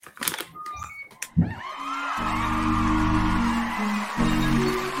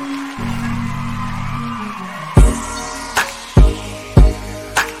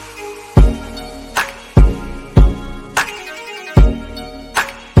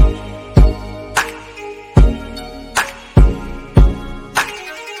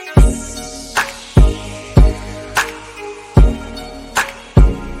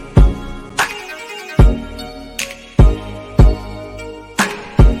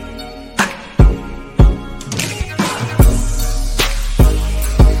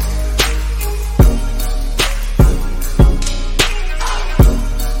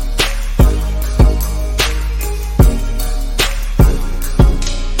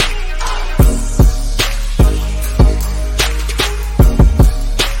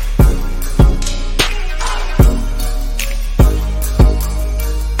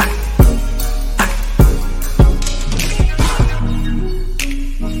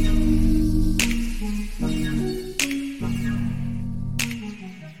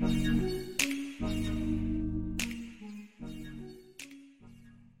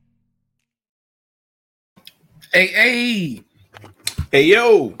Hey. Hey,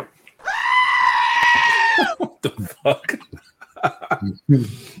 yo. What the fuck?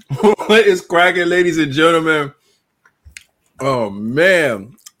 What is cracking, ladies and gentlemen? Oh,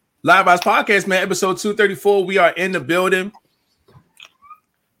 man. Live Vibes Podcast, man. Episode 234. We are in the building.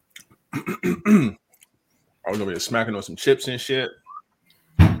 I was over here smacking on some chips and shit.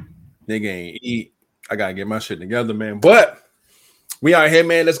 Nigga ain't eat. I gotta get my shit together, man. But we are here,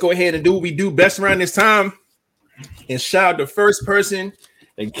 man. Let's go ahead and do what we do best around this time. And shout out the first person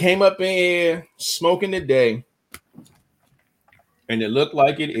that came up in here smoking today. And it looked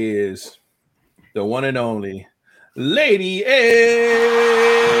like it is the one and only Lady A.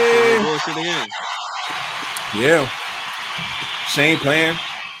 Yeah. She ain't playing.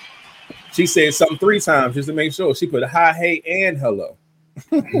 She said something 3 times just to make sure. She put a hi, hey, and hello.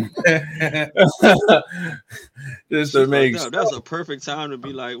 Just to make sure. That was a perfect time to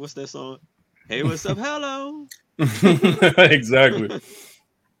be like, what's that song? Hey, what's up? Hello. Exactly.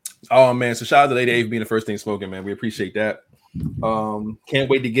 Oh man, so shout out to Lady A for being the first thing smoking, man. We appreciate that. Can't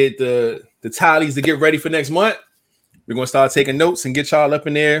wait to get the tallies to get ready for next month. We're gonna start taking notes and get y'all up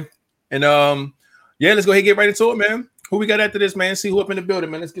in there. And yeah, let's go ahead and get right into it, man. Who we got after this, man? See who up in the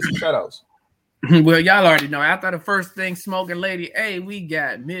building, man. Let's get some shout outs. Well, y'all already know. After the first thing smoking Lady A, we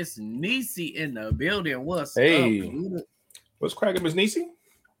got Miss Niecy in the building. What's up? What's cracking, Miss Niecy?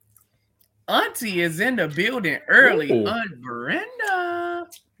 Auntie is in the building early. Ooh. Aunt Brenda.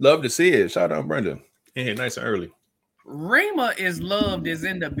 Love to see it. Shout out Brenda. In here nice and early. Rima is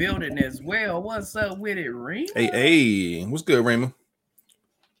in the building as well. What's up with it, Rima? Hey. What's good, Rima?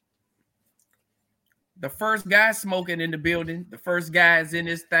 The first guy smoking in the building. The first guy is in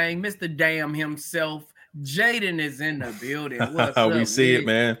this thing. Mr. Damn himself. Jaden is in the building. What's up? We see it,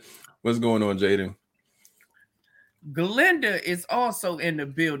 man. What's going on, Jaden? Glenda is also in the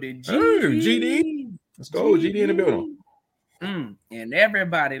building. GD. Let's go. GD in the building. And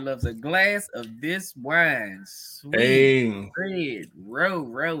everybody loves a glass of this wine. Sweet Red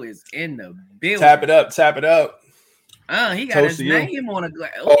Row is in the building. Tap it up. He got his name on a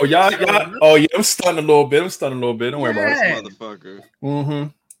glass. Oh, y'all. Oh, yeah. I'm stunned a little bit. Don't worry about it. Motherfucker. Mm-hmm.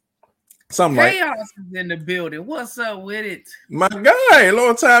 Something like Chaos is in the building. What's up with it? My guy.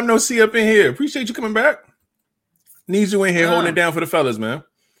 Long time no see up in here. Appreciate you coming back. Need you in here holding it down for the fellas, man.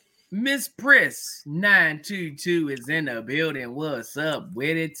 Miss Press 922 is in the building. What's up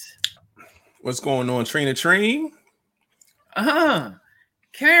with it? What's going on, Trina Treen?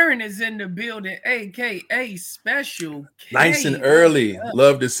 Karen is in the building, aka Special K. Nice and early.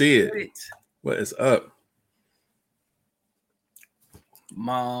 Love to see it. What is up?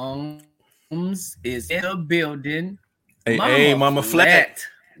 Moms is in the building. Hey, Mama Flat.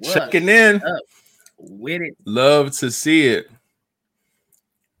 Checking in. With it. Love to see it.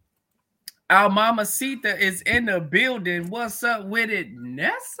 Our Mama Sita is in the building. What's up with it,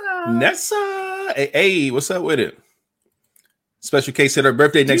 Nessa? Hey, what's up with it? Special K said her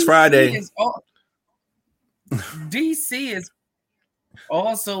birthday next Friday. DC is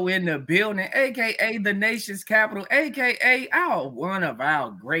also in the building, aka the nation's capital, aka one of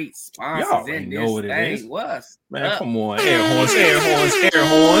our great sponsors in this thing. What's man? Up? Come on, air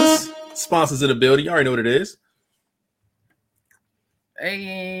horns. Sponsors in the building. You already know what it is.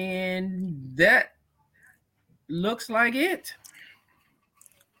 And that looks like it.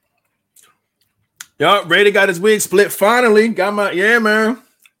 Yup, Brady got his wig split finally. Got my man.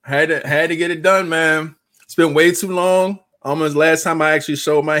 Had to get it done, man. It's been way too long. Almost last time I actually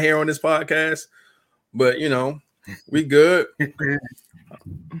showed my hair on this podcast. But you know, we good.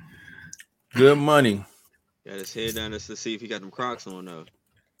 Good money. Got his head down just to see if he got them Crocs on though.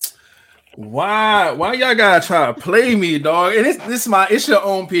 Why y'all gotta try to play me, dog? And it's your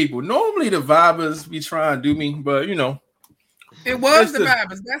own people. Normally the vibers be trying to do me, but you know. It was the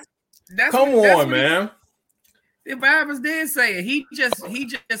vibers. That's come on, man. The vibers did say it. He just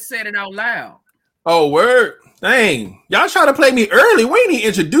said it out loud. Oh, word. Dang. Y'all try to play me early. We ain't even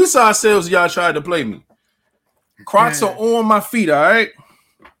introduce ourselves. Y'all tried to play me. Crocs are on my feet, all right?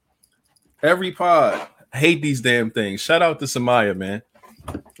 Every pod. I hate these damn things. Shout out to Samaya, man.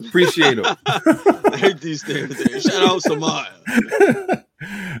 Appreciate them. I hate these damn things. Shout out Samaya.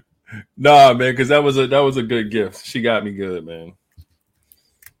 Nah, man, because that was a good gift. She got me good, man.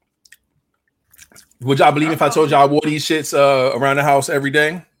 Would y'all believe if I told y'all I wore these shits around the house every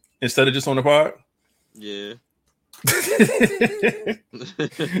day instead of just on the pod? Yeah.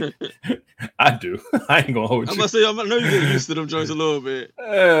 I do. I ain't gonna hold you. I'm gonna say I know you get used to them joints a little bit.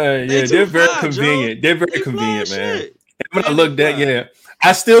 Yeah, they're very convenient. Joe. They're very convenient, man. When I looked at,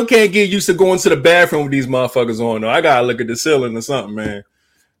 I still can't get used to going to the bathroom with these motherfuckers on though. I gotta look at the ceiling or something, man.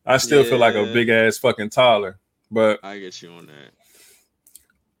 I still feel like a big ass fucking toddler. But I get you on that.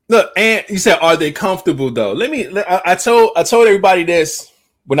 Look, and you said, are they comfortable though? I told everybody this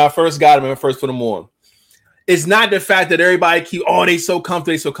when I first got them and I first put them on. It's not the fact that everybody they so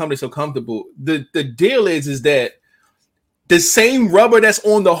comfortable. The deal is that the same rubber that's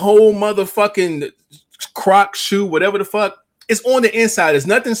on the whole motherfucking Croc shoe, whatever the fuck, it's on the inside. It's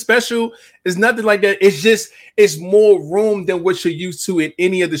nothing special. It's nothing like that. It's more room than what you're used to in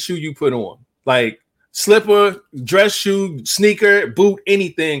any of the shoe you put on. Like slipper, dress shoe, sneaker, boot,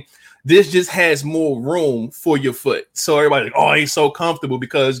 anything. This just has more room for your foot. So everybody's like, he's so comfortable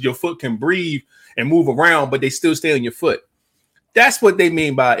because your foot can breathe and move around, but they still stay on your foot. That's what they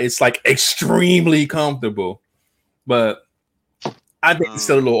mean by it's like extremely comfortable. But I think it's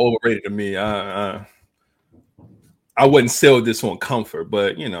still a little overrated to me. I wouldn't sell this on comfort,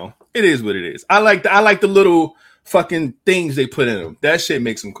 but it is what it is. I like the little fucking things they put in them. That shit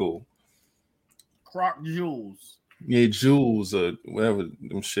makes them cool. Croc jewels. Yeah, jewels or whatever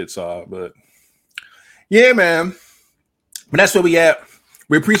them shits are. But yeah, man. But that's where we at.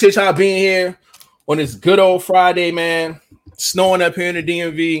 We appreciate y'all being here on this good old Friday, man. Snowing up here in the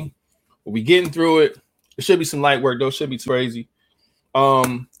DMV. We getting through it. It should be some light work, though. It should be too crazy.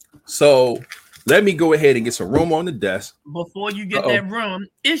 So let me go ahead and get some room on the desk. Before you get that room,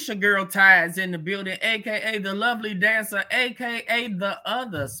 it's your girl Ty's in the building, aka the lovely dancer, aka the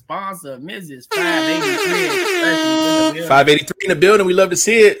other sponsor, Mrs. 583. 583 in the building. We love to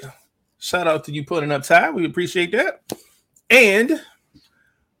see it. Shout out to you putting up, Ty. We appreciate that. And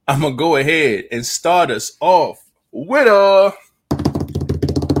I'm gonna go ahead and start us off with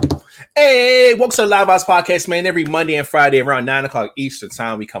Hey, welcome to the Live Vibes Podcast, man. Every Monday and Friday around 9 o'clock Eastern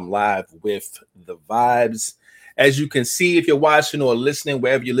time, we come live with the vibes. As you can see, if you're watching or listening,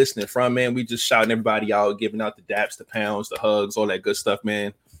 wherever you're listening from, man, we just shouting everybody out, giving out the daps, the pounds, the hugs, all that good stuff,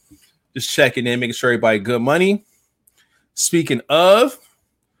 man. Just checking in, making sure everybody good money. Speaking of,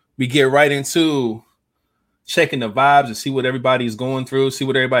 we get right into checking the vibes and see what everybody's going through, see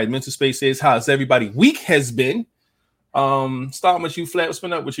what everybody's mental space is, how's everybody week has been. Starting with you, Flat. What's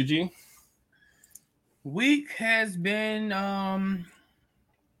been up with you, G? Week has been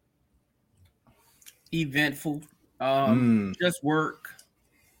eventful. Just work,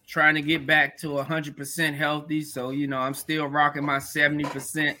 trying to get back to 100% healthy. So I'm still rocking my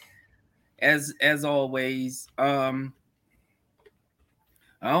 70% as always. I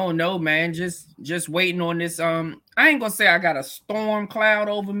don't know, man. Just waiting on this. I ain't gonna say I got a storm cloud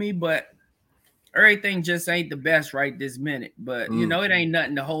over me, but everything just ain't the best right this minute. But it ain't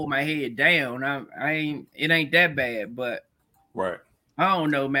nothing to hold my head down. It ain't that bad, but right. I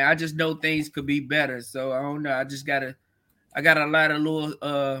don't know, man. I just know things could be better. So I don't know. I got a lot of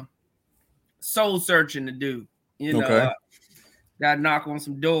little soul searching to do. Gotta knock on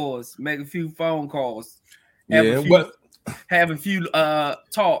some doors, make a few phone calls, have a few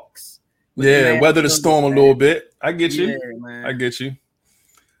talks. Weather the storm a little bit. I get you. Yeah, man. I get you.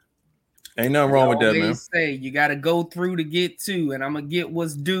 Ain't nothing wrong with that, man. Say you got to go through to get to, and I'm gonna get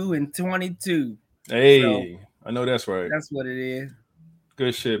what's due in 22. Hey, so, I know that's right. That's what it is.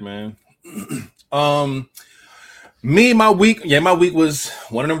 Good shit, man. My week was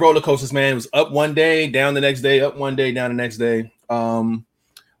one of them roller coasters, man. It was up one day, down the next day, up one day, down the next day.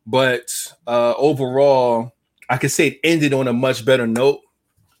 But overall, I could say it ended on a much better note.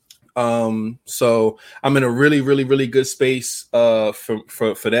 So I'm in a really, really, really good space for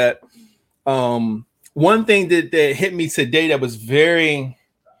that. One thing that hit me today that was very,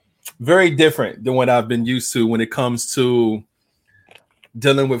 very different than what I've been used to when it comes to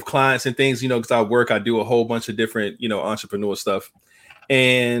dealing with clients and things, because I do a whole bunch of different, entrepreneur stuff.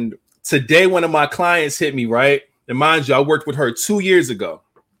 And today, one of my clients hit me, right? And mind you, I worked with her 2 years ago.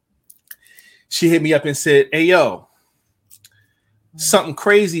 She hit me up and said, "Hey, yo, something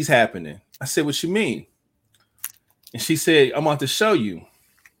crazy's happening." I said, "What you mean?" And she said, "I'm about to show you."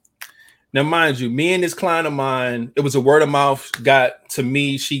 Now, mind you, me and this client of mine, it was a word of mouth got to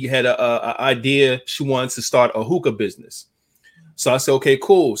me. She had a idea. She wanted to start a hookah business. So I said, okay,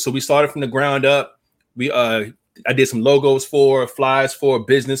 cool. So we started from the ground up. I did some logos for, flyers for,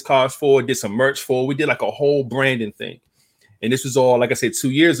 business cards for, did some merch for. We did like a whole branding thing. And this was all, like I said,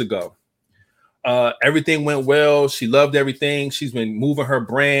 2 years ago. Everything went well. She loved everything. She's been moving her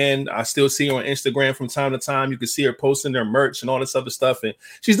brand. I still see her on Instagram from time to time. You can see her posting their merch and all this other stuff. And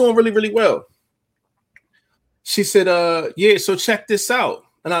she's doing really, really well. She said, so check this out.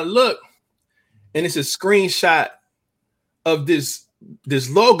 And I look, and it's a screenshot of this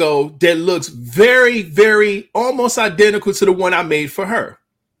logo that looks very, very almost identical to the one I made for her.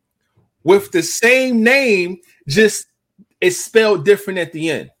 With the same name, just it's spelled different at the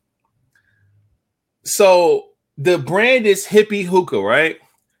end. So the brand is Hippie Hookah, right?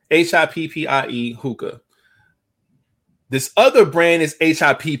 HIPPIE Hookah. This other brand is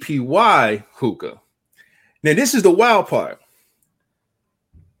HIPPY Hookah. Now, this is the wild part.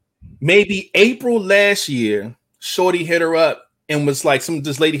 Maybe April last year, Shorty hit her up and was like,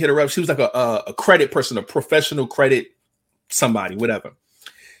 this lady hit her up. She was like a credit person, a professional credit somebody, whatever.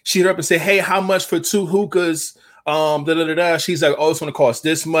 She hit her up and said, hey, how much for 2 hookahs? She's like, oh, it's going to cost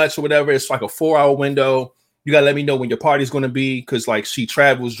this much or whatever. It's like a 4-hour window. You got to let me know when your party's going to be, because like she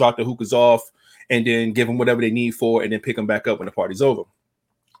travels, drop the hookahs off, and then give them whatever they need for, and then pick them back up when the party's over.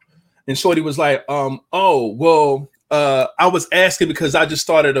 And Shorty was like, I was asking because I just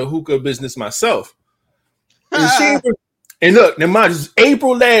started a hookah business myself. And look, now mind you, it's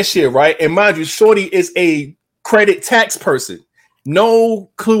April last year, right? And mind you, Shorty is a credit tax person.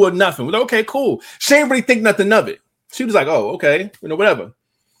 No clue or nothing. Well, okay, cool. She didn't really think nothing of it. She was like, oh, okay, whatever.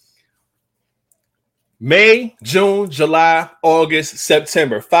 May, June, July, August,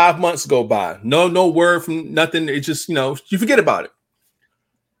 September. 5 months go by. No word from nothing. It just, you forget about it.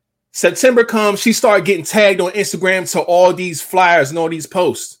 September comes, she started getting tagged on Instagram to all these flyers and all these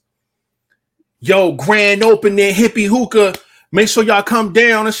posts. Yo, grand opening, Hippie Hookah. Make sure y'all come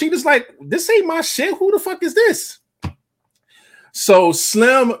down. And she was like, this ain't my shit. Who the fuck is this? So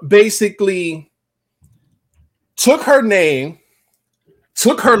Slim basically took her name,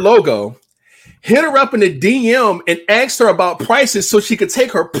 took her logo, hit her up in the DM and asked her about prices so she could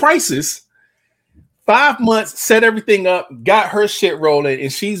take her prices. 5 months, set everything up, got her shit rolling,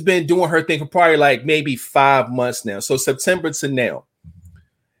 and she's been doing her thing for probably like maybe 5 months now. So September to now.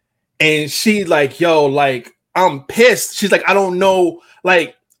 And she like, yo, like, I'm pissed. She's like, I don't know,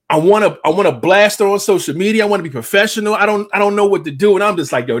 like, I want to blast her on social media. I want to be professional. I don't know what to do. And I'm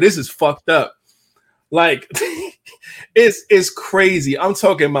just like, yo, this is fucked up. Like, it's crazy. I'm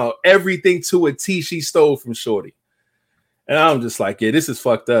talking about everything to a T she stole from Shorty. And I'm just like, yeah, this is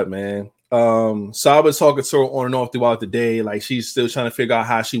fucked up, man. So I was talking to her on and off throughout the day. Like, she's still trying to figure out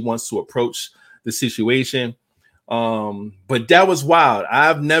how she wants to approach the situation. But that was wild.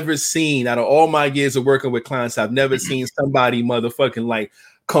 I've never seen, out of all my years of working with clients, I've never seen somebody motherfucking like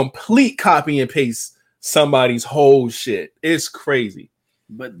complete copy and paste somebody's whole shit. It's crazy.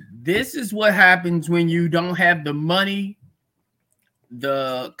 But this is what happens when you don't have the money,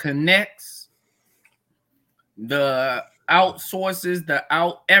 the connects, the outsources,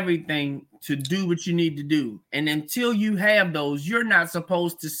 everything to do what you need to do. And until you have those, you're not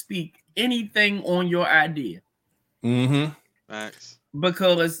supposed to speak anything on your idea. Mm-hmm. Facts.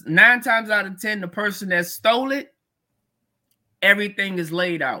 Because 9 times out of 10, the person that stole it, everything is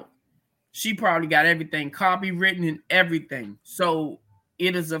laid out. She probably got everything copywritten and everything. So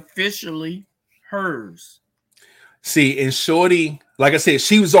it is officially hers. See, and Shorty, like I said,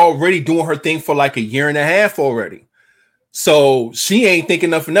 she was already doing her thing for like a year and a half already. So she ain't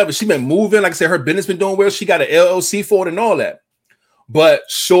thinking nothing of it. She been moving. Like I said, her business been doing well. She got an LLC for it and all that. But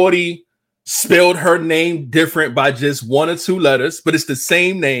Shorty spelled her name different by just 1 or 2 letters, but it's the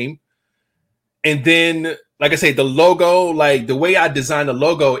same name. And then, like I say, the logo, like the way I designed the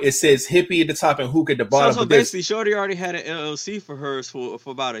logo, it says Hippie at the top and Hookah at the bottom. So basically, Shorty already had an LLC for hers for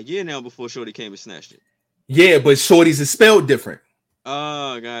about a year now before Shorty came and snatched it. Yeah, but Shorty's is spelled different.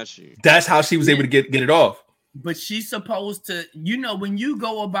 Oh, got you. That's how she was able to get it off. But she's supposed to, when you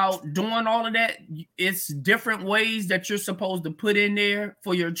go about doing all of that, it's different ways that you're supposed to put in there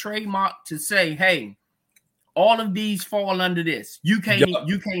for your trademark to say, hey, all of these fall under this. You can't spell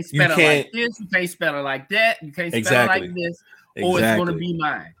it like this. You can't spell it like that. You can't spell it like this, or it's going to be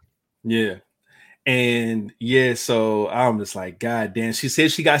mine. Yeah. And yeah, so I'm just like, God damn. She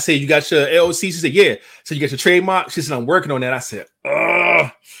said you got your LLC. She said, yeah. So you got your trademark. She said, I'm working on that. I said,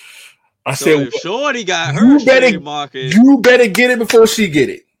 I said, if Shorty got her trademark, you better get it before she get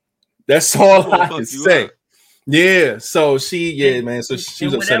it. That's all I can say. Yeah. So man. So she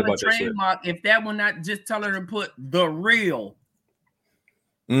was upset about that shit. If that one not, just tell her to put the real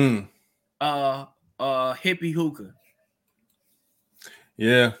hippie hookah.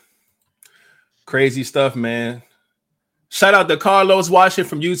 Yeah. Crazy stuff, man. Shout out to Carlos watching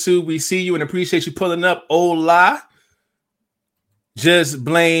from YouTube. We see you and appreciate you pulling up. Hola. Just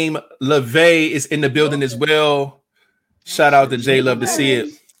Blame LeVay is in the building as well. Shout out to Jay. Love to see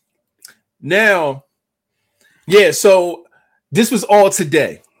it. Now, yeah, so this was all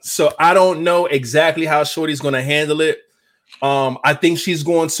today. So I don't know exactly how Shorty's going to handle it. I think she's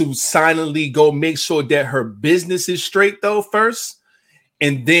going to silently go make sure that her business is straight, though, first.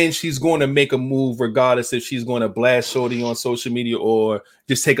 And then she's going to make a move regardless if she's going to blast Shorty on social media or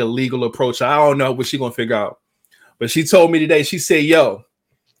just take a legal approach. I don't know what she's going to figure out. But she told me today, she said, yo,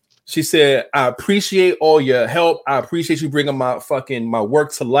 She said, I appreciate all your help. I appreciate you bringing my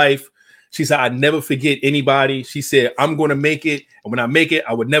work to life. She said, I never forget anybody. She said, I'm going to make it. And when I make it,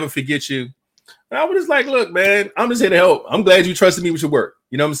 I would never forget you. And I was just like, look, man, I'm just here to help. I'm glad you trusted me with your work.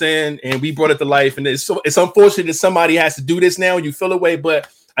 You know what I'm saying? And we brought it to life. And it's unfortunate that somebody has to do this now. You feel away. But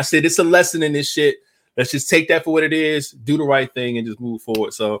I said, it's a lesson in this shit. Let's just take that for what it is, do the right thing, and just move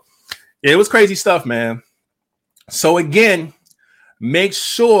forward. So, yeah, it was crazy stuff, man. So, again, make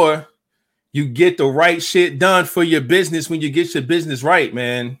sure you get the right shit done for your business when you get your business right,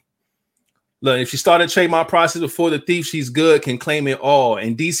 man. Look, if she started a trademark process before the thief, she's good, can claim it all.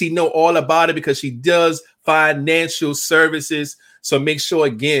 And DC know all about it because she does financial services. So make sure,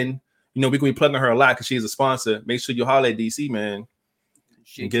 again, you know, we're going to be plugging her a lot because she's a sponsor. Make sure you holler at DC, man.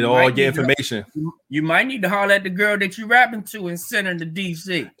 And get all your information. You might need to holler at the girl that you rapping to and send her to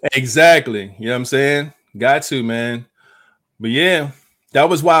DC. Exactly. You know what I'm saying? Got to, man. But yeah, that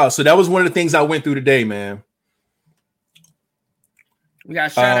was wild. So that was one of the things I went through today, man. We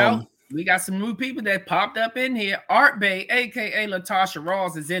got shout out. We got some new people that popped up in here. Art Bay, aka Latasha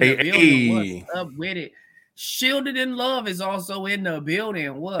Ross, is in the building. What's up with it? Shielded in Love is also in the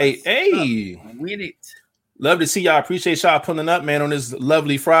building. What's up with it? Love to see y'all. Appreciate y'all pulling up, man, on this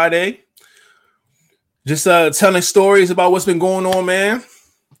lovely Friday. Just telling stories about what's been going on, man.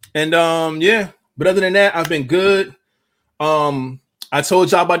 And yeah, but other than that, I've been good. I told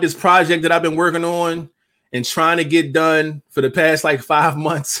y'all about this project that I've been working on and trying to get done for the past like 5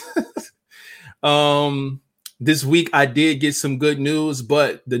 months. This week I did get some good news,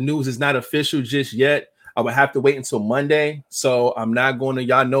 but the news is not official just yet. I would have to wait until Monday. So I'm not going to,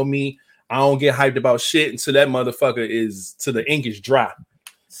 y'all know me. I don't get hyped about shit until that motherfucker is till the ink is dry.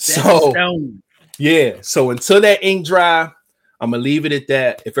 So yeah. So until that ink dry, I'm gonna leave it at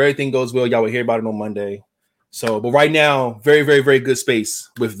that. If everything goes well, y'all will hear about it on Monday. So, but right now, very, very, very good space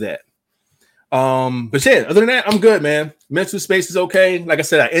with that. But yeah, other than that, I'm good, man. Mental space is okay. Like I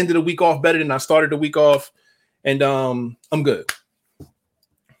said, I ended the week off better than I started the week off, and I'm good.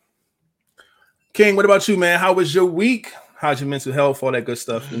 King, what about you, man? How was your week? How's your mental health? All that good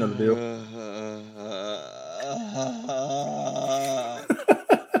stuff. You know the deal.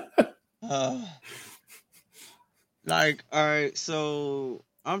 Like, all right, so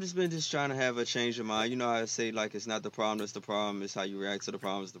I'm just trying to have a change of mind. You know how I say, like, it's not the problem that's the problem. It's how you react to the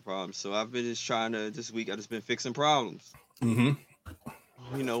problem is the problem. So I've been just trying to, this week, I've just been fixing problems. You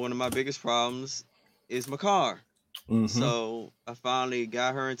know, one of my biggest problems is my car. So I finally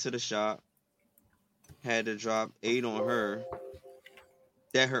got her into the shop. Had to drop 8 on her.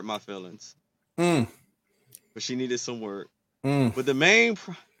 That hurt my feelings. But she needed some work. But the main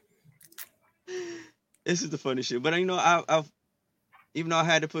this is the funny shit. But you know, I've even though I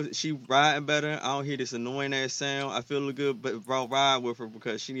had to put she riding better, I don't hear this annoying ass sound. I feel good, but I'll ride with her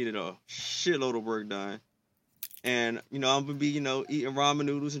because she needed a shitload of work done. And you know, I'm gonna be, you know, eating ramen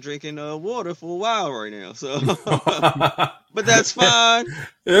noodles and drinking water for a while right now. So but that's fine.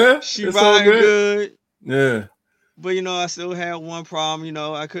 Yeah, she riding good. Yeah. But, you know, I still had one problem, you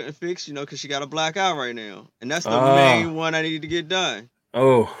know, I couldn't fix, you know, because she got a black eye right now. And that's the main one I needed to get done.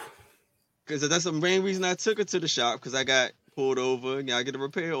 Because that's the main reason I took her to the shop, because I got pulled over and I get a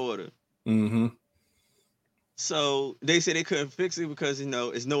repair order. So they said they couldn't fix it because, you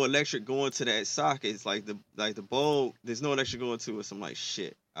know, it's no electric going to that socket. It's like the bulb, there's no electric going to it. So I'm like,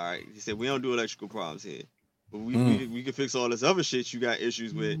 shit. All right. He said, we don't do electrical problems here. But we can fix all this other shit you got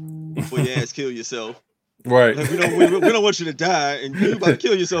issues with before your ass kill yourself. Right. Like, we don't want you to die and you about to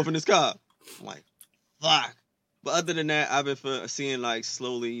kill yourself in this car. I'm like, fuck. But other than that, I've been seeing like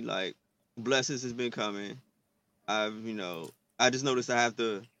slowly, like blessings has been coming. I just noticed I have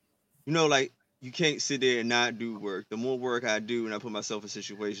to, you know, like you can't sit there and not do work. The more work I do and I put myself in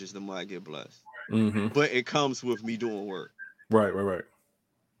situations, the more I get blessed. But it comes with me doing work. Right.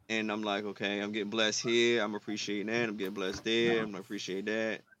 And I'm like, okay, I'm getting blessed here. I'm appreciating that. I'm getting blessed there. I'm gonna appreciate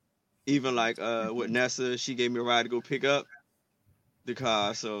that. Even like with Nessa, she gave me a ride to go pick up the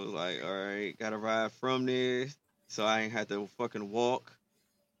car. So like, all right, got a ride from there. So I ain't had to fucking walk.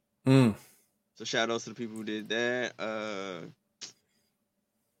 So shout outs to the people who did that.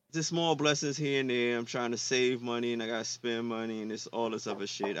 Just small blessings here and there. I'm trying to save money and I gotta spend money and it's all this other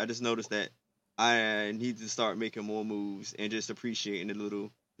shit. I just noticed that I need to start making more moves and just appreciating the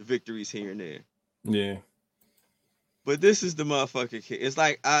little victories here and there. Yeah. But this is the motherfucking kid. It's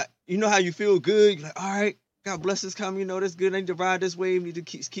like, you know how you feel good? You're like, all right, got blessings coming. You know, that's good. I need to ride this wave. Need to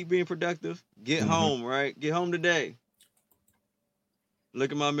keep being productive. Get home, right? Get home today.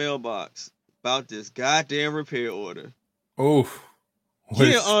 Look at my mailbox. About this goddamn repair order. Oh.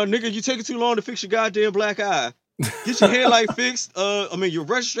 Yeah, nigga, you taking too long to fix your goddamn black eye. Get your headlight fixed. I mean, your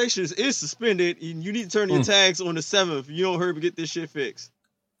registration is suspended. And you need to turn your tags on the 7th. You don't hurry to get this shit fixed.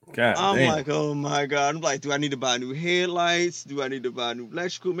 God I'm damn. like, oh my God. I'm like, do I need to buy new headlights? Do I need to buy new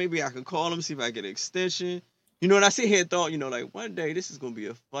electrical? Maybe I can call them, see if I get an extension. You know, and I sit here and thought, you know, like one day this is going to be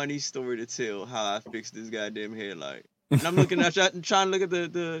a funny story to tell how I fixed this goddamn headlight. And I'm looking at, trying to look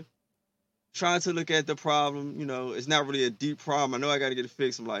at trying to look at the problem. You know, it's not really a deep problem. I know I got to get it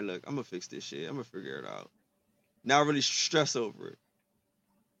fixed. I'm like, look, I'm going to fix this shit. I'm going to figure it out. Not really stress over it.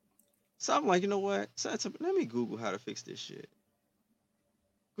 So I'm like, you know what? So let me Google how to fix this shit.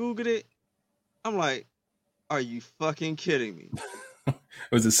 Googled it. I'm like, are you fucking kidding me?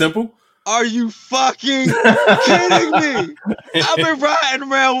 Was it simple? Are you fucking kidding me? I've been riding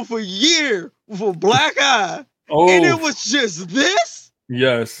around for a year with a black eye. Oh. And it was just this?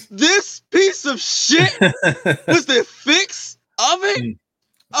 Yes. This piece of shit was the fix of it?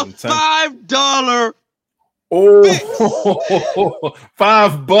 A $5 Oh, fix.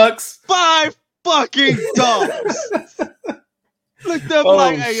 $5. $5 fucking dollars. Looked up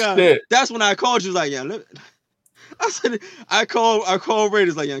like, hey, that's when I called you. Like, yeah, look. I said, I called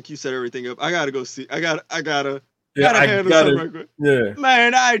Raiders. Like, yeah, you set everything up. I gotta go see. I gotta handle something right quick. Yeah,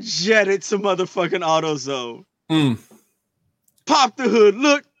 man, I jetted to motherfucking AutoZone. Pop the hood.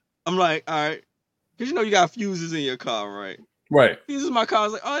 Look, I'm like, all right, because you know you got fuses in your car, right? Right. Fuses in my car. I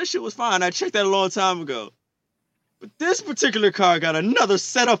was like, oh, this shit was fine. I checked that a long time ago. But this particular car got another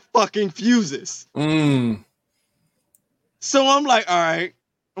set of fucking fuses. So I'm like, all right.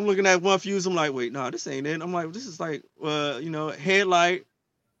 I'm looking at one fuse. I'm like, wait, no, this ain't it. I'm like, this is like, you know, headlight,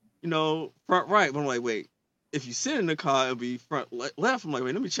 you know, front right. But I'm like, wait, if you sit in the car, it'll be front left. I'm like,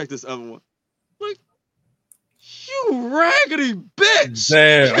 wait, let me check this other one. Like, you raggedy bitch.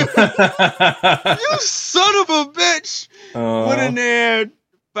 Damn. You son of a bitch. Went in there,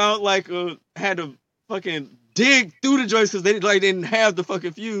 found like, had to fucking dig through the joints because they didn't have the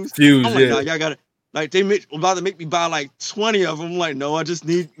fucking fuse. I'm like, nah, y'all gotta. Like, they about to make me buy like 20 of them. I'm like, no, I just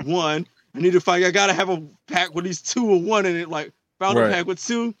need one. I need to find, I gotta have a pack with these 2 or 1 in it. Like, found a pack with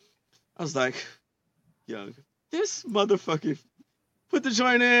 2. I was like, yo, this motherfucker put the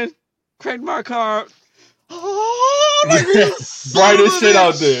joint in, cranked my car. Oh, like, brightest shit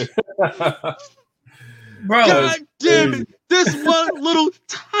out there. Bro, God damn it. This one little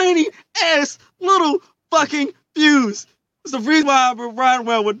tiny ass little fucking fuse. It's the reason why I've been riding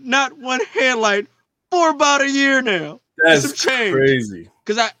around with not one headlight for about a year now. That's crazy.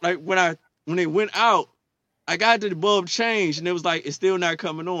 Because when they went out, I got the bulb changed and it was like, it's still not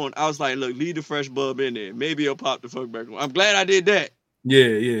coming on. I was like, look, leave the fresh bulb in there. Maybe it'll pop the fuck back on. I'm glad I did that.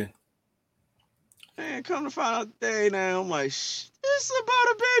 Yeah. Man, come to find out today now, I'm like, this is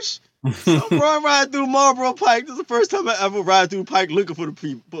about a bitch. So I'm riding through Marlboro Pike. This is the first time I ever ride through Pike looking for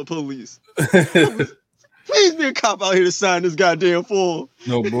the police. Please be a cop out here to sign this goddamn form.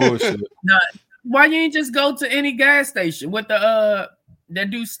 No bullshit. Nah, why you ain't just go to any gas station with the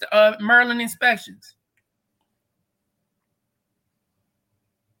that do Merlin inspections?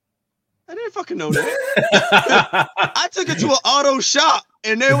 I didn't fucking know that. I took it to an auto shop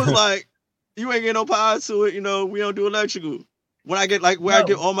and they was like, you ain't get no power to it, you know, we don't do electrical. When I get I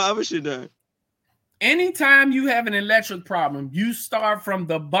get all my other shit done. Anytime you have an electric problem, you start from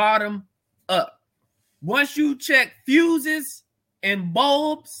the bottom up. Once you check fuses and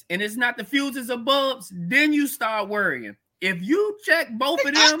bulbs, and it's not the fuses or bulbs, then you start worrying. If you check both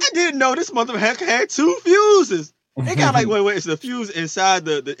of them, I didn't know this motherfucker had 2 fuses. It got like wait, it's the fuse inside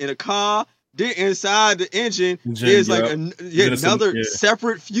in a car. Then inside the engine is like another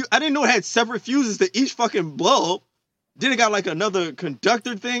separate fuse. I didn't know it had separate fuses to each fucking bulb. Then it got like another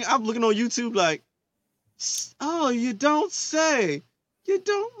conductor thing. I'm looking on YouTube like, oh, you don't say. You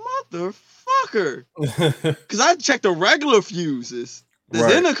don't, motherfucker. Because I checked the regular fuses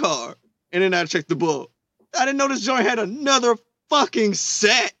that's in the car, and then I checked the bulb. I didn't know this joint had another fucking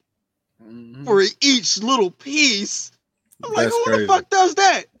set for each little piece. I'm like, who the fuck does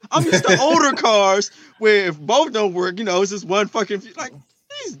that? I'm used to older cars where if both don't work, you know, it's just one fucking fuse. Like,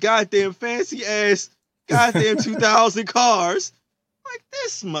 these goddamn fancy ass goddamn 2000 cars. Like,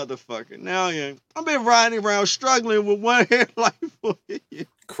 this motherfucker. Now, yeah, I've been riding around struggling with one headlight for a year.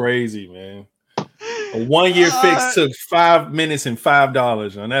 Crazy, man. A 1 year fix took 5 minutes and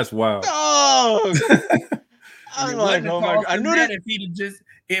 $5, and that's wild. Oh, I'm like, oh my God. I knew that if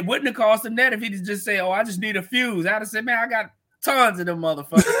it wouldn't have cost him that if he'd just say, oh, I just need a fuse. I'd have said, man, I got tons of them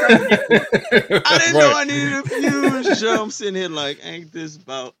motherfuckers. I didn't know I needed a fuse. So I'm sitting here like, ain't this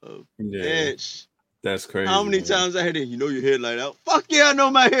about a bitch? That's crazy. How many times I had it? You know your headlight out. Fuck yeah, I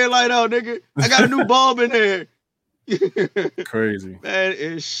know my headlight out, nigga. I got a new bulb in there. Crazy. That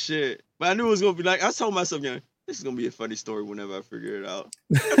is shit. But I knew it was gonna be like, I told myself, yeah, this is gonna be a funny story whenever I figure it out.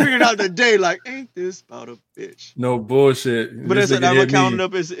 I figured out the day, like, ain't this about a bitch? No bullshit. But it's never counted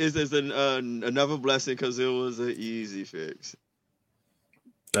up as another blessing because it was an easy fix.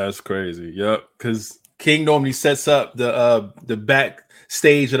 That's crazy. Yep. Because King normally sets up the back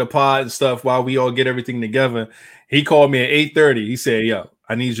stage of the pod and stuff while we all get everything together. He called me at 8:30. He said, "Yo,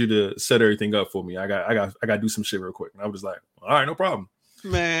 I need you to set everything up for me. I got to do some shit real quick." And I was like, "All right, no problem."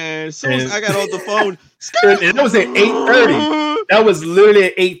 Man, as soon as I got off the phone, and that was at 8:30. That was literally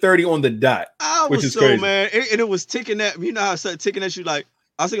at 8:30 on the dot. I which was is so crazy. mad, and it was ticking at you know how I started ticking at you. Like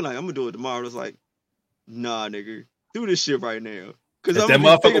I was thinking, like I'm gonna do it tomorrow. I was like, nah, nigga, do this shit right now. Because I'm that gonna be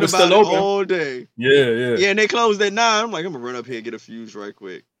motherfucker thinking was about still it open all day. Yeah. And they closed at 9. I'm like, I'm gonna run up here and get a fuse right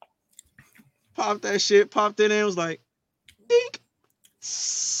quick. Popped that shit, popped it in, and was like, dink,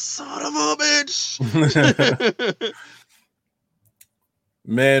 son of a bitch.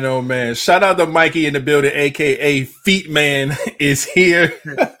 Man, oh man. Shout out to Mikey in the building, aka Feet Man is here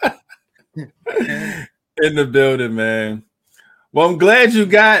in the building, man. Well, I'm glad you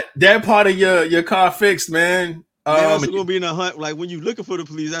got that part of your car fixed, man. They're also gonna be in a hunt. Like when you're looking for the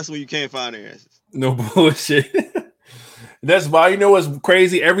police, that's when you can't find their asses. No bullshit. That's why, you know what's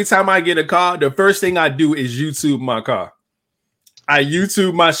crazy? Every time I get a car, the first thing I do is YouTube my car. I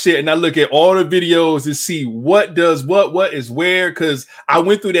YouTube my shit and I look at all the videos to see what does what is where, because I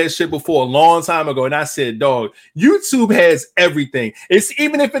went through that shit before a long time ago and I said, dog, YouTube has everything. It's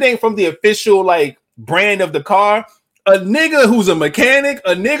even if it ain't from the official like brand of the car, a nigga who's a mechanic,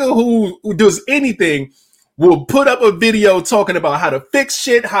 a nigga who does anything will put up a video talking about how to fix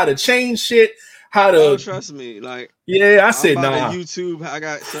shit, how to change shit, how to... Oh, trust me. Like, yeah, I said, nah. YouTube, I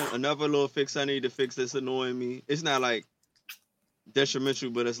got another little fix I need to fix that's annoying me. It's not like detrimental,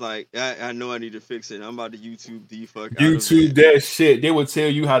 but it's like I know I need to fix it. I'm about to YouTube the fuck YouTube that shit. They will tell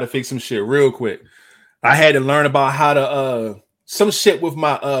you how to fix some shit real quick. I had to learn about how to some shit with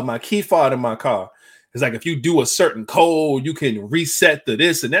my key fob in my car. It's like if you do a certain code, you can reset the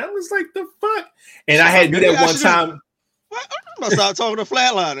this and that. I was like, the fuck? And I had to do that one time. What? I'm gonna start talking to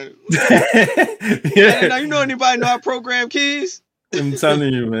Flatliner. Yeah. Now you know anybody know how to program keys? I'm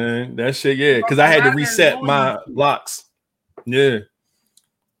telling you, man. That shit, yeah. Because I had to reset my locks. Yeah.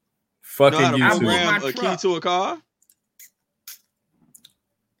 Fucking YouTube. YouTube. A key to a car?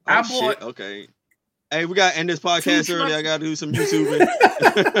 I bought. Shit. Okay. Hey, we got to end this podcast early. I got to do some YouTubing.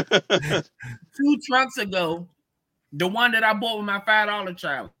 2 trucks ago, the one that I bought with my $5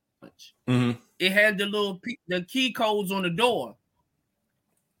 challenge, it had the key codes on the door.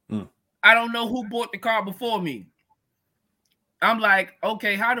 I don't know who bought the car before me. I'm like,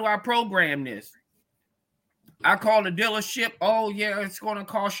 okay, how do I program this? I call the dealership. Oh yeah, it's going to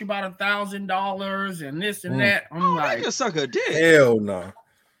cost you about $1,000 and this and that. I'm like, you suck a dick. Hell no.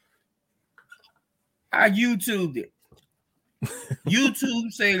 I YouTubed it.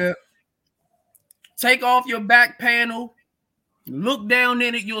 YouTube say that take off your back panel, look down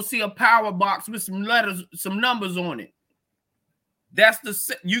in it, you'll see a power box with some letters, some numbers on it. That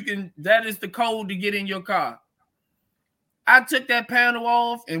is the code to get in your car. I took that panel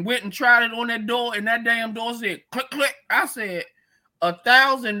off and went and tried it on that door, and that damn door said click click. I said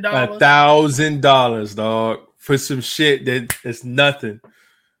 $1,000. $1,000, dog, for some shit that's nothing.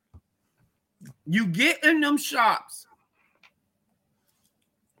 You get in them shops,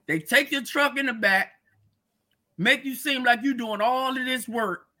 they take your truck in the back, make you seem like you're doing all of this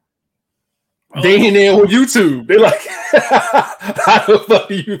work. They in there on YouTube. They're like, how the fuck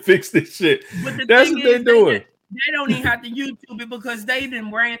do you fix this shit? That's what they're doing. They don't even have to YouTube it because they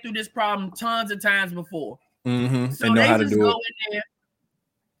done ran through this problem tons of times before. So they know how to do it. In there,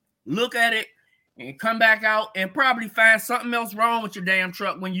 look at it, and come back out and probably find something else wrong with your damn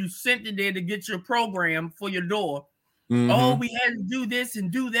truck when you sent it there to get your program for your door. Oh, we had to do this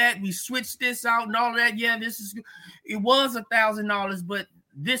and do that. We switched this out and all that. Yeah, it was $1,000, but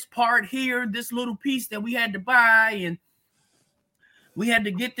this part here, this little piece that we had to buy, and we had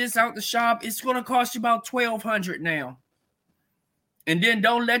to get this out the shop. It's going to cost you about $1,200 now. And then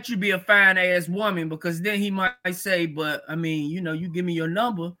don't let you be a fine ass woman, because then he might say, but I mean, you give me your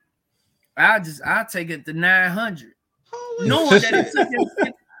number. I'll take it to $900. Knowing that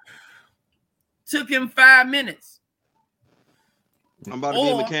it took him 5 minutes. I'm about to be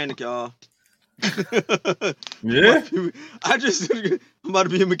a mechanic, y'all. Yeah. I'm about to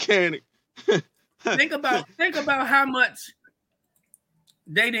be a mechanic. Think about how much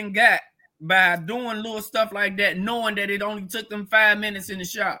they done got by doing little stuff like that, knowing that it only took them 5 minutes in the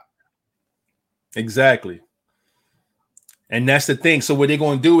shop. Exactly. And that's the thing. So what they're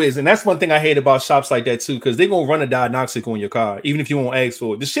going to do is, and that's one thing I hate about shops like that too, because they're going to run a diagnostic on your car, even if you won't ask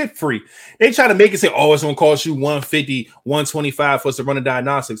for it. The shit free. They try to make it say, oh, it's going to cost you $150, $125 for us to run the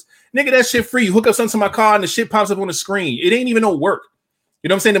diagnostics. Nigga, that shit free. You hook up something to my car and the shit pops up on the screen. It ain't even no work. You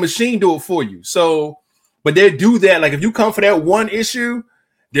know what I'm saying? The machine do it for you. So, but they do that. Like if you come for that one issue,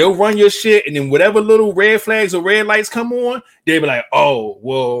 they'll run your shit, and then whatever little red flags or red lights come on, they'll be like, oh,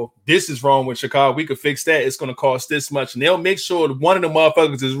 well, this is wrong with your car. We could fix that. It's going to cost this much. And they'll make sure that one of the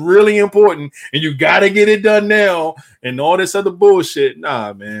motherfuckers is really important, and you got to get it done now, and all this other bullshit.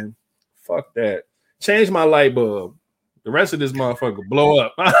 Nah, man. Fuck that. Change my light bulb. The rest of this motherfucker blow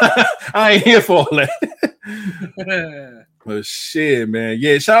up. I ain't here for all that. But shit, man.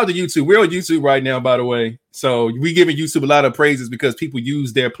 Yeah, shout out to YouTube. We're on YouTube right now, by the way. So we giving YouTube a lot of praises because people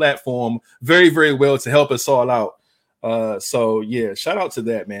use their platform very, very well to help us all out. So yeah, shout out to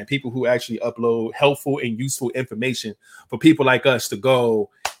that, man. People who actually upload helpful and useful information for people like us to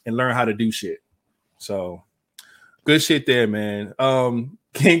go and learn how to do shit. So good shit there, man.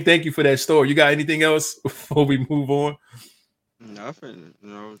 King, thank you for that story. You got anything else before we move on? Nothing.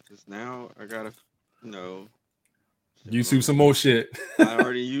 Just now I gotta, YouTube some more shit. I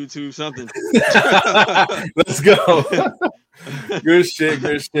already YouTube something. Let's go. Good shit,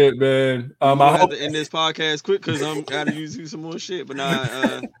 man. I hope to end this podcast quick because I'm gotta YouTube some more shit. But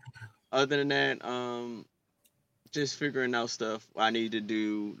other than that, just figuring out stuff I need to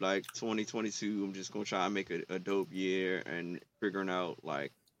do. Like 2022, I'm just gonna try and make a dope year and figuring out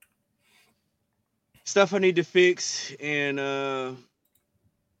like stuff I need to fix and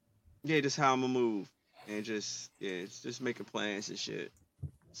just how I'm gonna move. And just making plans and shit.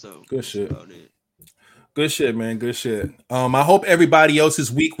 So good shit. Good shit, man. Good shit. I hope everybody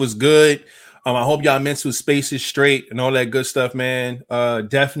else's week was good. I hope y'all mental space is straight and all that good stuff, man.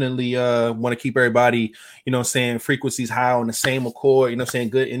 Definitely want to keep everybody, frequencies high on the same accord,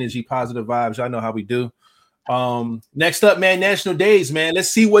 good energy, positive vibes. Y'all know how we do. Next up, man, National Days, man. Let's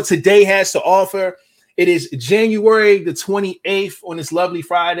see what today has to offer. It is January the 28th on this lovely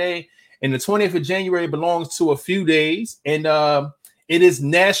Friday. And the 20th of January belongs to a few days. And it is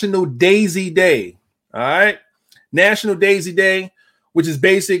National Daisy Day. All right. National Daisy Day, which is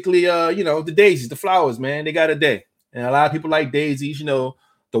basically, the daisies, the flowers, man. They got a day. And a lot of people like daisies, the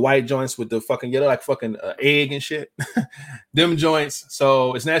white joints with the fucking yellow, like fucking egg and shit. Them joints.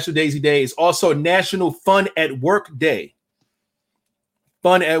 So it's National Daisy Day. It's also National Fun at Work Day.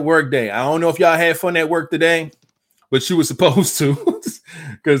 Fun at Work Day. I don't know if y'all had fun at work today, but you were supposed to.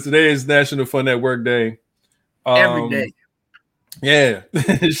 Because today is National Fun at Work Day. Every day. Yeah.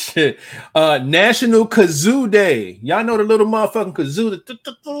 Shit. National Kazoo Day. Y'all know the little motherfucking kazoo.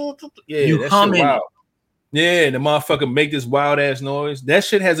 Yeah, you humming. Wild. Yeah, the motherfucker make this wild ass noise. That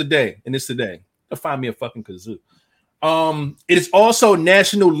shit has a day, and it's today. I'll find me a fucking kazoo. It is also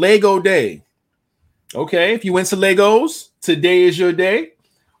National Lego Day. Okay, if you into Legos, today is your day.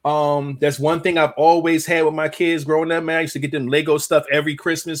 That's one thing I've always had with my kids growing up, man. I used to get them Lego stuff every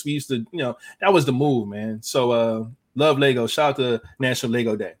Christmas. We used to, that was the move, man. So love Lego. Shout out to National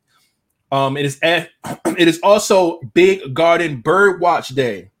Lego Day. It is also Big Garden Bird Watch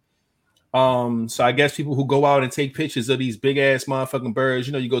Day. So I guess people who go out and take pictures of these big ass motherfucking birds,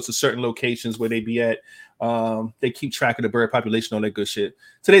 you go to certain locations where they be at. They keep track of the bird population, all that good shit.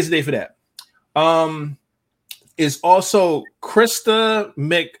 Today's the day for that. Is also Krista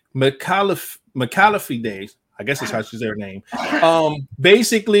McAuliffe Day. I guess that's how she says her name.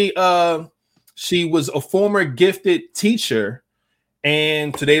 Basically, she was a former gifted teacher,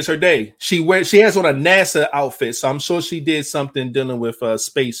 and today's her day. She has on a NASA outfit, so I'm sure she did something dealing with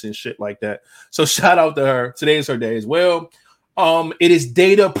space and shit like that. So shout out to her. Today's her day as well. It is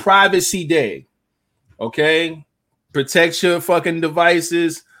Data Privacy Day. Okay, protect your fucking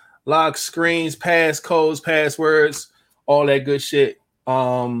devices. Lock screens, passcodes, passwords, all that good shit.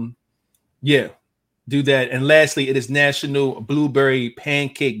 Yeah, do that. And lastly, it is National Blueberry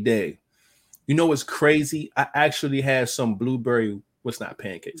Pancake Day. You know what's crazy? I actually have some blueberry. What's not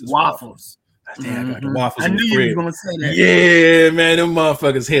pancakes? It's waffles. Damn, I got the waffles. I knew you were gonna say that. Yeah, man, them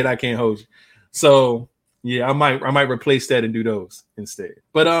motherfuckers hit. I can't hold you. So yeah, I might replace that and do those instead.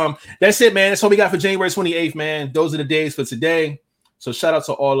 But that's it, man. That's all we got for January 28th, man. Those are the days for today. So shout out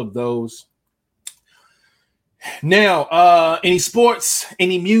to all of those. Now, any sports,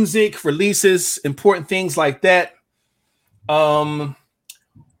 any music, releases, important things like that. Let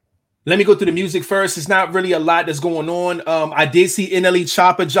me go through the music first. It's not really a lot that's going on. I did see NLE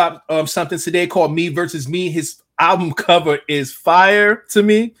Choppa drop something today called Me Versus Me. His album cover is fire to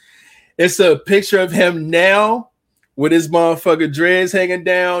me. It's a picture of him now with his motherfucking dreads hanging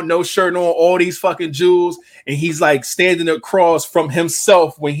down, no shirt on, all these fucking jewels, and he's like standing across from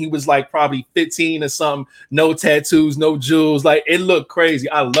himself when he was like probably 15 or something. No tattoos, no jewels. Like, it looked crazy.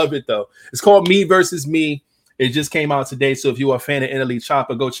 I love it though. It's called Me Versus Me. It just came out today. So if you are a fan of NLE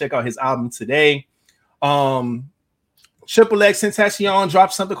Choppa, go check out his album today. Triple X Tentacion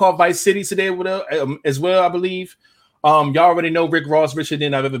dropped something called Vice City today with as well, I believe. Y'all already know Rick Ross, Richer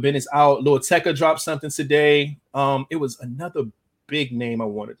Than I've Ever Been is out. Lil Tecca dropped something today. It was another big name I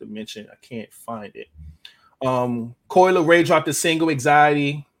wanted to mention. I can't find it. Coi Leray dropped a single,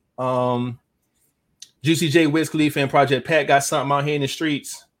 Anxiety. Juicy J, Wiz Khalifa, and Project Pat got something out here in the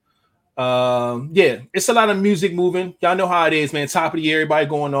streets. Yeah, it's a lot of music moving. Y'all know how it is, man. Top of the year, everybody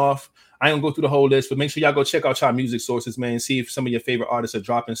going off. I ain't gonna go through the whole list, but make sure y'all go check out y'all music sources, man. See if some of your favorite artists are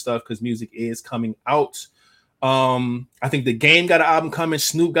dropping stuff because music is coming out. I think The Game got an album coming.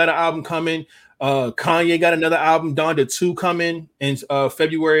 Snoop got an album coming. Kanye got another album, Donda 2 coming in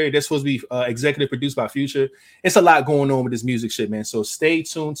February. That's supposed to be executive produced by Future. It's a lot going on with this music shit, man. So stay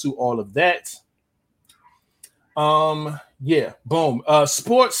tuned to all of that. Yeah, boom.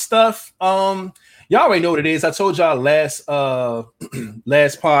 Sports stuff. Y'all already know what it is. I told y'all last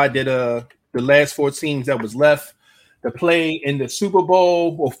last pod that the last 4 teams that was left to play in the Super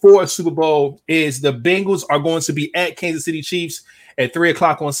Bowl or for a Super Bowl is the Bengals are going to be at Kansas City Chiefs at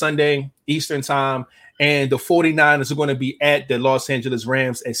 3:00 on Sunday Eastern time, and the 49ers are going to be at the Los Angeles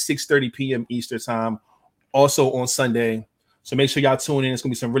Rams at 6:30 p.m. Eastern time, also on Sunday. So make sure y'all tune in. It's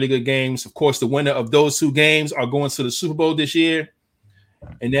going to be some really good games. Of course, the winner of those 2 games are going to the Super Bowl this year,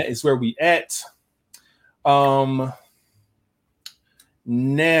 and that is where we at.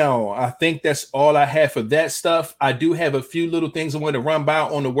 Now, I think that's all I have for that stuff. I do have a few little things I want to run by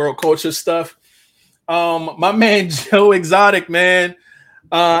on the world culture stuff. My man Joe Exotic, man.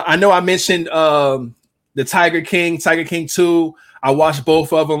 I know I mentioned the Tiger King 2. I watched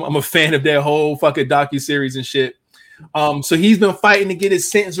both of them. I'm a fan of their whole fucking docuseries and shit. So he's been fighting to get his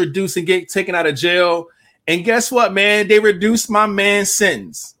sentence reduced and get taken out of jail. And guess what, man? They reduced my man's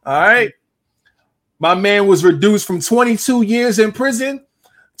sentence. All right. My man was reduced from 22 years in prison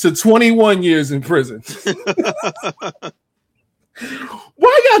to 21 years in prison.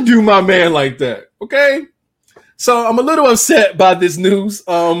 Why y'all do my man like that? Okay. So I'm a little upset by this news.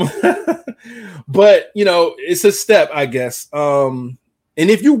 But you know, it's a step, I guess. And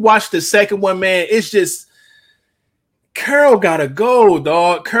if you watch the second one, man, it's just Carol gotta go,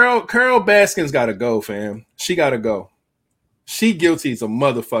 dog. Carol Baskins gotta go, fam. She gotta go. She guilty as a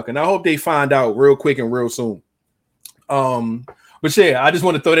motherfucker. And I hope they find out real quick and real soon. But yeah, I just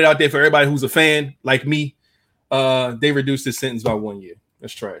want to throw that out there for everybody who's a fan like me. They reduced the sentence by 1 year.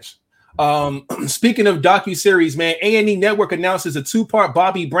 That's trash. Speaking of docuseries, man, A&E Network announces a 2-part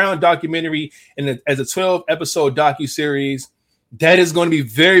Bobby Brown documentary as a 12-episode docuseries. That is going to be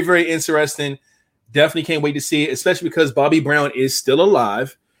very, very interesting. Definitely can't wait to see it, especially because Bobby Brown is still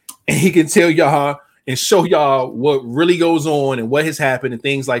alive and he can tell y'all and show y'all what really goes on and what has happened and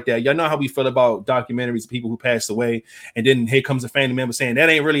things like that. Y'all know how we feel about documentaries of people who passed away, and then here comes a family member saying that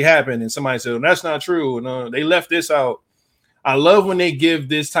ain't really happened, and somebody said, well, that's not true, and they left this out. I love when they give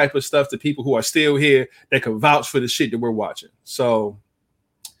this type of stuff to people who are still here that can vouch for the shit that we're watching. So,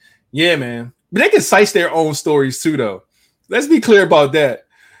 yeah, man. But they can cite their own stories too, though. Let's be clear about that.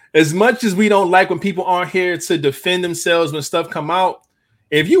 As much as we don't like when people aren't here to defend themselves when stuff come out,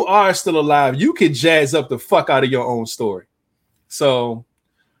 if you are still alive, you can jazz up the fuck out of your own story. So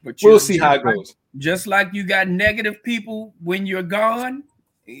we'll see how it goes. Just like you got negative people when you're gone,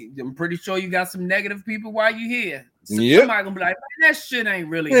 I'm pretty sure you got some negative people while you're here. Somebody gonna be like, that shit ain't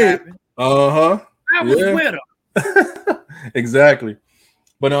really happened. I was with them. Exactly.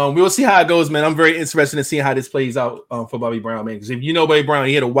 But we'll see how it goes, man. I'm very interested in seeing how this plays out for Bobby Brown, man. Because if you know Bobby Brown,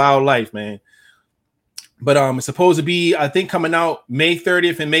 he had a wild life, man. But it's supposed to be, I think, coming out May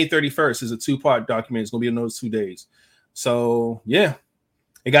 30th and May 31st is a 2-part documentary. It's going to be in those 2 days. So, yeah.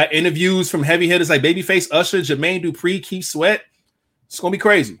 It got interviews from heavy hitters like Babyface, Usher, Jermaine Dupri, Keith Sweat. It's going to be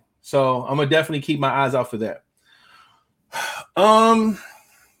crazy. So, I'm going to definitely keep my eyes out for that.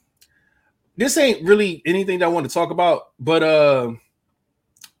 This ain't really anything that I want to talk about, but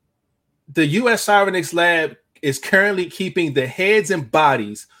the U.S. Cybernex Lab is currently keeping the heads and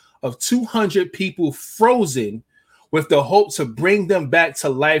bodies of 200 people frozen with the hope to bring them back to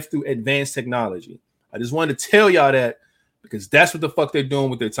life through advanced technology. I just wanted to tell y'all that because that's what the fuck they're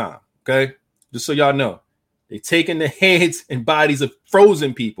doing with their time, okay? Just so y'all know. They're taking the heads and bodies of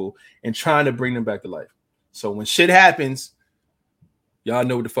frozen people and trying to bring them back to life. So when shit happens, y'all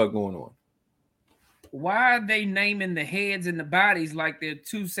know what the fuck going on. why are they naming the heads and the bodies like they're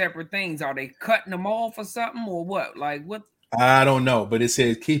two separate things? Are they cutting them off or something or what? Like what? I don't know, but it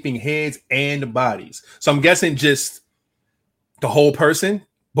says keeping heads and bodies. So I'm guessing just the whole person.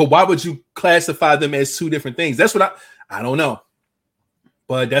 But why would you classify them as two different things? That's what I don't know.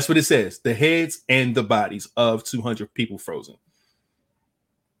 But that's what it says. The heads and the bodies of 200 people frozen.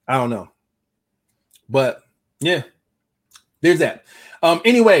 I don't know. But yeah, there's that.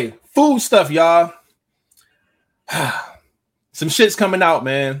 Anyway, food stuff, y'all. Some shit's coming out,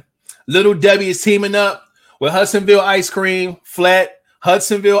 man. Little Debbie is teaming up with Hudsonville Ice Cream, flat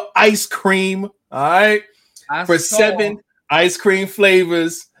Hudsonville Ice Cream. All right. For 7 ice cream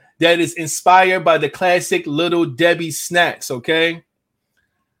flavors that is inspired by the classic Little Debbie snacks. Okay.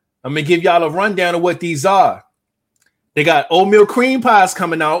 I'm going to give y'all a rundown of what these are. They got oatmeal cream pies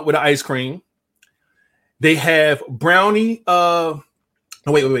coming out with the ice cream. They have brownie. Wait.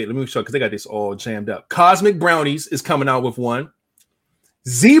 Let me show because they got this all jammed up. Cosmic Brownies is coming out with one.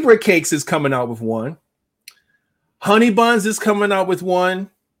 Zebra Cakes is coming out with one. Honey Buns is coming out with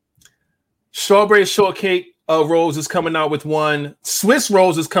one. Strawberry Shortcake Rolls is coming out with one. Swiss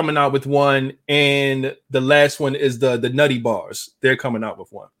Rolls is coming out with one. And the last one is the Nutty Bars. They're coming out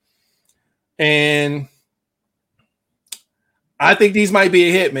with one. And I think these might be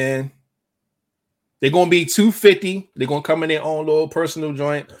a hit, man. They're going to be $2.50. They're going to come in their own little personal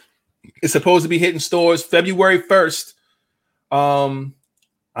joint. It's supposed to be hitting stores February 1st. I'm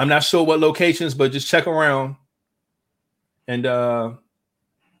not sure what locations, but just check around. And are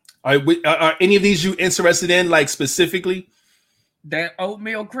any of these you interested in, like specifically? That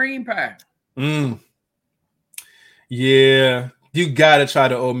oatmeal cream pie. Yeah, you got to try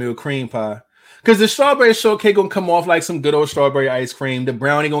the oatmeal cream pie. Because the strawberry shortcake gonna come off like some good old strawberry ice cream. The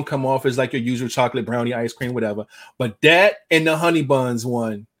brownie gonna come off as like your usual chocolate brownie ice cream, whatever. But that and the honey buns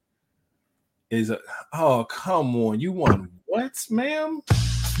one is oh come on, you want what, ma'am?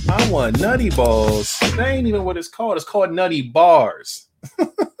 I want Nutty Balls. That ain't even what it's called. It's called Nutty Bars.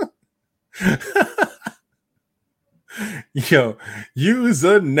 Yo, use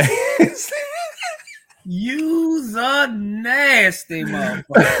a nasty. Use a nasty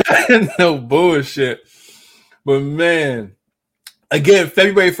motherfucker. No bullshit. But man, again,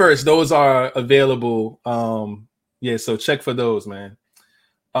 February 1st, those are available. Yeah, so check for those, man.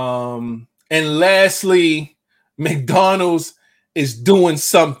 And lastly, McDonald's is doing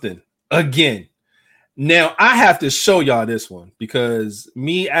something again. Now, I have to show y'all this one because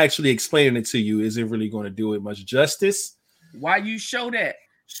me actually explaining it to you isn't really going to do it much justice. Why you show that?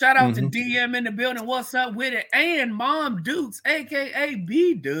 Shout out to DM in the building. What's up with it? And Mom Dukes, aka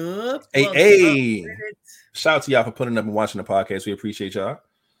B Dub. Hey. Shout out to y'all for putting up and watching the podcast. We appreciate y'all.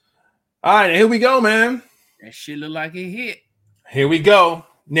 All right, here we go, man. That shit look like it hit. Here we go.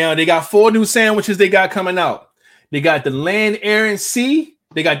 Now they got 4 new sandwiches they got coming out. They got the Land, Air, and Sea.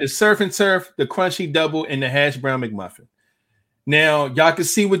 They got the Surf and Turf, the Crunchy Double, and the Hash Brown McMuffin. Now, y'all can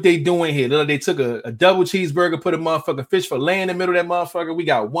see what they doing here. Look, they took a double cheeseburger, put a motherfucking fish fillet in the middle of that motherfucker. We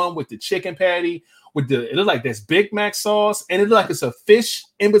got one with the chicken patty, with it look like that's Big Mac sauce, and it look like it's a fish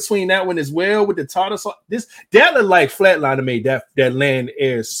in between that one as well with the tartar sauce. That look like Flatliner made that Land,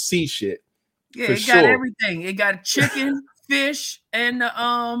 Air, Sea shit. Yeah, it got everything. It got chicken, fish, and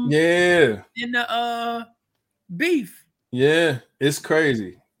the beef. Yeah, it's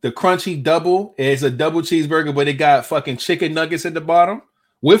crazy. The Crunchy Double is a double cheeseburger, but it got fucking chicken nuggets at the bottom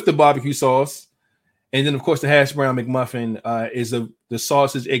with the barbecue sauce. And then, of course, the Hash Brown McMuffin is the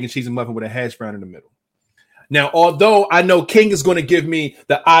sausage, egg, and cheese muffin with a hash brown in the middle. Now, although I know King is going to give me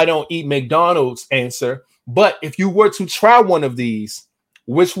the I don't eat McDonald's answer, but if you were to try one of these,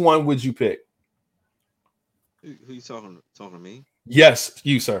 which one would you pick? Who you talking to me? Yes,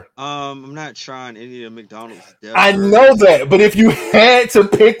 you, sir. I'm not trying any of McDonald's. I know that, but if you had to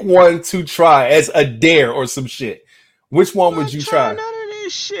pick one to try as a dare or some shit, which one would you try? None of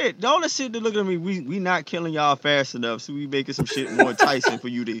this shit. Don't sit there looking at me. We not killing y'all fast enough, so we making some shit more enticing for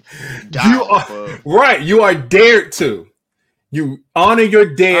you to die. Right, you are dared to. You honor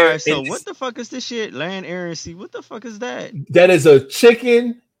your dare. All right, so what the fuck is this shit? Land, Air, and Sea. What the fuck is that? That is a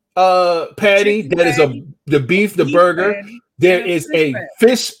chicken patty. That is the beef, the burger. Patty. There is a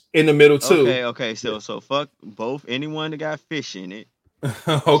fish in the middle too. Okay. So fuck both. Anyone that got fish in it.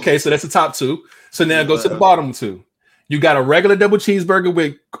 Okay, so that's the top 2. So now go to the bottom 2. You got a regular double cheeseburger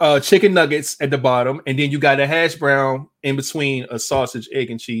with chicken nuggets at the bottom, and then you got a hash brown in between a sausage, egg,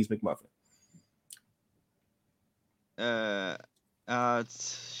 and cheese McMuffin.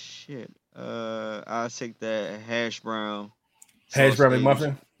 Shit. I'll take that hash brown. Hash brown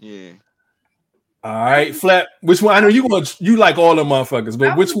McMuffin. Yeah. All right, Flat. Which one? I know you like all the motherfuckers,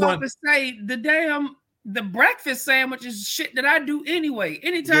 but which one? To say the damn the breakfast sandwich is shit that I do anyway.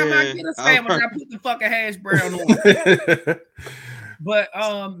 Anytime I get a sandwich, I put the fucking hash brown on it. But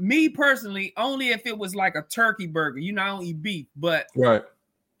me personally, only if it was like a turkey burger. You know, I don't eat beef, but right.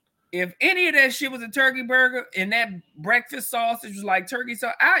 If any of that shit was a turkey burger and that breakfast sausage was like turkey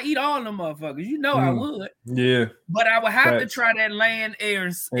sauce, I eat all them motherfuckers. You know I would. Yeah. But I would have to try that land, air,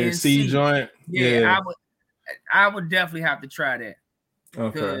 and sea joint. Yeah, I would definitely have to try that.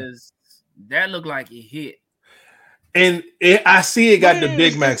 Because that looked like it hit. And I see it got the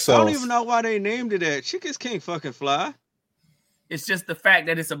Big Mac sauce. I don't even know why they named it that. Chickens can't fucking fly. It's just the fact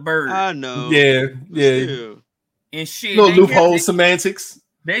that it's a bird. I know. Yeah. And shit. No loophole semantics.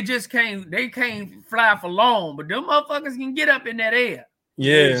 They can't fly for long, but them motherfuckers can get up in that air.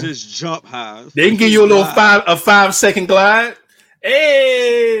 Yeah. They just jump high. They can give you a little 5 second glide.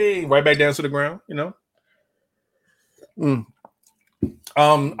 Hey, right back down to the ground, you know.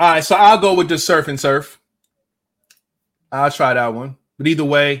 All right, so I'll go with the surf and surf. I'll try that one. But either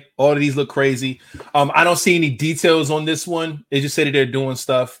way, all of these look crazy. I don't see any details on this one. They just say that they're doing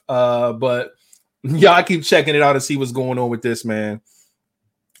stuff. But y'all keep checking it out and see what's going on with this, man.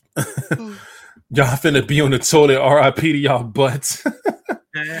 Y'all finna be on the toilet. RIP to y'all butts.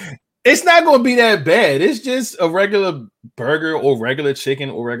 It's not gonna be that bad. It's just a regular burger or regular chicken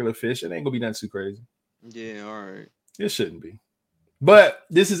or regular fish. It ain't gonna be that too crazy. Yeah, all right. It shouldn't be. But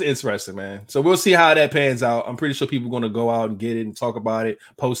this is interesting, man. So we'll see how that pans out. I'm pretty sure people are gonna go out and get it and talk about it,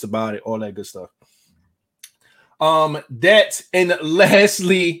 post about it, all that good stuff. That and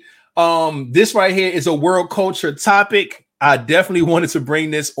lastly, this right here is a world culture topic. I definitely wanted to bring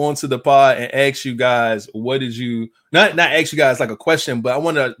this onto the pod and ask you guys, what did you not ask you guys like a question, but I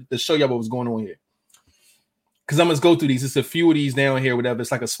wanted to show y'all what was going on here. Because I'm going to go through these. It's a few of these down here, whatever.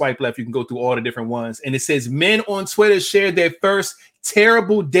 It's like a swipe left. You can go through all the different ones. And it says men on Twitter shared their first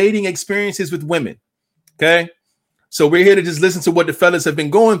terrible dating experiences with women. Okay. So we're here to just listen to what the fellas have been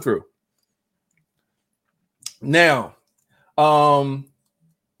going through. Now, y'all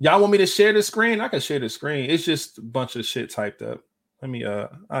want me to share the screen? I can share the screen. It's just a bunch of shit typed up. Let me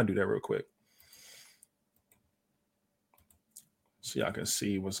I'll do that real quick. So y'all can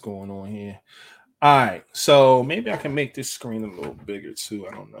see what's going on here. All right. So maybe I can make this screen a little bigger too.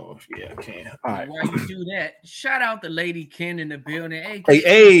 I don't know if I can. All right. While you do that, shout out to Lady Ken in the building.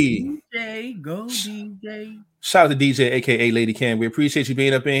 Hey. DJ, go DJ. Shout out to DJ, aka Lady Ken. We appreciate you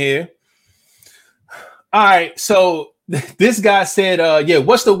being up in here. All right. So this guy said,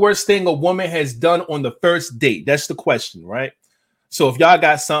 what's the worst thing a woman has done on the first date? That's the question, right? So if y'all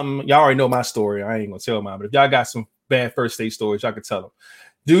got something, y'all already know my story. I ain't gonna tell mine, but if y'all got some bad first date stories, y'all can tell them.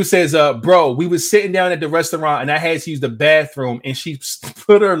 Dude says, bro, we was sitting down at the restaurant and I had to use the bathroom and she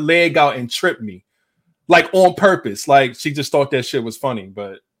put her leg out and tripped me. Like on purpose. Like she just thought that shit was funny,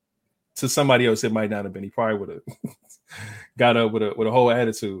 but to somebody else, it might not have been. He probably would have got up with a whole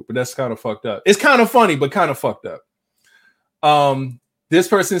attitude, but that's kind of fucked up. It's kind of funny, but kind of fucked up. This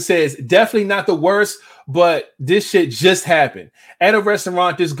person says, definitely not the worst, but this shit just happened. At a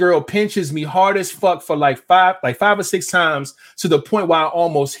restaurant, this girl pinches me hard as fuck for like five or six times to the point where I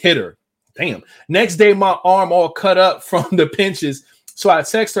almost hit her. Damn. Next day, my arm all cut up from the pinches. So I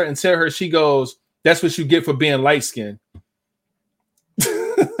text her and tell her, she goes, that's what you get for being light skinned.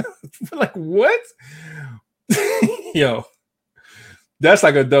 Like, what? Yo, that's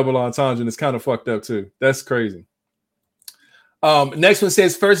like a double entendre and it's kind of fucked up too. That's crazy. Next one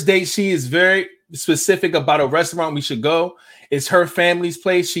says, first date, she is very specific about a restaurant we should go. It's her family's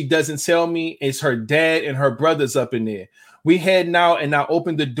place. She doesn't tell me. It's her dad and her brothers up in there. We heading out and I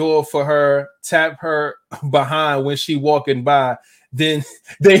opened the door for her, tap her behind when she walking by. Then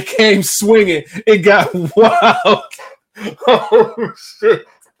they came swinging. It got wild. Oh, shit.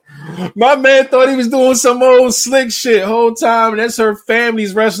 My man thought he was doing some old slick shit whole time. And that's her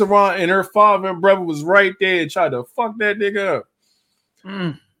family's restaurant. And her father and brother was right there and tried to fuck that nigga up.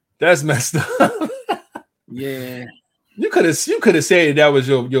 That's messed up. Yeah. You could have said that was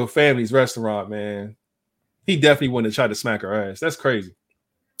your family's restaurant, man. He definitely wouldn't have tried to smack her ass. That's crazy.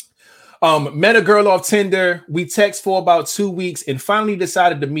 Met a girl off Tinder. We text for about 2 weeks and finally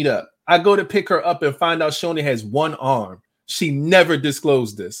decided to meet up. I go to pick her up and find out she only has one arm. She never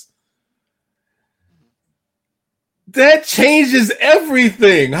disclosed this. That changes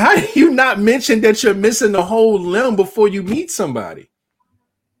everything. How do you not mention that you're missing the whole limb before you meet somebody?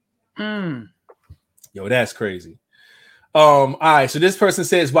 Yo, that's crazy. All right. So this person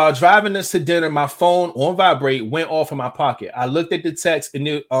says, while driving us to dinner, my phone on vibrate went off in my pocket. I looked at the text and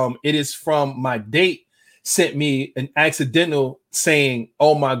it is from my date. Sent me an accidental saying,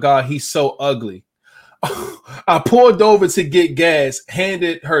 "Oh my God, he's so ugly." I pulled over to get gas,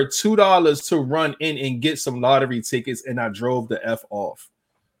 handed her $2 to run in and get some lottery tickets, and I drove the F off.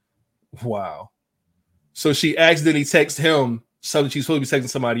 Wow. So she accidentally texted him something she's supposed to be texting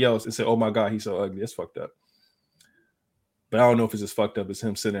somebody else and said, "Oh my God, he's so ugly." That's fucked up. But I don't know if it's as fucked up as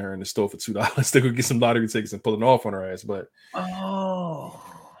him sending her in the store for $2 to go get some lottery tickets and pulling off on her ass. But oh,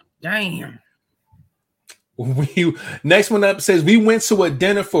 damn. Next one up says we went to a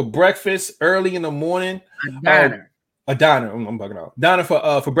dinner for breakfast early in the morning. A diner. I'm bugging out. Diner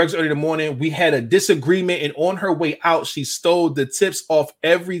for breakfast early in the morning. We had a disagreement, and on her way out, she stole the tips off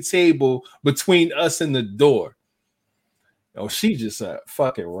every table between us and the door. Oh, she just a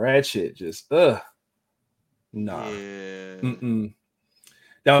fucking ratchet. Just nah. Yeah.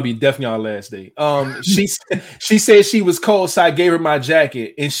 That would be definitely our last date. She said she was cold, so I gave her my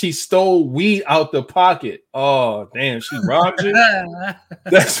jacket, and she stole weed out the pocket. Oh, damn, she robbed you.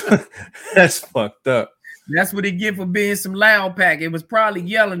 That's fucked up. That's what he get for being some loud pack. It was probably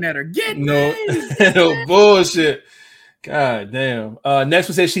yelling at her. Get no me. Bullshit. God damn. Next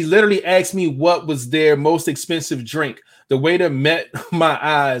one says she literally asked me what was their most expensive drink. The waiter met my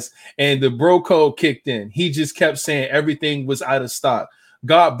eyes, and the bro code kicked in. He just kept saying everything was out of stock.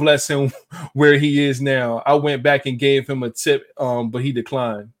 God bless him where he is now. I went back and gave him a tip, but he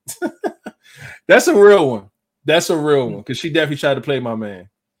declined. That's a real one. That's a real one because she definitely tried to play my man.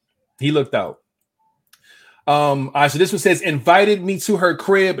 He looked out. All right, so this one says invited me to her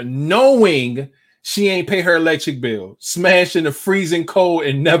crib knowing she ain't pay her electric bill, smashed in the freezing cold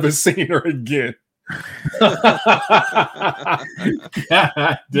and never seen her again. God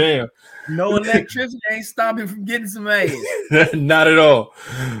damn. No electricity ain't stopping from getting some ass. Not at all.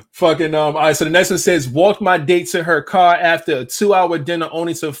 Fucking all right, so the next one says walked my date to her car after a 2-hour dinner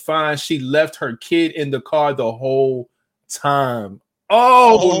only to find she left her kid in the car the whole time.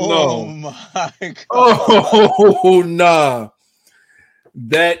 Oh no. My God. Oh nah.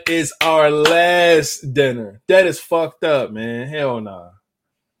 That is our last dinner. That is fucked up, man. Hell nah.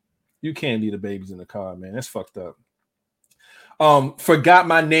 You can't leave the babies in the car, man. That's fucked up. Forgot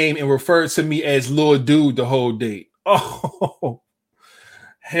my name and referred to me as Lil Dude the whole date. Oh,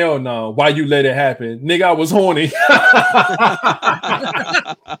 hell no. Why you let it happen? Nigga, I was horny.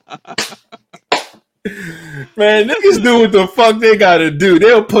 Man, niggas do what the fuck they gotta do.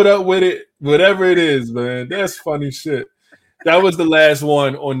 They'll put up with it, whatever it is, man. That's funny shit. That was the last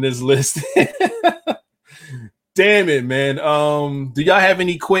one on this list. Damn it, man. Do y'all have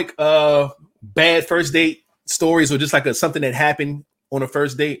any quick bad first date stories or just like something that happened on a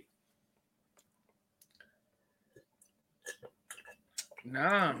first date?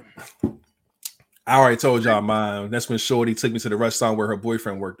 Nah. I already told y'all mine. That's when Shorty took me to the restaurant where her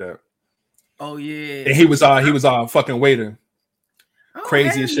boyfriend worked at. Oh yeah. And he was our fucking waiter. Oh,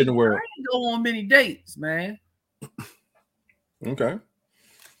 Craziest shit in the world. I didn't go on many dates, man. Okay.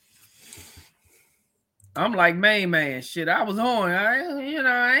 I'm like man. Shit, I was horny.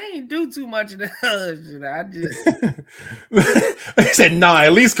 I ain't do too much of that shit. I just he said, "Nah,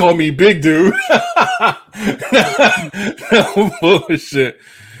 at least call me big dude." Bullshit.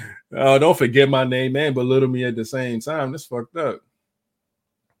 Oh, don't forget my name, man. Belittle me at the same time. That's fucked up.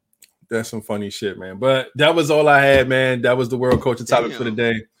 That's some funny shit, man. But that was all I had, man. That was the world culture topic for the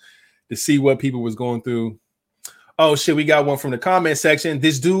day. To see what people was going through. Oh shit, we got one from the comment section.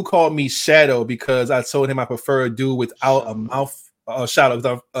 This dude called me Shadow because I told him I prefer a dude without a mouth.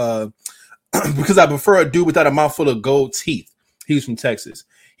 Shadow, because I prefer a dude without a mouthful of gold teeth. He was from Texas.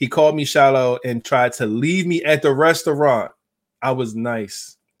 He called me Shallow and tried to leave me at the restaurant. I was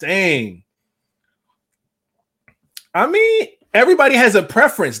nice. Dang. I mean, everybody has a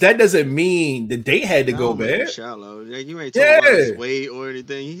preference. That doesn't mean the date had to go bad. Shallow. Like, you ain't talking about his weight or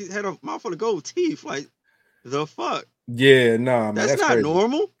anything. He had a mouthful of gold teeth. Like, the fuck? Yeah, nah, man. That's not crazy.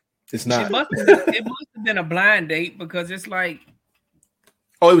 Normal. It's not. It must have been a blind date because it's like.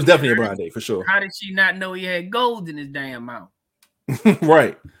 Oh, it was definitely a blind date for sure. How did she not know he had gold in his damn mouth?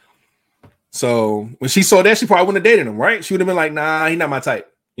 Right. So when she saw that, she probably wouldn't have dated him, right? She would have been like, "Nah, he's not my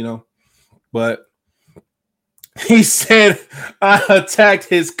type," you know. But he said, "I attacked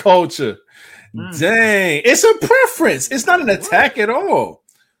his culture." Dang, it's a preference. It's not an attack at all.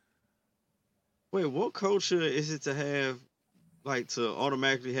 Wait, what culture is it to have, like, to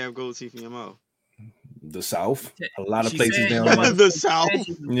automatically have gold teeth in your mouth? The South. A lot of places down there. The South.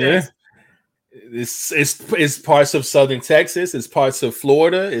 Yeah. It's parts of Southern Texas. It's parts of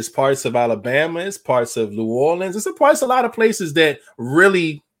Florida. It's parts of Alabama. It's parts of New Orleans. It's a lot of places that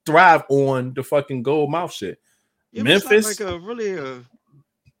really thrive on the fucking gold mouth shit. Yeah, Memphis. It's not like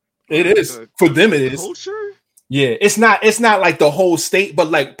it is. For them, it is. Culture? Yeah, it's not like the whole state, but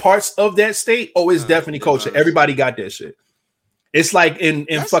like parts of that state. Oh, it's definitely culture. Everybody got that shit. It's like in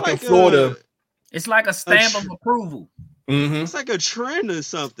fucking like Florida. It's like a stamp of approval. Mm-hmm. It's like a trend or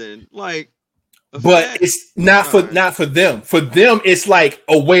something. Like, but it's not for them. For them, it's like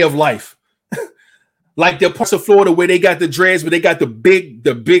a way of life. Like the parts of Florida where they got the dreads, but they got the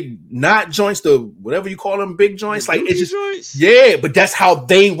big knot joints, the whatever you call them, big joints. Like it's just joints? Yeah, but that's how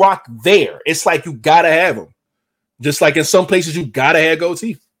they rock there. It's like you gotta have them. Just like in some places, you gotta have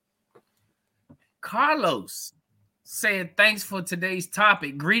goatee. Carlos said, "Thanks for today's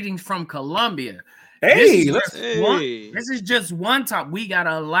topic. Greetings from Colombia." Hey, this is just one topic. We got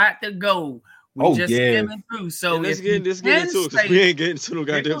a lot to go. We just skimming through. So let's get into it because we ain't getting to no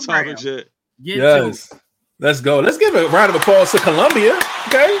goddamn topics yet. Yes, let's go. Let's give a round of applause to Colombia.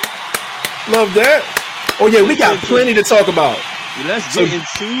 Okay, love that. Oh yeah, we got plenty to talk about. Yeah, let's get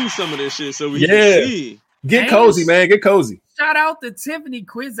into some of this shit so we can see. Get cozy, man. Get cozy. Shout out to Tiffany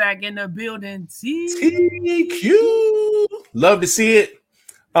Quizak in the building. TQ. Love to see it.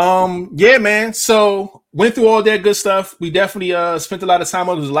 Yeah, man. So went through all that good stuff. We definitely spent a lot of time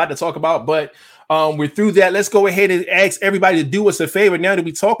on it. There's a lot to talk about, but we're through that. Let's go ahead and ask everybody to do us a favor. Now that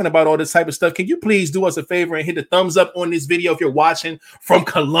we're talking about all this type of stuff, can you please do us a favor and hit the thumbs up on this video if you're watching from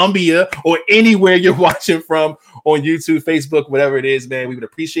Colombia or anywhere you're watching from on YouTube, Facebook, whatever it is, man. We would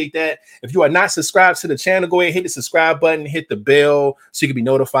appreciate that. If you are not subscribed to the channel, go ahead and hit the subscribe button, hit the bell so you can be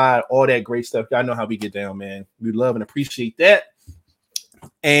notified, all that great stuff. Y'all know how we get down, man. We love and appreciate that.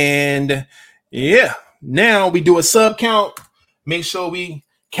 And yeah, now we do a sub count. Make sure we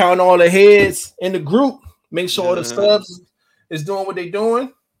count all the heads in the group. Make sure all the subs is doing what they're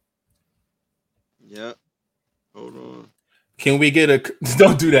doing. Yep. Hold on. Can we get a?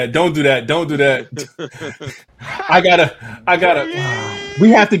 Don't do that. Don't do that. Don't do that. I gotta. We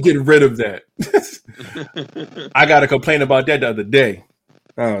have to get rid of that. I gotta complain about that the other day.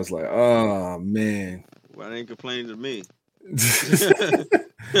 I was like, oh man. Why they ain't complaining to me?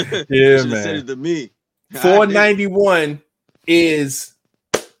 Yeah, man. Said it to me. 491 is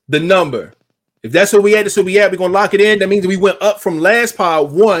the number. If that's what we had, we're gonna lock it in. That means we went up from last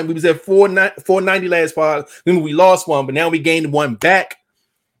pod one. We was at 490 last pod. Then we lost one, but now we gained one back.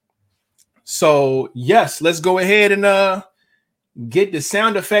 So yes, let's go ahead and get the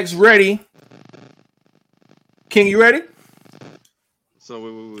sound effects ready. King, you ready? So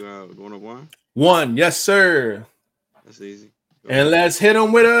we going up one? One, yes, sir. That's easy. And let's hit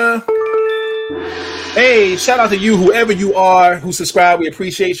them with a. Hey, shout out to you, whoever you are who subscribe. We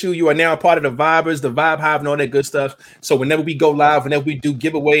appreciate you. You are now a part of the Vibers, the Vibe Hive, and all that good stuff. So whenever we go live, whenever we do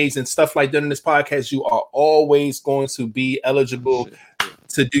giveaways and stuff like that in this podcast, you are always going to be eligible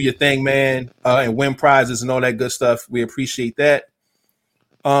to do your thing, man, and win prizes and all that good stuff. We appreciate that.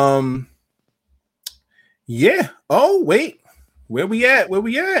 Yeah. Oh, wait. Where we at?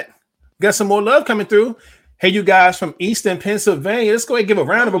 Got some more love coming through. Hey, you guys from Eastern Pennsylvania. Let's go ahead and give a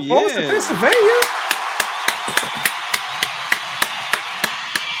round of applause to Pennsylvania.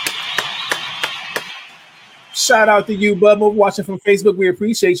 Shout out to you, Bubba, watching from Facebook. We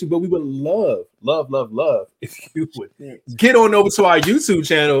appreciate you, but we would love if you would get on over to our YouTube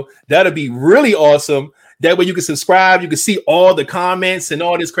channel. That'd be really awesome. That way you can subscribe. You can see all the comments and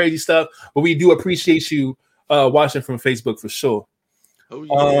all this crazy stuff. But we do appreciate you watching from Facebook for sure. Oh,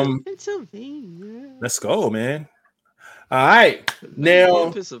 yeah. Pennsylvania. Let's go, man. All right.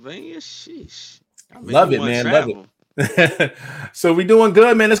 Now, Pennsylvania, sheesh. Love it, man. Love it. So we're doing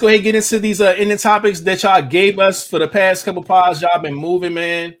good, man. Let's go ahead and get into these ending topics that y'all gave us for the past couple pods. Y'all been moving,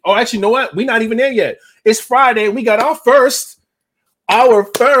 man. Oh, actually, you know what? We're not even there yet. It's Friday. We got our first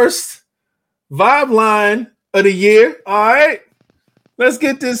vibe line of the year. All right. Let's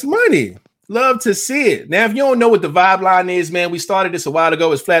get this money. Love to see it. Now, if you don't know what the vibe line is, man, we started this a while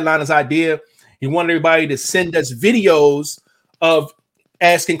ago. It's Flatliner's idea. He wanted everybody to send us videos of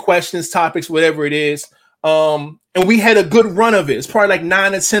asking questions, topics, whatever it is. And we had a good run of it. It's probably like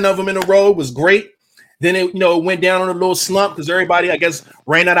 9 or 10 of them in a row. It was great. Then it, went down on a little slump because everybody, I guess,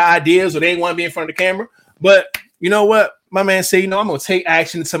 ran out of ideas or they didn't want to be in front of the camera. But you know what? My man said, I'm going to take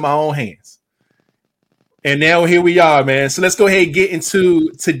action into my own hands. And now here we are, man. So let's go ahead and get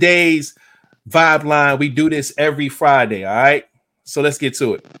into today's vibe line. We do this every Friday. All right. So let's get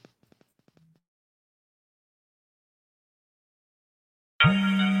to it.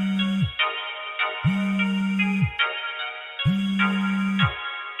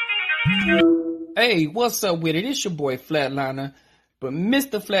 Hey, what's up with it? It's your boy Flatliner, but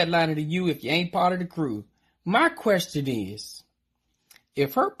Mr. Flatliner to you if you ain't part of the crew. My question is,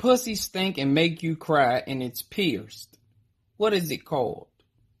 if her pussy stink and make you cry and it's pierced, what is it called?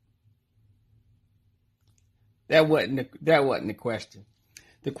 That wasn't the question.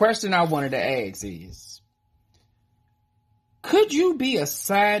 The question I wanted to ask is, could you be a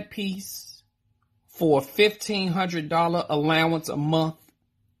side piece for a $1,500 allowance a month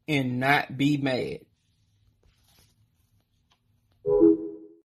and not be mad?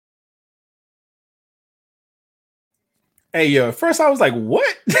 Hey, yo, first I was like,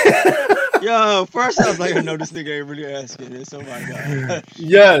 what? Yo, first I was like, I know this nigga ain't really asking this. Oh my God.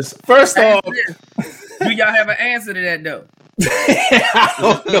 Yes. First off, do y'all have an answer to that though? I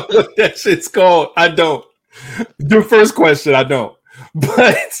don't know what that shit's called. I don't. The first question, I don't.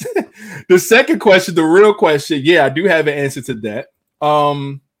 But the second question, the real question, yeah, I do have an answer to that.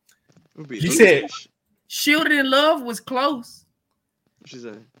 You said Shielded in Love was close. What she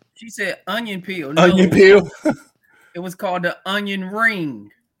said? She said onion peel. No, onion peel. It was called the onion ring.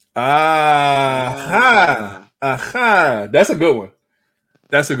 Aha. That's a good one.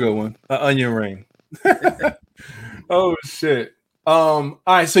 That's a good one. An onion ring. Oh shit. All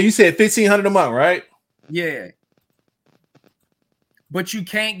right. So you said $1,500 a month, right? Yeah. But you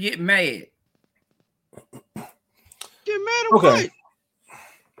can't get mad. Get mad at what?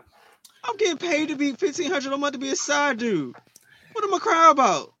 I'm getting paid to be $1,500 a month to be a side dude. What am I crying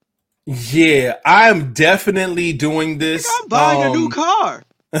about? Yeah, I'm definitely doing this. I'm buying a new car.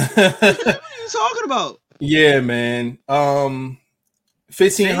 What are you talking about? Yeah, man.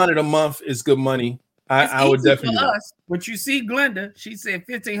 $1,500 a month is good money. I would definitely. For us, but you see, Glenda, she said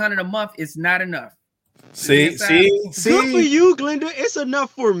 $1,500 a month is not enough. See. Good for you, Glenda. It's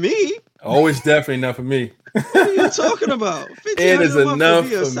enough for me. Oh, it's definitely enough for me. What are you talking about? It is enough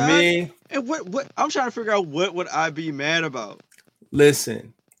for me. And what? I'm trying to figure out what would I be mad about.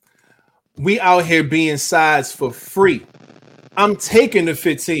 Listen, we out here being sides for free. I'm taking the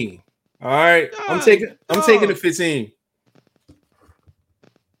 15. All right, I'm taking the 15.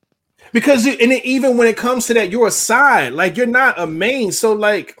 Because even when it comes to that, you're a side. Like, you're not a main. So,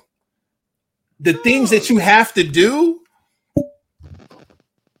 like, the things that you have to do,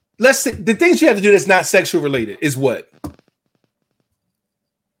 let's say the things you have to do that's not sexual related is what?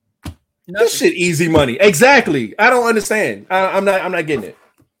 Nothing. This shit easy money. Exactly. I don't understand. I'm not getting it.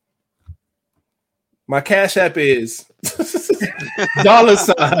 My Cash App is $.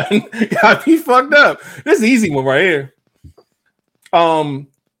 Got me fucked up. This is an easy one right here.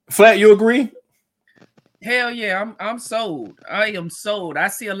 Flat, you agree? Hell yeah, I'm sold. I am sold. I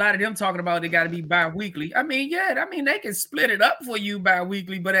see a lot of them talking about they got to be bi-weekly. I mean, they can split it up for you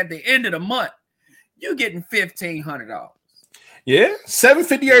bi-weekly, but at the end of the month, you're getting $1,500. Yeah,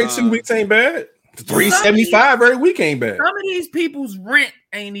 $750 every 2 weeks ain't bad. $375 every week ain't bad. Some of these people's rent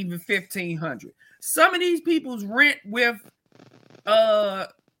ain't even $1,500. Some of these people's rent with the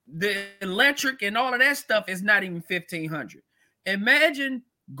electric and all of that stuff is not even $1,500. Imagine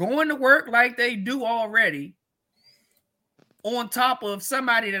going to work like they do already on top of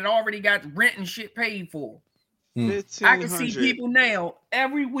somebody that already got rent and shit paid for. I can see people now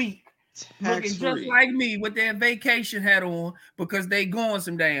every week looking just like me with their vacation hat on because they going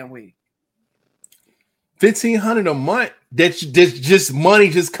some damn way. $1,500 a month. That's just money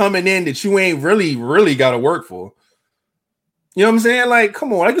just coming in that you ain't really got to work for. You know what I'm saying? Like,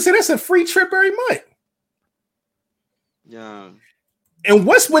 come on. Like you said, that's a free trip every month. Yeah. And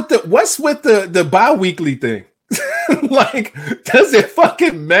what's with the bi-weekly thing? Like, does it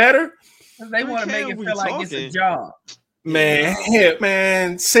fucking matter? They want to make it feel like it's a job.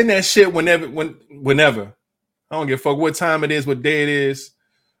 Man, send that shit whenever. I don't give a fuck what time it is, what day it is.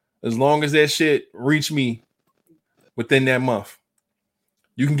 As long as that shit reach me within that month.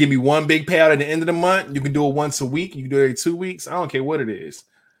 You can give me one big payout at the end of the month. You can do it once a week. You can do it every 2 weeks. I don't care what it is.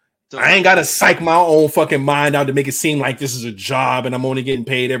 I ain't got to psych my own fucking mind out to make it seem like this is a job and I'm only getting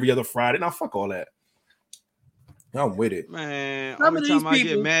paid every other Friday. Now, fuck all that. I'm with it. Man, every time I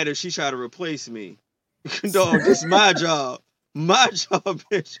get mad if she try to replace me. Dog, this is my job. My job,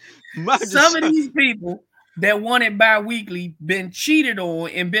 bitch. Some of these people that want it bi-weekly been cheated on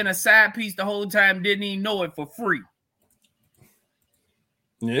and been a side piece the whole time, didn't even know it for free.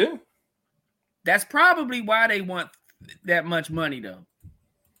 Yeah. That's probably why they want that much money, though.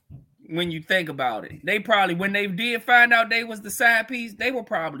 When you think about it, they probably, when they did find out they was the side piece, they were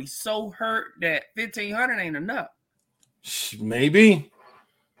probably so hurt that $1,500 ain't enough. Maybe.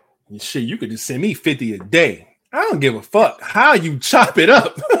 Shit, you could just send me 50 a day. I don't give a fuck how you chop it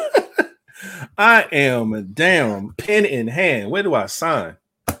up. I am a damn pen in hand. Where do I sign?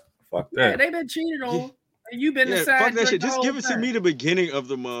 Fuck that. Yeah, they've been cheated on. And you've been the side. Fuck that shit. Just give it to me the beginning of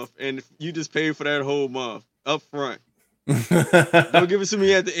the month, and you just pay for that whole month up front. Don't give it to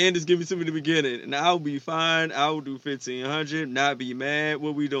me at the end. Just give it to me at the beginning, and I'll be fine. I'll do $1,500. Not be mad.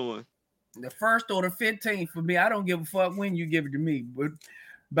 What we doing? The 1st or the 15th for me. I don't give a fuck when you give it to me. But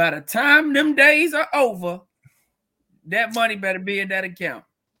by the time them days are over, that money better be in that account.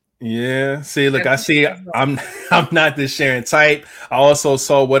 Yeah. See, look, I see. I'm not the sharing type. I also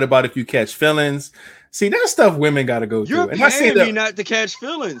saw what about if you catch feelings. See, that stuff women got to go through. You're paying me not to catch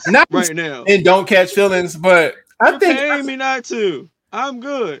feelings right now. And don't catch feelings, but You're paying me not to. I'm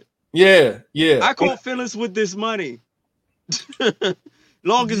good. Yeah. I caught feelings with this money.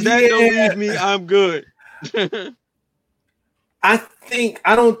 Long as that don't leave me, I'm good. I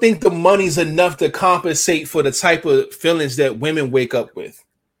don't think the money's enough to compensate for the type of feelings that women wake up with.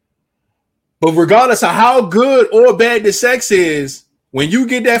 But regardless of how good or bad the sex is, when you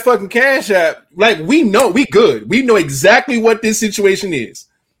get that fucking cash app, like we know we good. We know exactly what this situation is.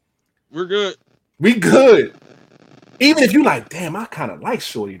 We're good. We good. Even if you like, damn, I kind of like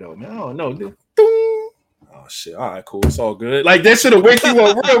Shorty though, man. I don't know. Oh shit. All right, cool. It's all good. Like that should have wake you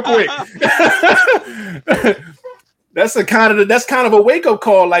up real quick. That's kind of a wake up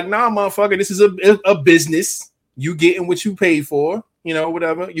call. Like, nah, motherfucker, this is a business. You getting what you paid for,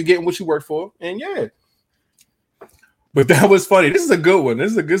 whatever. You getting what you work for, and yeah. But that was funny. This is a good one.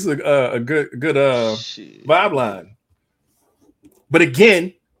 This is a good vibe line. But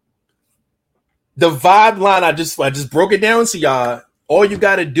again, the vibe line, I just broke it down to y'all. All you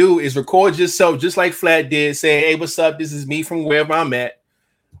got to do is record yourself, just like Flat did, saying, "Hey, what's up? This is me from wherever I'm at.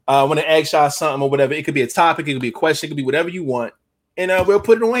 I want to ask y'all something or whatever. It could be a topic, it could be a question, it could be whatever you want, and we'll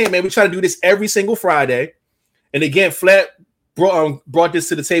put it on here, man. We try to do this every single Friday. And again, Flat brought this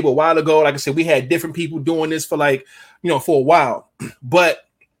to the table a while ago. Like I said, we had different people doing this for for a while, but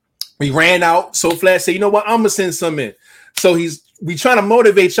we ran out. So Flat said, you know what? I'm gonna send some in. So we trying to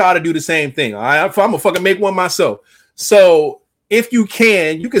motivate y'all to do the same thing. All right, I'm gonna fucking make one myself. So if you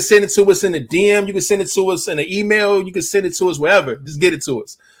can send it to us in a DM. You can send it to us in an email. You can send it to us wherever. Just get it to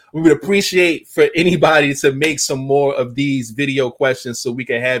us. We would appreciate for anybody to make some more of these video questions so we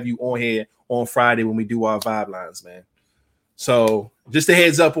can have you on here on Friday when we do our vibe lines, man. So just a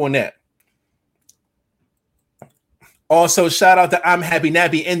heads up on that. Also, shout out to I'm Happy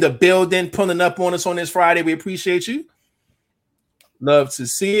Nappy in the building, pulling up on us on this Friday. We appreciate you. Love to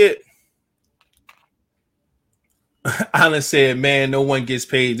see it. Alan said, man, no one gets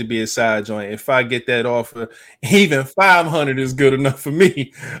paid to be a side joint. If I get that offer, even $500 is good enough for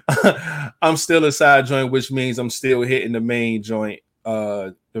me. I'm still a side joint, which means I'm still hitting the main joint.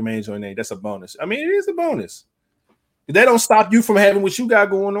 The main joint name. That's a bonus. I mean, it is a bonus. That don't stop you from having what you got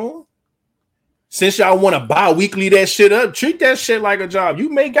going on. Since y'all want to bi-weekly that shit up, treat that shit like a job. You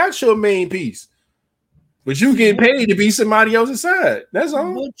may got your main piece, but you get paid to be somebody else's side. That's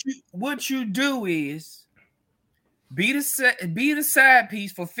all. What you do is be the side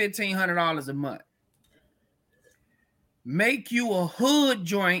piece for $1,500 a month. Make you a hood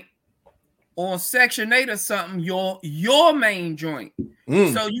joint on Section 8 or something, your main joint.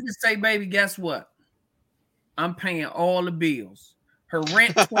 So you can say, baby, guess what? I'm paying all the bills. Her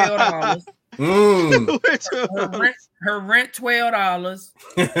rent $12. Her rent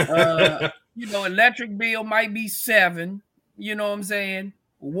 $12. Electric bill might be $7. You know what I'm saying?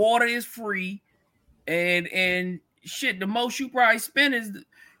 Water is free, and shit. The most you probably spend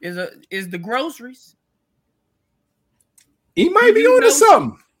is the groceries. He might be onto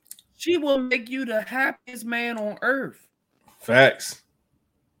something. She will make you the happiest man on earth. Facts.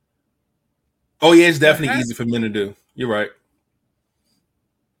 Oh yeah, it's definitely easy for men to do. You're right.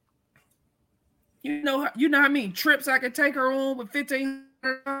 You know how many trips I could take her on with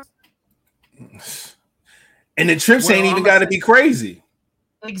 $1,500? And the trips ain't even got to be crazy.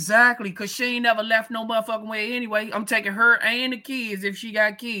 Exactly, because she ain't never left no motherfucking way anyway. I'm taking her and the kids if she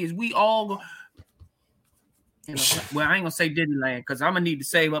got kids. We all go. Well, I ain't gonna say Disneyland because I'm gonna need to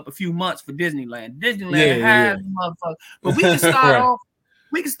save up a few months for Disneyland. Disneyland has motherfucker, but we can start off.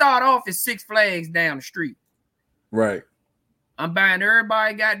 We can start off at Six Flags down the street. Right. I'm buying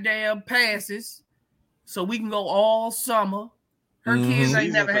everybody goddamn passes so we can go all summer. Her kids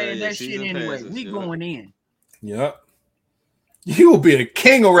ain't never had that shit anyway. Passes, we going in. Yep. You will be a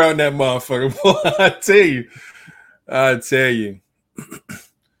king around that motherfucker, boy. I tell you.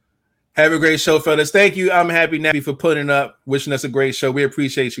 Have a great show, fellas. Thank you. I'm Happy Nappy for putting up, wishing us a great show. We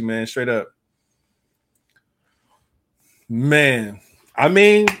appreciate you, man. Straight up. Man. I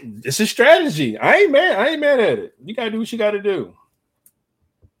mean, it's a strategy. I ain't mad at it. You gotta do what you gotta do.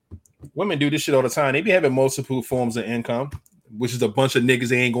 Women do this shit all the time. They be having multiple forms of income, which is a bunch of niggas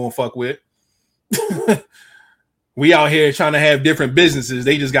they ain't gonna fuck with. We out here trying to have different businesses.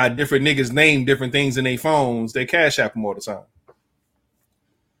 They just got different niggas name different things in their phones. They cash app them all the time.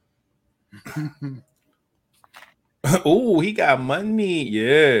 Oh, he got money.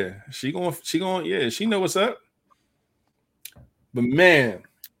 Yeah. She going, yeah, she know what's up. But man,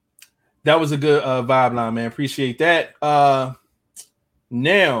 that was a good vibe line, man. Appreciate that.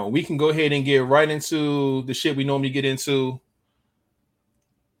 Now we can go ahead and get right into the shit we normally get into.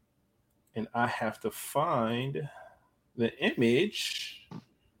 And I have to find the image.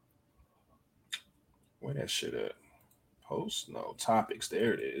 Where that shit at? Post? No, topics.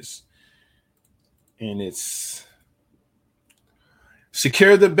 There it is. And it's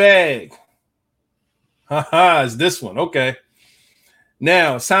secure the bag. Haha, it's this one. Okay.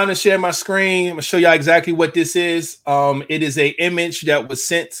 Now, it's time to share my screen. I'm gonna show y'all exactly what this is. It is an image that was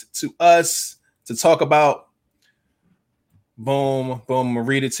sent to us to talk about. Boom, boom. I'm gonna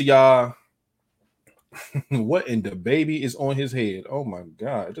read it to y'all. What in the baby is on his head? Oh my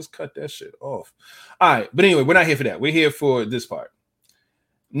god, just cut that shit off. All right, but anyway, we're not here for that. We're here for this part.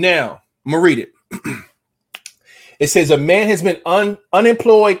 Now, I'm gonna read it. It says a man has been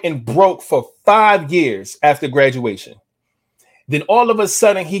unemployed and broke for 5 years after graduation. Then all of a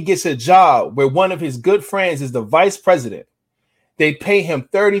sudden he gets a job where one of his good friends is the vice president. They pay him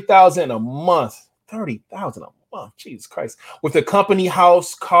 $30,000 a month. $30,000 a month, Jesus Christ, with a company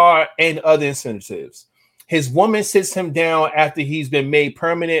house, car, and other incentives. His woman sits him down after he's been made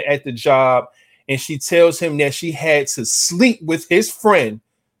permanent at the job, and she tells him that she had to sleep with his friend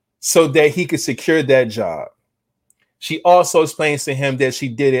so that he could secure that job. She also explains to him that she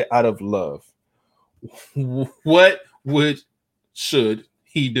did it out of love. What should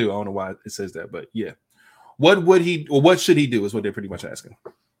he do? I don't know why it says that, but yeah. What should he do is what they're pretty much asking.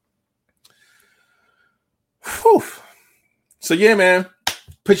 Whew. So yeah, man,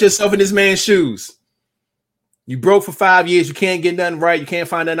 put yourself in this man's shoes. You broke for 5 years. You can't get nothing right. You can't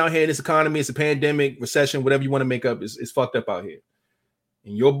find nothing out here in this economy. It's a pandemic, recession, whatever you want to make up is fucked up out here.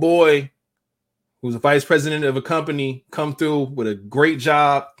 And your boy, who's a vice president of a company, come through with a great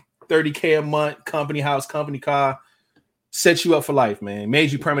job, $30K a month, company house, company car, set you up for life, man.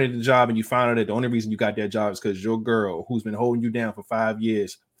 Made you permanent in the job, and you found out that the only reason you got that job is because your girl, who's been holding you down for 5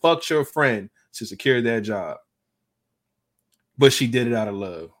 years, fucked your friend to secure that job. But she did it out of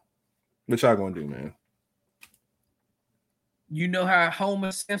love. What y'all gonna do, man? You know how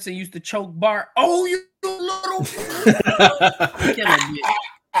Homer Simpson used to choke Bart? Oh, you little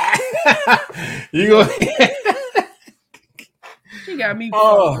You go. She got me.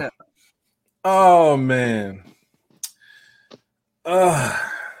 Oh man. I'm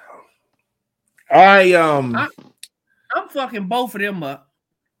fucking both of them up.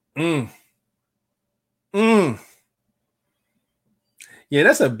 Yeah,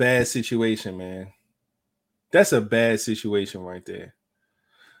 that's a bad situation, man. That's a bad situation right there.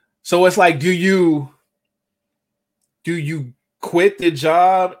 So it's like, do you quit the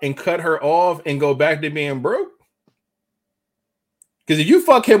job and cut her off and go back to being broke? Because if you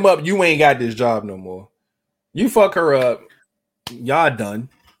fuck him up, you ain't got this job no more. You fuck her up, y'all done.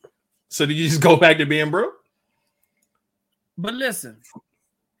 So do you just go back to being broke? But listen,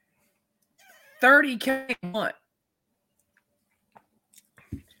 $30K a month.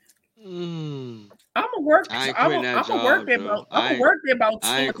 I'm gonna work. I'm gonna work there about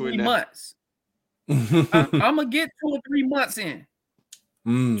 2 or 3 months. I'm gonna get 2 or 3 months in.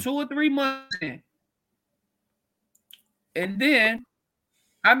 2 or 3 months in, and then,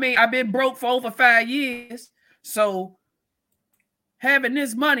 I mean, I've been broke for over 5 years, so having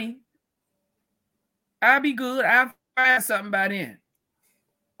this money, I'll be good. I'll find something by then.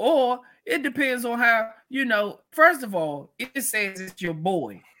 Or it depends on how, first of all, it says it's your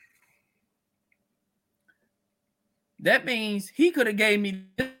boy. That means he could have gave me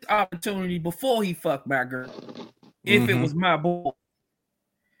this opportunity before he fucked my girl, if it was my boy.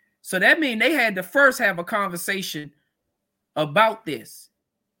 So that means they had to first have a conversation about this.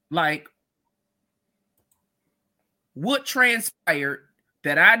 Like, what transpired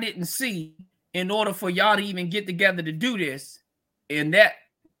that I didn't see in order for y'all to even get together to do this? And that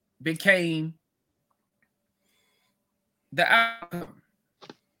became the outcome.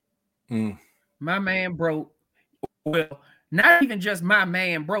 My man broke. Well, not even just my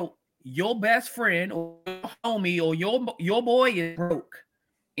man broke. Your best friend or your homie or your boy is broke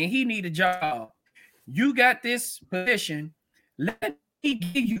and he need a job. You got this position. Let me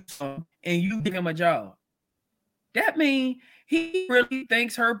give you some and you give him a job. That means he really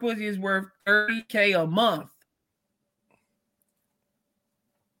thinks her pussy is worth $30K a month.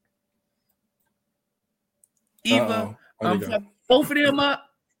 Either I'm both of them up,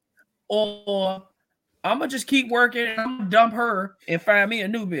 or I'm gonna just keep working and I'm gonna dump her and find me a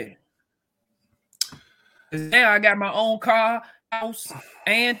new bitch. Cause now I got my own car, house,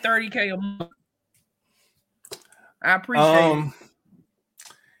 and $30K a month. I appreciate it.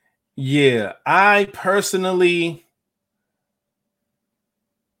 Yeah, I personally,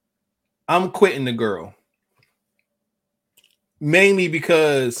 I'm quitting the girl. Mainly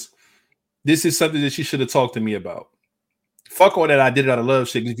because this is something that she should have talked to me about. Fuck all that I did it out of love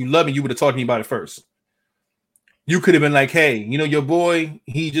shit. If you love me, you would have talked to me about it first. You could have been like, hey, your boy,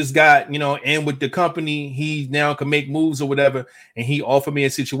 he just got, in with the company. He now can make moves or whatever. And he offered me a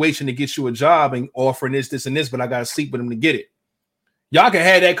situation to get you a job and offering this, and this, but I got to sleep with him to get it. Y'all can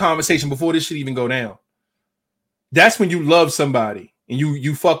have that conversation before this shit even go down. That's when you love somebody and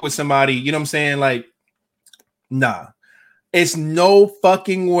you fuck with somebody. You know what I'm saying? Like, nah. It's no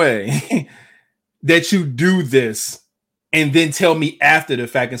fucking way that you do this and then tell me after the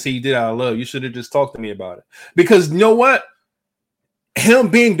fact and say you did out of love. You should have just talked to me about it. Because you know what? Him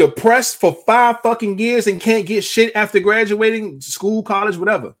being depressed for 5 fucking years and can't get shit after graduating school, college,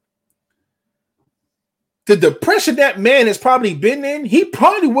 whatever. The depression that man has probably been in, he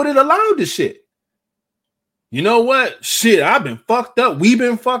probably wouldn't allowed this shit. You know what? Shit, I've been fucked up. We've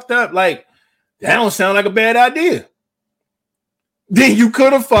been fucked up. Like, that don't sound like a bad idea. Then you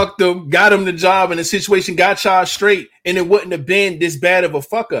could have fucked him, got him the job, and the situation got y'all straight, and it wouldn't have been this bad of a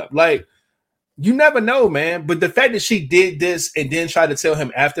fuck up. Like, you never know, man. But the fact that she did this and then try to tell him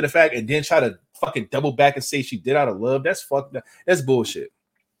after the fact and then try to fucking double back and say she did out of love, that's fucked up. That's bullshit.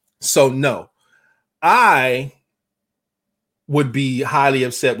 So, no. I would be highly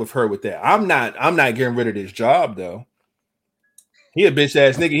upset with her with that. I'm not getting rid of this job, though. He a bitch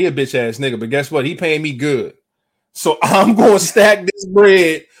ass nigga. But guess what? He paying me good. So I'm going to stack this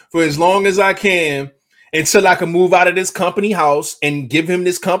bread for as long as I can until I can move out of this company house and give him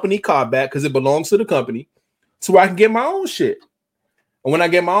this company car back because it belongs to the company so I can get my own shit. And when I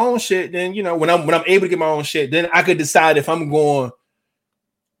get my own shit, then, when I'm able to get my own shit, then I could decide if I'm going to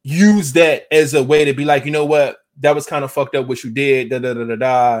use that as a way to be like, you know what? That was kind of fucked up what you did.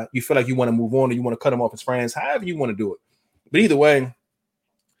 You feel like you want to move on or you want to cut him off as friends, however you want to do it. But either way,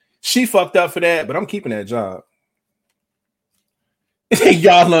 she fucked up for that, but I'm keeping that job.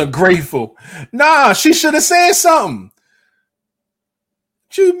 Y'all ungrateful. Nah, she should have said something.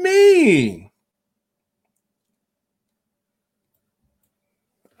 What you mean?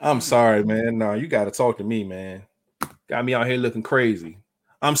 I'm sorry, man. No, you got to talk to me, man. Got me out here looking crazy.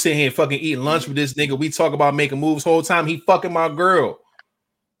 I'm sitting here fucking eating lunch with this nigga. We talk about making moves whole time. He fucking my girl.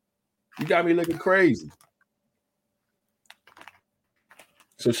 You got me looking crazy.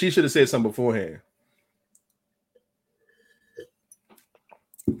 So she should have said something beforehand.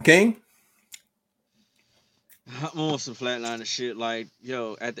 King? I'm on some flatline shit. Like,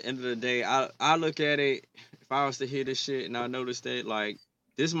 yo, at the end of the day, I look at it. If I was to hear this shit and I notice that, like,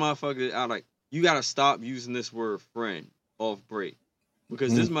 this motherfucker, you gotta stop using this word friend off break.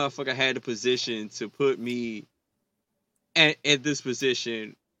 Because this motherfucker had the position to put me at this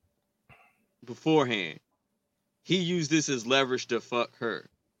position beforehand. He used this as leverage to fuck her.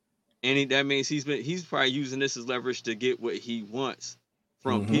 And that means he's probably using this as leverage to get what he wants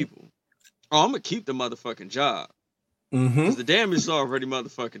from people. Oh, I'm gonna keep the motherfucking job. Because the damage is already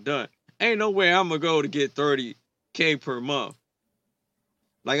motherfucking done. Ain't no way I'm gonna go to get $30K per month.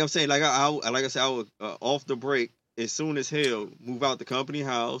 Like I'm saying, like I said, I would off the break as soon as hell move out the company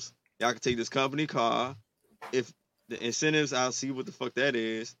house. Y'all can take this company car. If the incentives, I'll see what the fuck that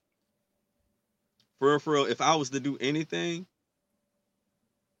is. For real, if I was to do anything,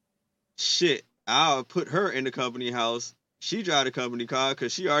 shit, I'll put her in the company house. She drive the company car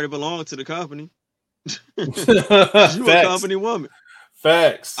because she already belonged to the company. She a company woman.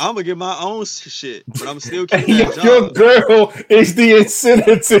 Facts. I'm gonna get my own shit, but I'm still keeping that job. Your girl is the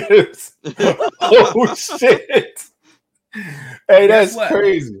incentives. Oh shit! Hey, that's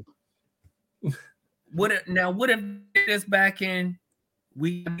crazy. What if this back in?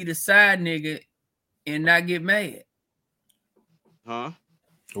 We be the side nigga and not get mad. Huh?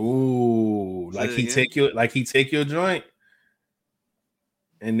 Ooh, like he take your joint,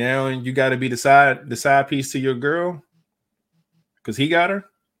 and now you got to be the side piece to your girl because he got her.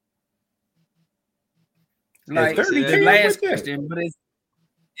 Like the last question, but it's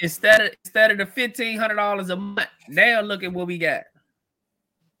instead of the $1,500 a month, now look at what we got.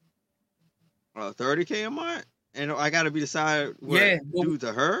 $30K a month, and I got to be the side do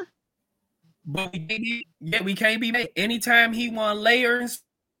to her. But we can't be made. Anytime he want layer and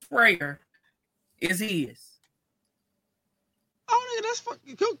sprayer, is his. Oh, nigga, that's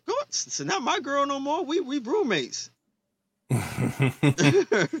fucking go. So not my girl no more. We roommates.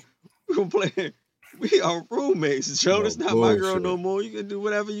 We are roommates. Joe, that's not my girl no more. You can do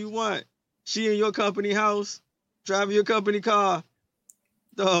whatever you want. She in your company house, driving your company car.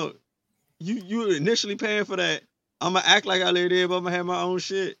 Dog, you initially paying for that. I'm gonna act like I live there, but I'm gonna have my own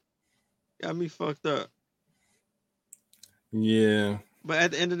shit. Got me fucked up. Yeah. But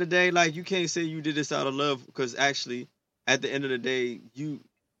at the end of the day, like, you can't say you did this out of love, because actually, at the end of the day,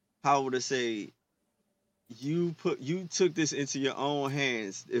 how would I say, you took this into your own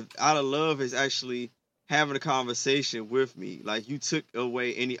hands. If out of love is actually having a conversation with me, like, you took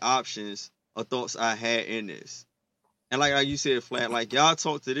away any options or thoughts I had in this. And like you said, Flat, like, y'all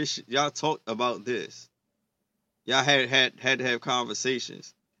talked about this. Y'all had to have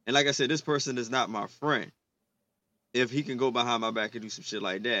conversations. And like I said, this person is not my friend. If he can go behind my back and do some shit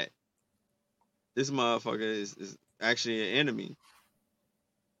like that, this motherfucker is actually an enemy.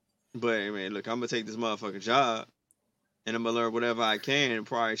 But man, look, I'm gonna take this motherfucking job, and I'm gonna learn whatever I can, and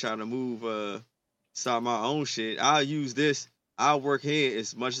probably try to move, start my own shit. I'll use this. I'll work here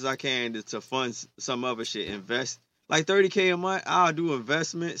as much as I can to fund some other shit. Invest like $30K a month. I'll do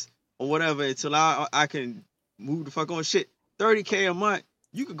investments or whatever until I can move the fuck on shit. $30K a month.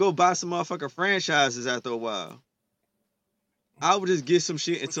 You could go buy some motherfucking franchises after a while. I would just get some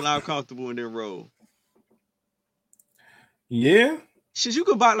shit until I'm comfortable and then roll. Yeah. Shit, you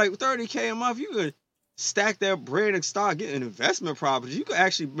could buy like $30K a month. You could stack that bread and start getting investment properties. You could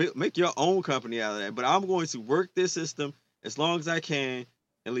actually make your own company out of that. But I'm going to work this system as long as I can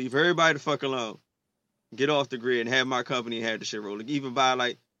and leave everybody the fuck alone. Get off the grid and have my company and have the shit rolling. Even buy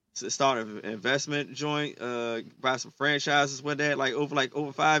like start an investment joint, buy some franchises with that, like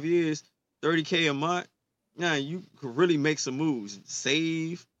over 5 years, $30K a month. Now you could really make some moves.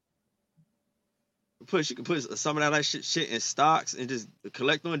 Save. You can put some of that shit in stocks and just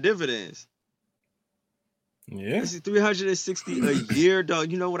collect on dividends. Yeah. This is $360 a year,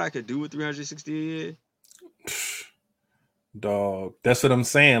 dog. You know what I could do with $360 a year? Dog, that's what I'm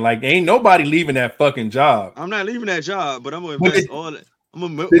saying. Like, ain't nobody leaving that fucking job. I'm not leaving that job, but I'm gonna invest all it. I'm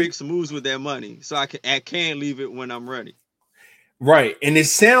gonna make some moves with that money, so I can leave it when I'm ready. Right, and it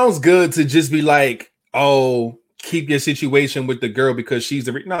sounds good to just be like, oh, keep your situation with the girl because she's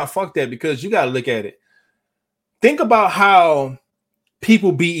the nah, fuck that, because you gotta look at it. Think about how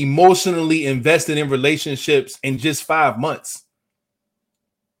people be emotionally invested in relationships in just 5 months.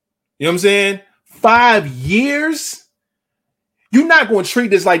 You know what I'm saying? 5 years. You're not going to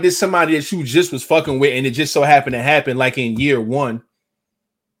treat this like this somebody that you just was fucking with and it just so happened to happen like in year one.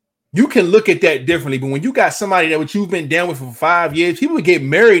 You can look at that differently. But when you got somebody that you've been down with for 5 years, people get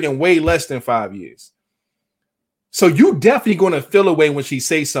married in way less than 5 years. So you definitely going to feel away when she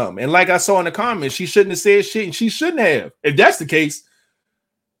say something. And like I saw in the comments, she shouldn't have said shit and she shouldn't have. If that's the case,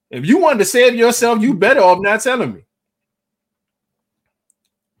 if you wanted to say it yourself, you better off not telling me.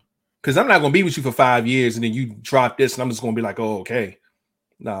 Because I'm not going to be with you for 5 years and then you drop this and I'm just going to be like, oh, okay.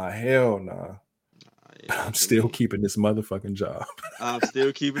 Nah, hell nah. Yeah, I'm still keeping this motherfucking job. I'm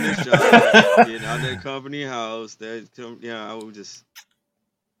still keeping this job. Getting out that company house. I would just,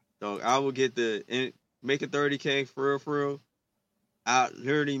 dog, I would get make it $30K for real.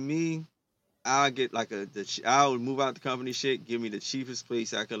 Learning me, I'll get like I would move out the company shit, give me the cheapest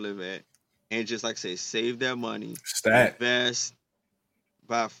place I could live at, and just like I say, save that money, invest.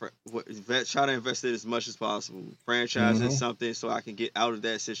 Try to invest it as much as possible. Franchise something so I can get out of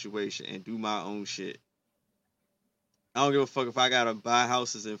that situation and do my own shit. I don't give a fuck if I gotta buy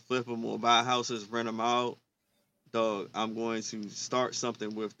houses and flip them or buy houses, rent them out. Dog, I'm going to start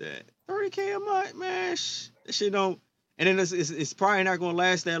something with that. $30K a month, man. That shit don't. And then it's probably not gonna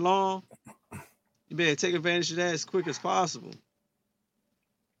last that long. You better take advantage of that as quick as possible.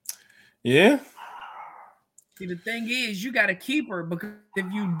 Yeah. See, the thing is, you got to keep her because if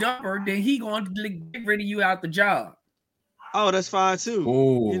you dump her, then he going to get rid of you out the job. Oh, that's fine too.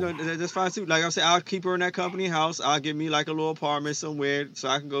 Ooh. You know, that's fine too. Like I said, I'll keep her in that company house. I'll give me like a little apartment somewhere so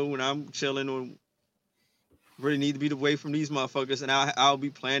I can go when I'm chilling or really need to be away from these motherfuckers. And I'll be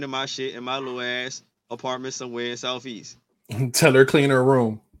planning my shit in my little ass apartment somewhere in Southeast. Tell her clean her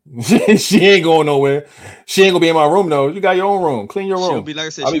room. She ain't going nowhere. She ain't gonna be in my room though. You got your own room. Clean your room. She'll be like I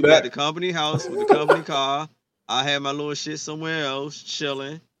said. She'll be at the company house with the company car. I have my little shit somewhere else,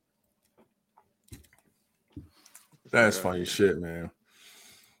 chilling. That's funny shit, man.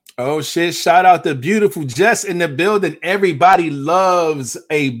 Oh shit! Shout out to beautiful Jess in the building. Everybody loves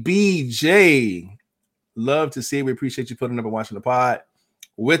a BJ. Love to see it. We appreciate you putting up and watching the pod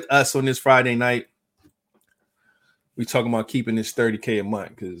with us on this Friday night. We talking about keeping this $30K a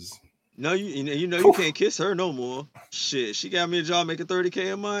month because no, you can't kiss her no more. Shit, she got me a job making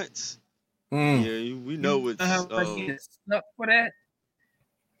 $30K a month. Yeah, we know what's stuck for that.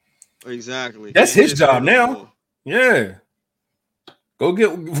 Exactly. That's his job now. Yeah. Go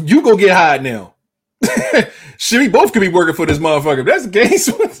get hired now. Shit, we both could be working for this motherfucker. If that's the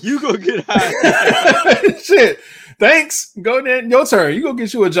case. You go get hired. Shit. Thanks. Go then. Your turn. You go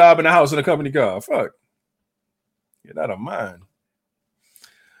get you a job in a house in a company car. Fuck. Get out of mine.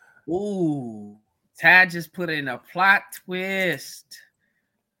 Ooh. Tad just put in a plot twist.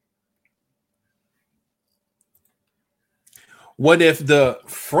 What if the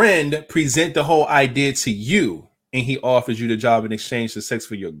friend present the whole idea to you and he offers you the job in exchange for sex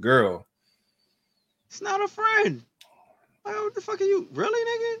for your girl? It's not a friend. Like, what the fuck are you?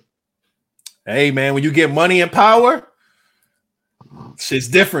 Really, nigga? Hey, man, when you get money and power, shit's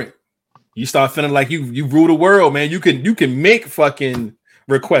different. You start feeling like you rule the world, man. You can make fucking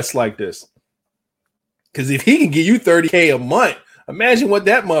requests like this. Because if he can give you $30K a month, imagine what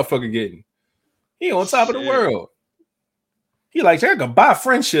that motherfucker getting. He on top of the world. He like, I can buy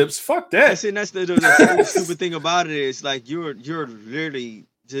friendships. Fuck that. That's the stupid thing about it is like you're literally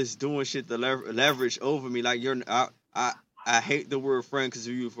just doing shit to leverage over me. Like I hate the word friend because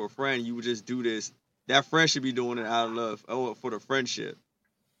if you were for a friend, you would just do this. That friend should be doing it out of love or for the friendship.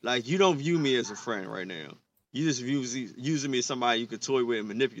 Like you don't view me as a friend right now. You just using me as somebody you could toy with and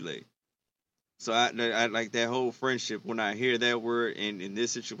manipulate. So I like that whole friendship. When I hear that word and in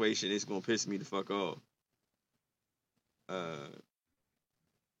this situation, it's gonna piss me the fuck off.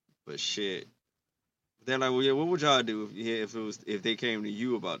 But shit. They're like, well, yeah, what would y'all do if they came to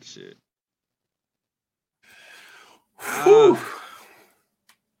you about the shit? I'll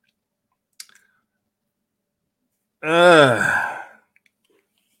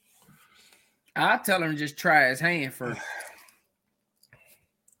tell him to just try his hand first.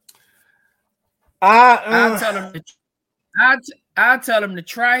 I'll tell him to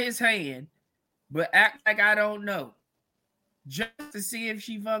try his hand, but act like I don't know, just to see if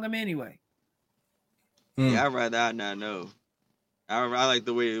she fuck him anyway. Yeah, I'd rather I not know. I like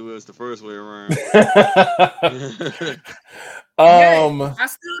the way it was the first way around. Yeah, I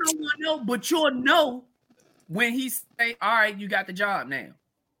still don't want to know, but you'll know when he say, "All right, you got the job now."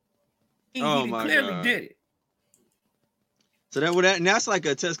 He clearly did it. So that's like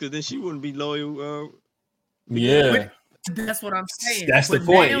a test, because then she wouldn't be loyal. Yeah, that's what I'm saying. That's the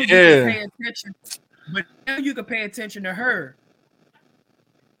point. Yeah, but now you can pay attention to her,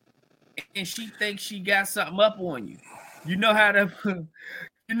 and she thinks she got something up on you. You know how to.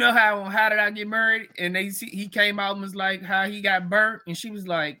 You know how did I get married? And he came out and was like how he got burnt, and she was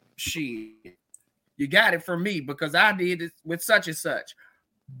like, "Shit, you got it from me because I did it with such and such."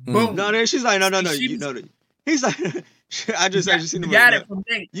 Boom. No, she's like, no. He's like, I just seen the movie. Got it from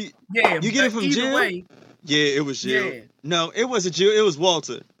me. You get it from Jill? Way, yeah, it was Jill. Yeah. No, it wasn't Jill. It was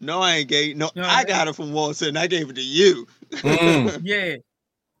Walter. No, I ain't gay. No, I got it from Walter, and I gave it to you. Yeah.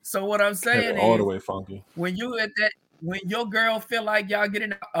 So what I'm saying all the way funky. When you at that. When your girl feel like y'all get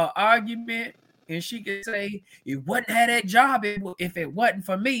in an argument and she can say, it wouldn't have that job if it wasn't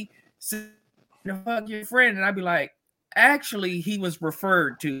for me, so fuck your friend. And I'd be like, actually, he was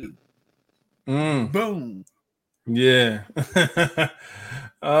referred to. Boom. Yeah.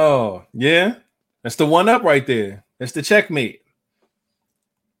 Oh, yeah. That's the one up right there. That's the checkmate.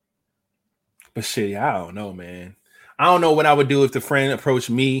 But shit, I don't know, man. I don't know what I would do if the friend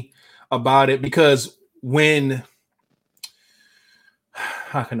approached me about it, because when...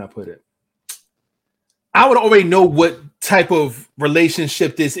 How can I put it? I would already know what type of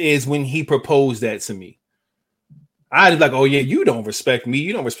relationship this is when he proposed that to me. I'd be like, oh yeah, you don't respect me.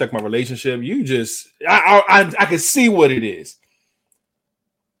 You don't respect my relationship. You just, I can see what it is.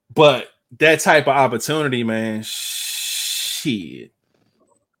 But that type of opportunity, man, shit.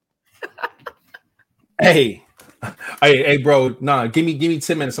 Hey, bro, nah, give me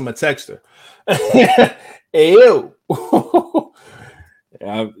 10 minutes. I'm gonna text her. Hey, yo.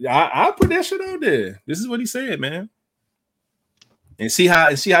 I'll put that shit out there. This is what he said, man. And see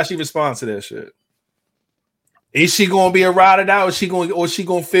how she responds to that shit. Is she gonna be a ride it out? Or she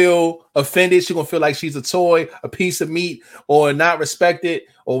gonna feel offended? She gonna feel like she's a toy, a piece of meat, or not respected,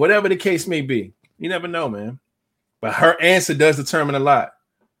 or whatever the case may be. You never know, man. But her answer does determine a lot.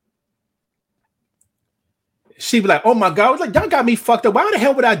 She'd be like, "Oh my God, like y'all got me fucked up. Why the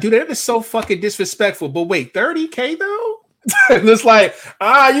hell would I do that? It is so fucking disrespectful." But wait, $30K though? And it's like,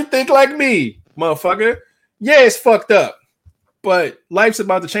 you think like me, motherfucker. Yeah, it's fucked up. But life's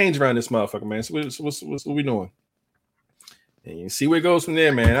about to change around this motherfucker, man. So what we doing? And you see where it goes from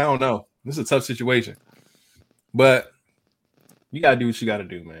there, man. I don't know. This is a tough situation. But you gotta do what you gotta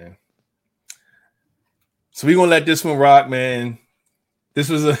do, man. So we're gonna let this one rock, man. This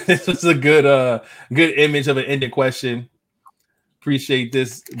was a good image of an ended question. Appreciate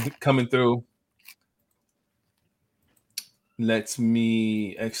this coming through. Let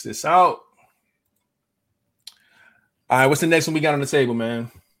me X this out. All right, what's the next one we got on the table, man?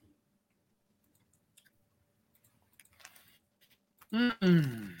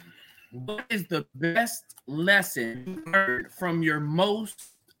 What is the best lesson you learned from your most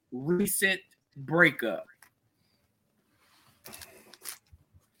recent breakup?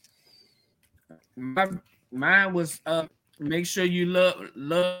 Mine was make sure you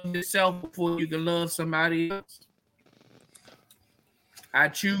love yourself before you can love somebody else. I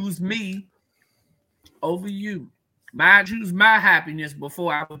choose me over you. I choose my happiness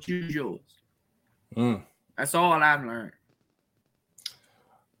before I would choose yours. That's all I've learned.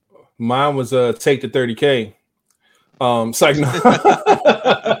 Mine was take the 30K. It's like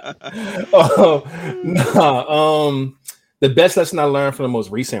the best lesson I learned from the most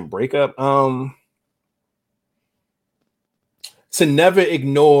recent breakup, to never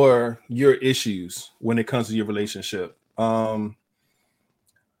ignore your issues when it comes to your relationship.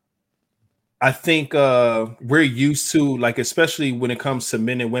 I think we're used to, like, especially when it comes to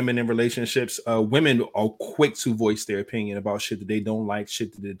men and women in relationships, women are quick to voice their opinion about shit that they don't like,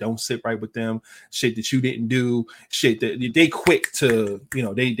 shit that don't sit right with them, shit that you didn't do, shit that they quick to,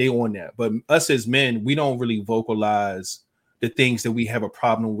 they on that. But us as men, we don't really vocalize the things that we have a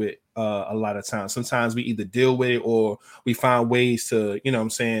problem with a lot of times. Sometimes we either deal with it or we find ways to,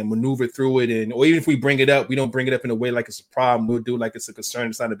 maneuver through it. Or even if we bring it up, we don't bring it up in a way like it's a problem. We'll do like it's a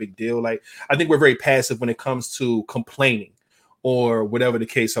concern. It's not a big deal. Like, I think we're very passive when it comes to complaining or whatever the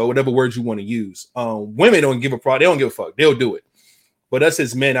case, or whatever words you want to use. Women don't give a fuck. They don't give a fuck. They'll do it. But us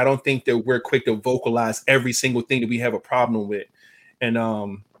as men, I don't think that we're quick to vocalize every single thing that we have a problem with.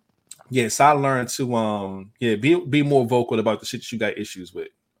 And, yes, I learned to be more vocal about the shit that you got issues with.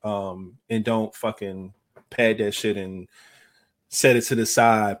 And don't fucking pad that shit and set it to the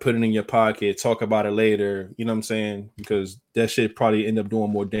side, put it in your pocket, talk about it later. You know what I'm saying? Because that shit probably end up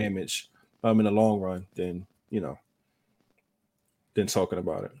doing more damage in the long run than talking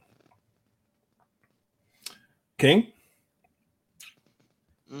about it. King?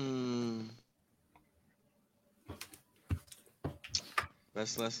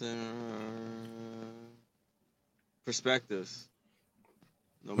 Best lesson, perspectives.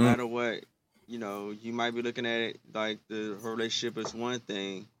 No matter what, you might be looking at it like the relationship is one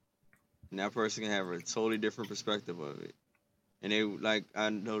thing, and that person can have a totally different perspective of it. And I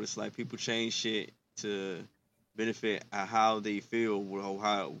noticed, like, people change shit to benefit how they feel or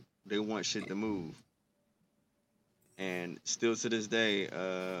how they want shit to move. And still to this day,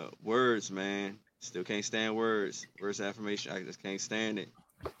 words, man. Still can't stand words. Words affirmation. I just can't stand it.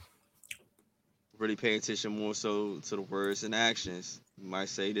 Really pay attention more so to the words and actions. You might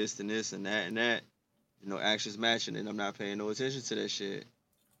say this and this and that and that. Actions matching it. I'm not paying no attention to that shit.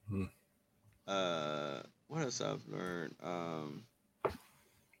 What else I've learned? All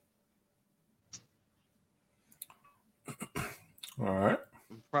right.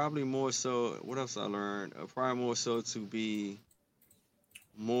 Probably more so. What else I learned? Probably more so to be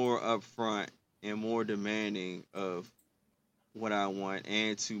more upfront and more demanding of what I want,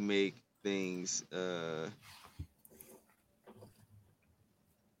 and to make things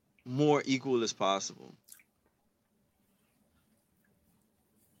more equal as possible.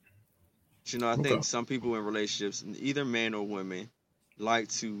 I think some people in relationships, either men or women, like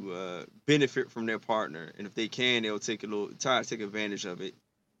to benefit from their partner, and if they can, they'll try to take advantage of it.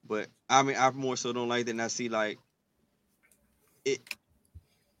 But I mean, I more so don't like that, and I see like it.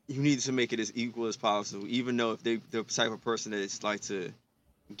 You need to make it as equal as possible, even though if they're the type of person that it's like to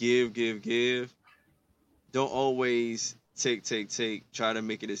give. Don't always take. Try to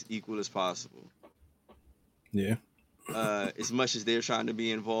make it as equal as possible. Yeah. As much as they're trying to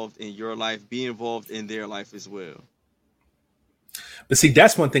be involved in your life, be involved in their life as well. But see,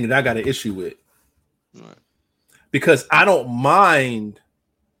 that's one thing that I got an issue with. Right. Because I don't mind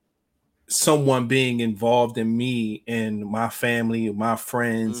someone being involved in me and my family, my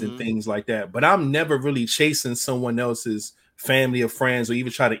friends, and things like that. But I'm never really chasing someone else's family or friends, or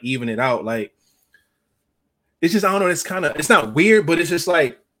even try to even it out. Like, it's just, I don't know, it's not weird, but it's just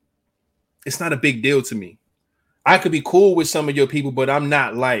like, it's not a big deal to me. I could be cool with some of your people, but I'm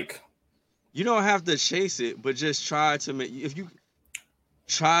not like. You don't have to chase it, but just try to make. If you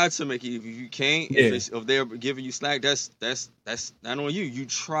try to make it, if you can't, if they're giving you slack, that's not on you. You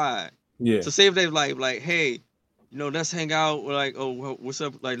try. Yeah. So say if they like, hey, let's hang out. Or like, oh, what's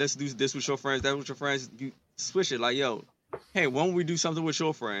up? Like, let's do this with your friends. That with your friends. You switch it. Like, yo, hey, why don't we do something with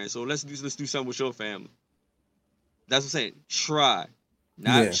your friends? Or let's do something with your family. That's what I'm saying. Try,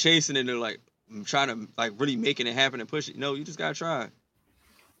 not chasing it. They're like. I'm trying to like really making it happen and push it. No, you just gotta try.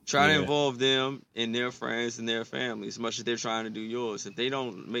 Try to involve them and their friends and their family as much as they're trying to do yours. If they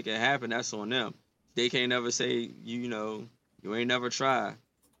don't make it happen, that's on them. They can't never say, you ain't never try,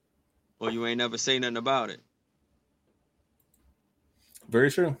 or you ain't never say nothing about it. Very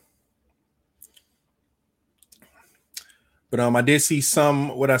true. But I did see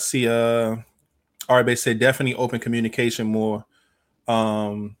what I see. RB said definitely open communication more,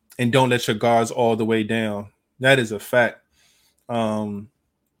 and don't let your guards all the way down. That is a fact. I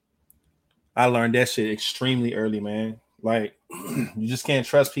learned that shit extremely early, man. Like you just can't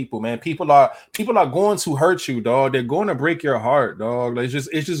trust people, man. People are going to hurt you, dog. They're going to break your heart, dog. Like, it's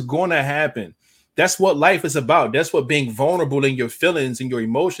just going to happen. That's what life is about. That's what being vulnerable in your feelings and your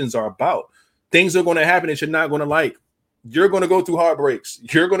emotions are about. Things are going to happen that you're not going to like. You're going to go through heartbreaks.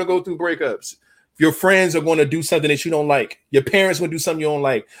 You're going to go through breakups. Your friends are going to do something that you don't like. Your parents will do something you don't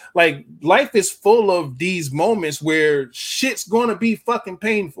like. Like, life is full of these moments where shit's going to be fucking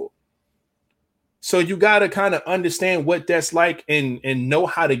painful. So you got to kind of understand what that's like and know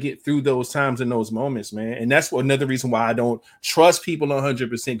how to get through those times and those moments, man. And that's another reason why I don't trust people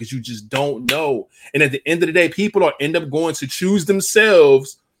 100%, because you just don't know. And at the end of the day, people end up going to choose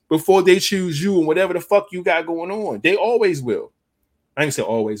themselves before they choose you and whatever the fuck you got going on. They always will. I ain't say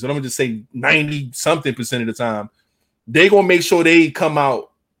always, but I'm going to just say 90-something% of the time, they going to make sure they come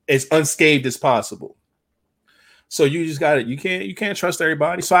out as unscathed as possible. So you just got it. You can't trust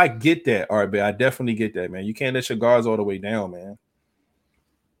everybody. So I get that, RB. I definitely get that, man. You can't let your guards all the way down, man.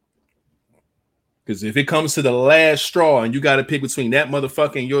 Because if it comes to the last straw and you got to pick between that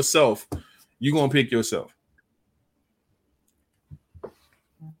motherfucker and yourself, you're going to pick yourself.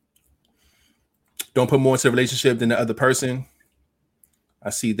 Don't put more into the relationship than the other person. I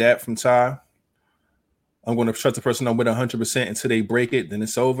see that from Ty. I'm going to trust the person I'm with 100% until they break it. Then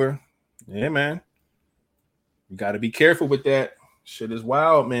it's over. Yeah, man. You got to be careful with that. Shit is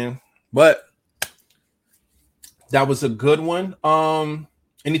wild, man. But that was a good one.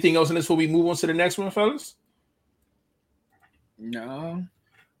 Anything else in this before we move on to the next one, fellas? No.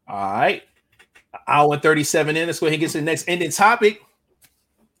 All right. Hour and 37 in. Let's go ahead and get to the next ending topic.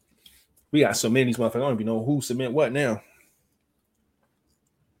 We got so many of these motherfuckers. I don't even know who submit what now.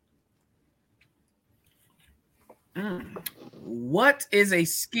 What is a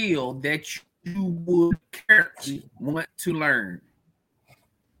skill that you would currently want to learn?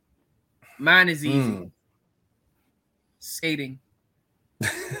 Mine is easy. Skating. You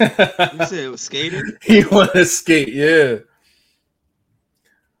said it was skating? He want to skate, yeah.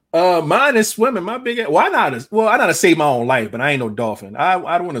 Mine is swimming. My big I know how to save my own life, but I ain't no dolphin. I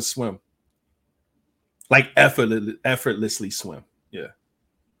don't want to swim. Like effortlessly swim. Yeah.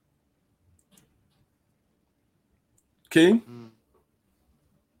 King?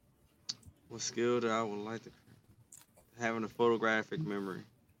 What skill that I would like to having a photographic memory.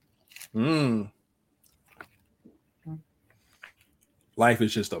 Life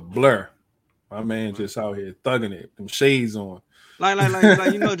is just a blur. My man just out here thugging it, them shades on. Like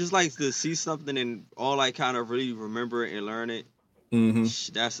just like to see something and all like kind of really remember it and learn it.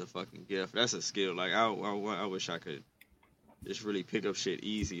 Mm-hmm. That's a fucking gift. That's a skill. Like I wish I could just really pick up shit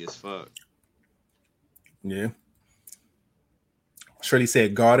easy as fuck. Yeah. Shreddy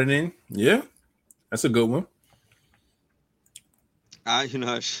said gardening. Yeah, that's a good one. I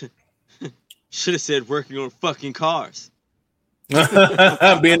should have said working on fucking cars.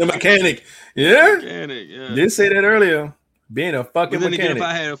 Being a mechanic. Yeah. Mechanic, yeah. Did say that earlier. Being a fucking but then mechanic. Again, if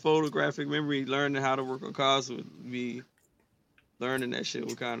I had a photographic memory, learning how to work on cars would be learning that shit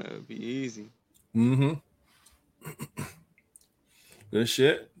would kind of be easy. Mm-hmm. Good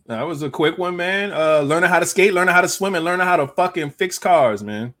shit. That was a quick one, man. Learning how to skate, learning how to swim, and learning how to fucking fix cars,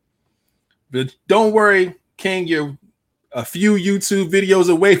 man. But don't worry, King, you're a few YouTube videos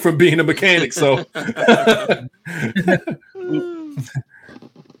away from being a mechanic, so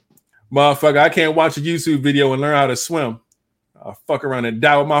motherfucker, I can't watch a YouTube video and learn how to swim. I'll fuck around and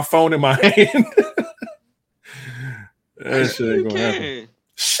die with my phone in my hand. That shit ain't gonna happen.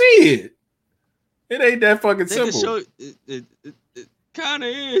 Shit. It ain't that fucking simple. It kind of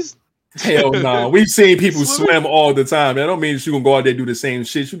is. Hell no. Nah. We've seen people swim all the time. That don't mean you gonna go out there and do the same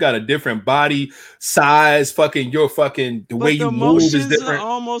shit. You got a different body size. The way you move is different. Are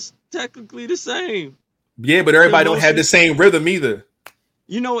almost technically the same. Yeah, but everybody don't have the same rhythm either.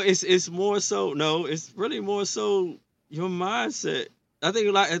 It's more so. No, it's really more so your mindset. I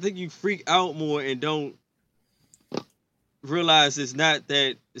think you freak out more and don't realize it's not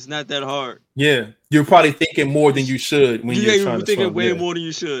that hard. Yeah, you're probably thinking more than you should when you're trying to thinking swim. way more than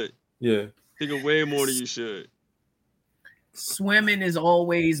you should. Yeah, thinking way more than you should. Swimming is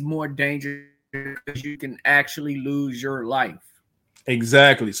always more dangerous because you can actually lose your life.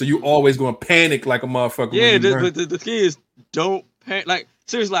 Exactly. So you always going to panic like a motherfucker. Yeah, the key is don't panic. Like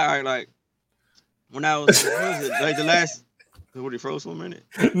seriously, like when I was like the last What, he froze for a minute?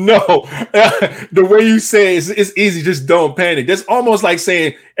 No, the way you say it's easy. Just don't panic. That's almost like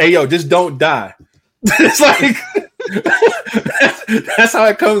saying, "Hey, yo, just don't die." It's like that's how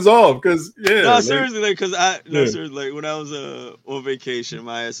it comes off. Because no, seriously, like seriously, like when I was on vacation,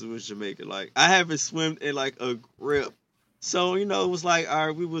 my ass was Jamaica. Like I haven't swum in like a grip, so it was like, all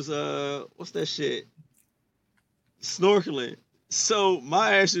right, we was what's that shit? Snorkeling. So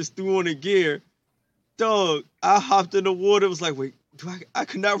my ass just threw on the gear. Dog, I hopped in the water. It was like, wait, I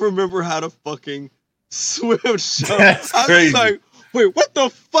could not remember how to fucking swim. That's I crazy. was like, wait, what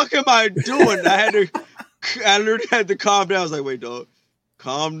the fuck am I doing? I literally had to calm down. I was like, wait, dog,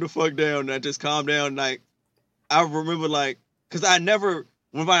 calm the fuck down. And I just calmed down. Like, I remember, like, because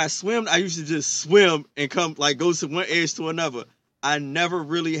when I swim, I used to just swim and go to one edge to another. I never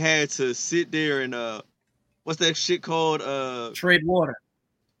really had to sit there and, what's that shit called? Tread water.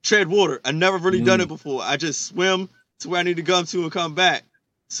 I never really done it before. I just swim to where I need to come to and come back.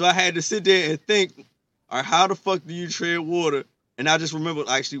 So I had to sit there and think, all right, how the fuck do you tread water? And I just remember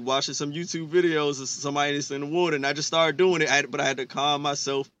actually watching some YouTube videos of somebody that's in the water, and I just started doing it. But I had to calm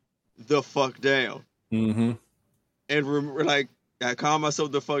myself the fuck down. Mm-hmm. And remember, like, I calmed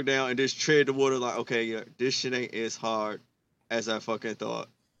myself the fuck down and just tread the water like, okay, yeah, this shit ain't as hard as I fucking thought.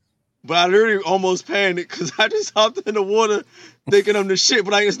 But I literally almost panicked because I just hopped in the water thinking I'm the shit.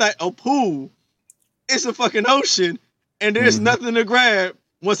 But it's not a pool. It's a fucking ocean. And there's nothing to grab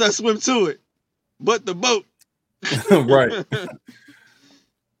once I swim to it. But the boat. Right.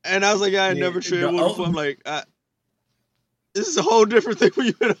 And I was like, I never tread water before. I'm like, this is a whole different thing when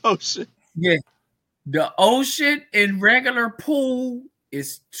you're in the ocean. Yeah. The ocean and regular pool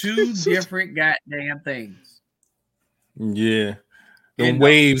is two different goddamn things. Yeah. The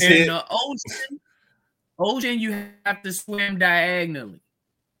waves hit. In the ocean, you have to swim diagonally.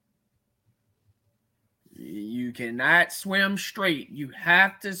 You cannot swim straight. You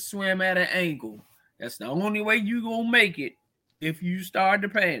have to swim at an angle. That's the only way you gonna make it if you start to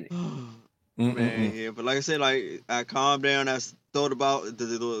panic. Man, yeah, but like I said, like I calmed down. I thought about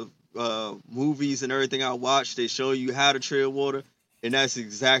the movies and everything I watched. They show you how to tread water, and that's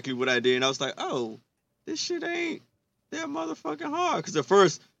exactly what I did. And I was like, oh, this shit ain't that motherfucking hard. Because at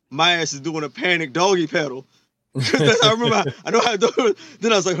first, my ass is doing a panic doggy paddle. I remember, I know how to do it.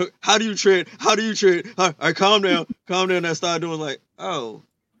 Then I was like, how do you tread? How do you tread? All right, calm down. And I started doing like, oh,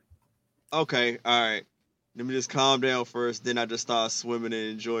 okay, all right. Let me just calm down first. Then I just started swimming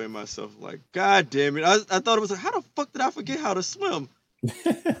and enjoying myself. Like, God damn it. I thought it was like, how the fuck did I forget how to swim?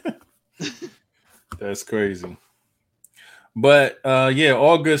 That's crazy. But yeah,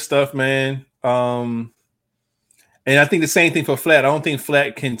 all good stuff, man. And I think the same thing for Flat. I don't think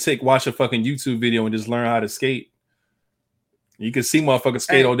Flat can watch a fucking YouTube video and just learn how to skate. You can see motherfuckers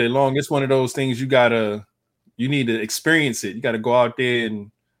skate all day long. It's one of those things you need to experience it. You got to go out there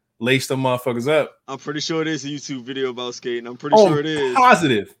and lace them motherfuckers up. I'm pretty sure it is a YouTube video about skating. I'm pretty sure it is.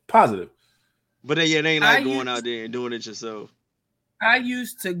 Positive. But it ain't like going out there and doing it yourself. I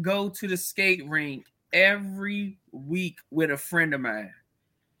used to go to the skate rink every week with a friend of mine.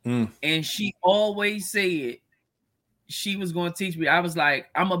 And she always said she was going to teach me. I was like,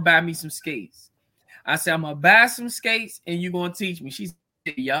 I'm going to buy me some skates. I said, I'm going to buy some skates and you're going to teach me. She said,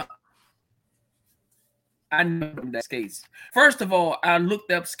 yup. I know that skates. First of all, I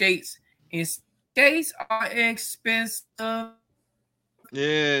looked up skates, and skates are expensive.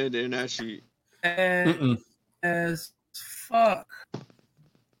 Yeah, they're not cheap. As fuck.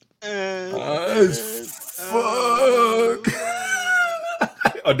 As fuck.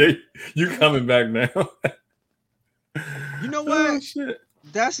 You coming back now? You know what? Oh, shit.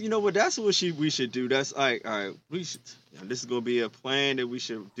 That's what we should do. That's like, all right, we should. This is gonna be a plan that we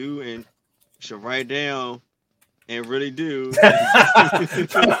should do and should write down and really do.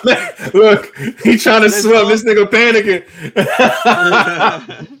 Look, he trying to swim. This nigga panicking.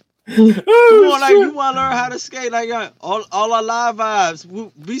 You want to learn how to skate? Like all our live vibes,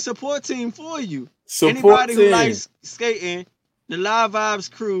 we support team for you. Anybody who likes skating, the Live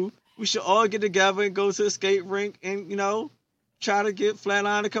Vibes crew, we should all get together and go to a skate rink and try to get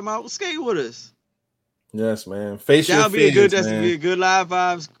Flatline to come out and skate with us. Yes, man. That'd be a good Live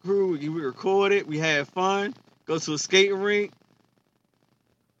Vibes crew. We record it. We have fun. Go to a skating rink.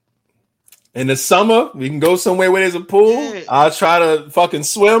 In the summer, we can go somewhere where there's a pool. Yeah. I'll try to fucking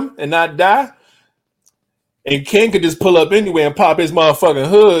swim and not die. And Ken could just pull up anywhere and pop his motherfucking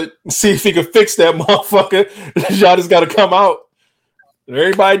hood and see if he could fix that motherfucker. Y'all just got to come out.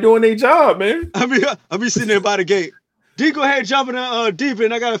 Everybody doing their job, man. I'll be sitting there by the gate. D, go ahead, jumping deep,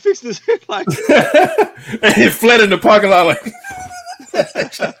 and I gotta fix this. Like, and he fled in the parking lot. Like,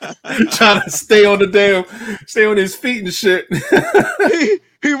 Trying to stay on his feet and shit.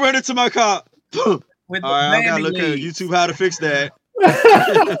 he ran into my car. All With right, I gotta look at YouTube how to fix that.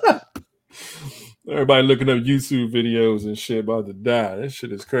 Everybody looking up YouTube videos and shit about to die. That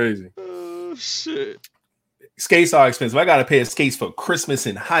shit is crazy. Oh shit. Skates are expensive. I got a pair of skates for Christmas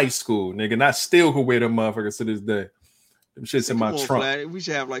in high school, nigga. And I still could wear them motherfuckers to this day. Them shits in my trunk. Flat. We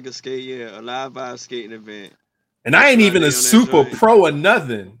should have like a a live vibe skating event. And I ain't even a super pro or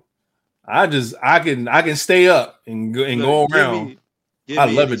nothing. I can stay up and go around. I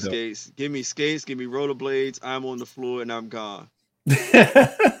love it though. Skates. Give me skates. Give me rollerblades. I'm on the floor and I'm gone. You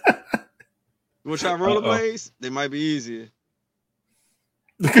want to try rollerblades? They might be easier.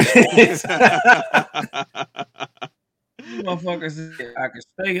 Motherfuckers, I can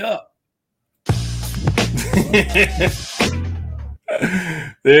stay up.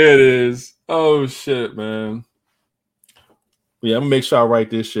 There it is. Oh shit, man. Yeah, I'm gonna make sure I write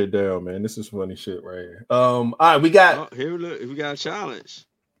this shit down, man. This is funny shit right here. All right, we got we got a challenge.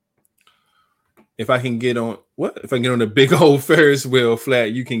 If I can get on the big old Ferris wheel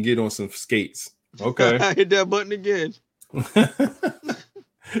flat, you can get on some skates. Okay. Hit that button again.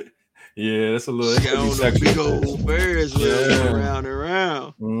 Yeah, that's a little. Get on the big old Ferris wheel around and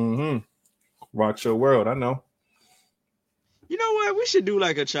around. Mm-hmm. Rock your world, I know. You know what? We should do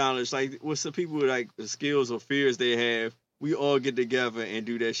like a challenge, like with some people with like the skills or fears they have. We all get together and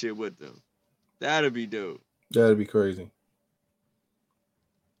do that shit with them. That'd be dope. That'd be crazy.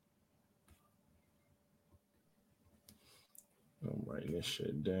 I'm writing this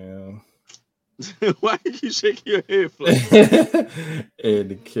shit down. Why you shaking your head, Flo?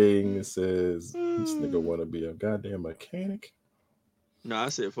 And the king says, this nigga want to be a goddamn mechanic. No, I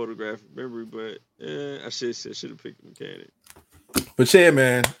said photographic memory, but I should have picked a mechanic. But yeah,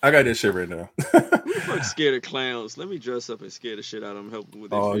 man, I got this shit right now. Who the fuck scared of clowns? Let me dress up and scare the shit out of them, help them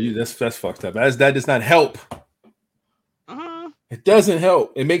with that. That's fucked up. That does not help. It doesn't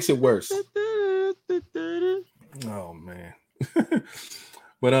help. It makes it worse. Oh man.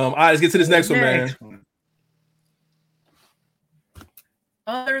 But all right, let's get to this next one, man.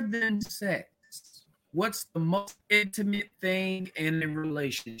 Other than sex, what's the most intimate thing in a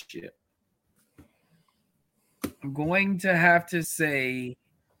relationship? I'm going to have to say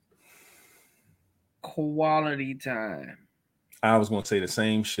quality time. I was going to say the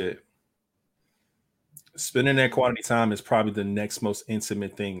same shit. Spending that quality time is probably the next most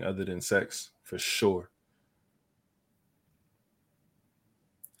intimate thing other than sex, for sure.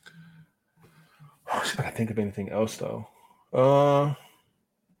 Oh, should I think of anything else though? Other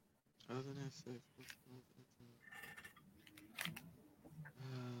than sex.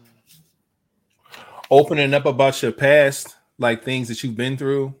 Opening up about your past, like things that you've been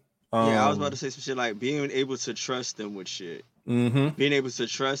through. Yeah, I was about to say some shit like being able to trust them with shit. Mm-hmm. Being able to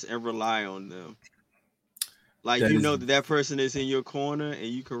trust and rely on them. Like you know that person is in your corner and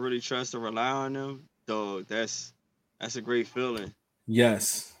you can really trust and rely on them. Dog, that's a great feeling.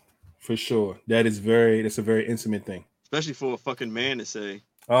 Yes, for sure. That's a very intimate thing. Especially for a fucking man to say.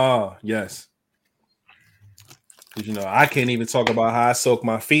 Oh, yes. Because, you know, I can't even talk about how I soak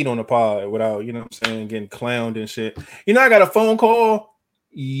my feet on the pod without, you know what I'm saying, getting clowned and shit. You know, I got a phone call.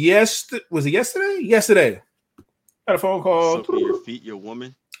 Was it yesterday? Yesterday. Got a phone call. Soaking your feet, your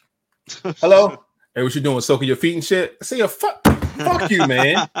woman. Hello? Hey, what you doing? Soaking your feet and shit? I say, fuck you,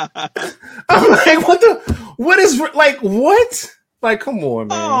 man. I'm like, what? Like, come on,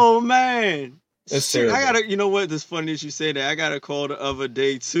 man. Oh, man. Shit, you know what? It's funny that you say that. I got a call the other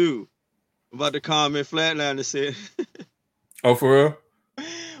day, too. About the comment Flatliner said. Oh, for real?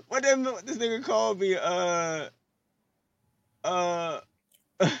 What this nigga called me?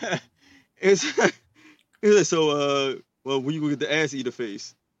 It's like, so well, when you get the ass eater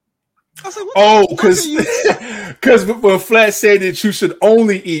face. I was like, because when Flat said that you should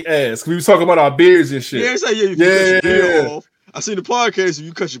only eat ass, we were talking about our beards and shit. Yeah, it's like, you cut your beard off. I seen the podcast, if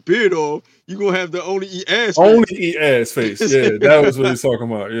you cut your beard off, you're gonna have the only eat ass face. Only eat ass face. Yeah, that was what he's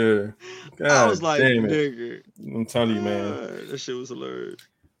talking about. Yeah. God, I was like, damn nigga. I'm telling you, man. That shit was hilarious.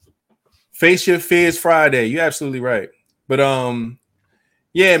 Face your fears Friday. You're absolutely right. But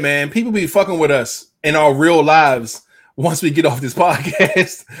yeah, man, people be fucking with us in our real lives once we get off this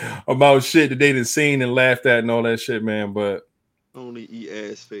podcast about shit that they done seen and laughed at and all that shit, man. But only eat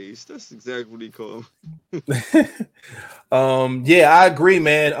ass face. That's exactly what he called. Yeah, I agree,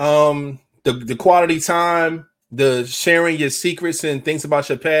 man. The quality time, the sharing your secrets and things about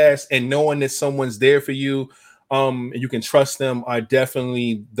your past, and knowing that someone's there for you, and you can trust them, are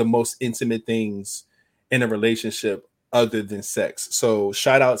definitely the most intimate things in a relationship other than sex. So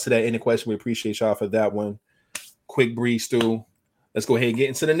shout out to that any question. We appreciate y'all for that one. Quick breeze through. Let's go ahead and get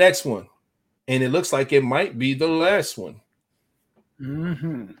into the next one. And it looks like it might be the last one.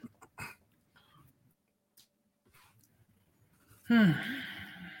 Mm-hmm.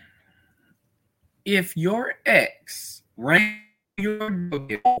 If your ex rang your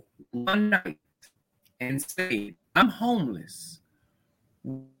doorbell one night and said, "I'm homeless,"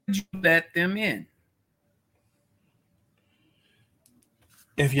 would you let them in?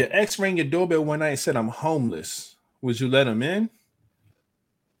 If your ex rang your doorbell one night and said, "I'm homeless," would you let him in?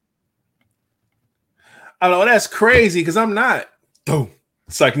 I know that's crazy because I'm not. Oh,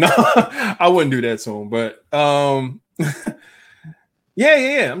 it's like, no, I wouldn't do that to him. But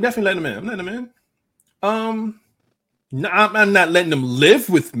yeah. I'm definitely letting him in. No, I'm not letting them live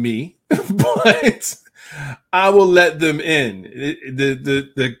with me, but I will let them in.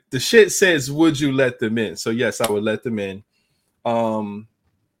 The shit says, "Would you let them in?" So yes, I would let them in. The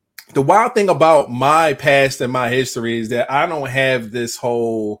wild thing about my past and my history is that I don't have this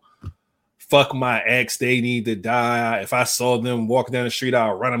whole fuck my ex, they need to die. If I saw them walking down the street,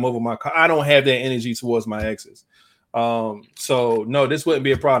 I'll run them over my car. I don't have that energy towards my exes. So no, this wouldn't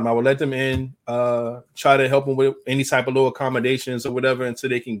be a problem. I would let them in, try to help them with any type of little accommodations or whatever until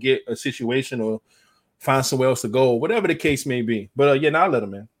they can get a situation or find somewhere else to go, whatever the case may be. But yeah, I'll let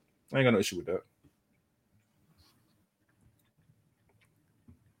them in. I ain't got no issue with that.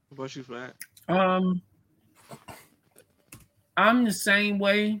 What about you, Flat? I'm the same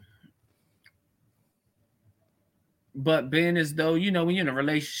way. But being as though, when you're in a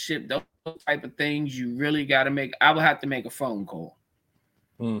relationship, those type of things you really got to make. I would have to make a phone call.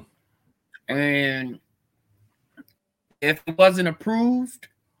 And if it wasn't approved,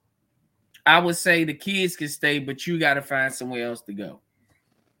 I would say the kids can stay, but you got to find somewhere else to go.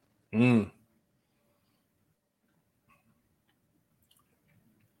 And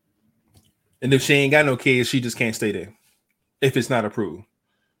if she ain't got no kids, she just can't stay there if it's not approved.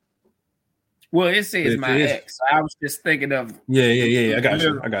 Well, it says my ex. So I was just thinking of I got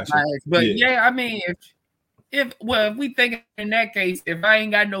you. But I mean, if we think in that case, if I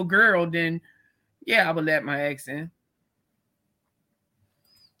ain't got no girl, then I would let my ex in.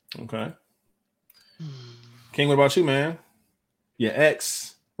 Okay. King, what about you, man? Your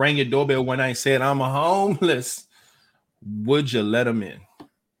ex rang your doorbell one night and said, "I'm homeless." Would you let him in?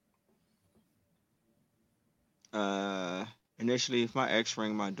 Initially, if my ex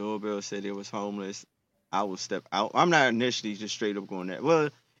rang my doorbell, said it was homeless, I would step out. I'm not initially just straight up going that. Well,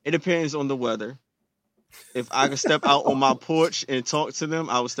 it depends on the weather. If I could step out on my porch and talk to them,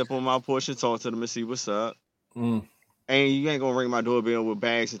 I would step on my porch and talk to them and see what's up. And you ain't gonna ring my doorbell with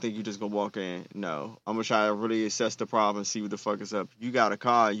bags and think you just gonna walk in. No, I'm gonna try to really assess the problem and see what the fuck is up. You got a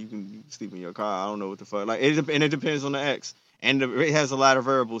car, you can sleep in your car. I don't know what the fuck. And it depends on the ex, and it has a lot of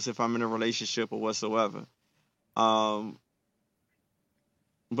variables if I'm in a relationship or whatsoever.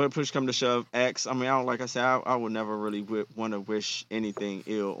 But push come to shove, ex. I mean, like I said, I would never really want to wish anything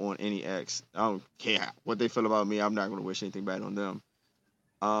ill on any ex. I don't care what they feel about me. I'm not going to wish anything bad on them.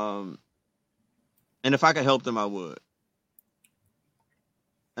 And if I could help them, I would.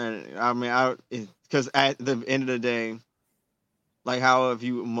 And I mean, because at the end of the day, like how have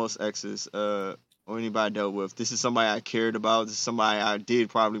you most exes or anybody I dealt with? This is somebody I cared about. This is somebody I did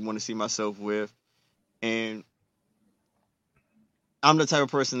probably want to see myself with, and I'm the type of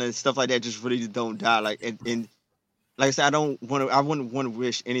person that stuff like that just really don't die. Like and like I said, I wouldn't want to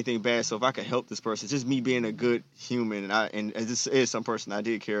wish anything bad. So if I could help this person, just me being a good human, and this is some person I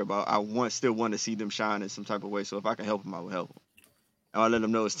did care about, I still want to see them shine in some type of way. So if I could help them, I would help them. And I let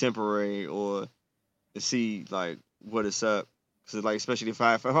them know it's temporary, or to see like what it's up. Because like especially if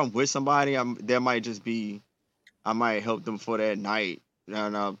I'm with somebody, there might just be, I might help them for that night,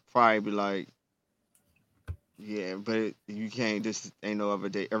 and I'll probably be like, yeah, but you can't. This ain't no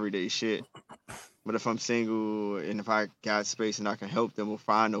everyday shit. But if I'm single and if I got space and I can help them or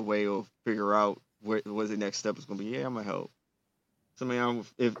find a way or figure out what the next step is gonna be, I'm gonna help. So I mean,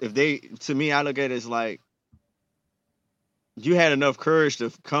 if they, to me, I look at it as like, you had enough courage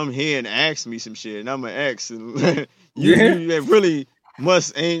to come here and ask me some shit, and I'm an ex, and you really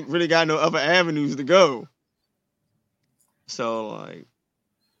ain't really got no other avenues to go. So like,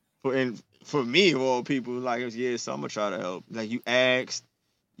 for me, of all people, like, so I'm gonna try to help. Like, you asked,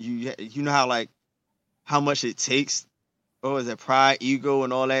 you know how like how much it takes, or is it pride, ego,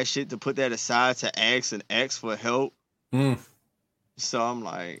 and all that shit to put that aside to ask an ex for help. So I'm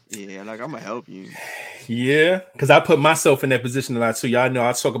like, like I'm gonna help you. Yeah, because I put myself in that position a lot too. Y'all know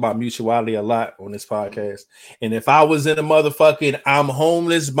I talk about mutuality a lot on this podcast. And if I was in a motherfucking I'm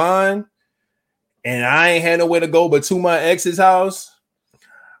homeless bind and I ain't had nowhere to go but to my ex's house,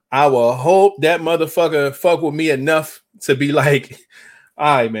 I will hope that motherfucker fuck with me enough to be like,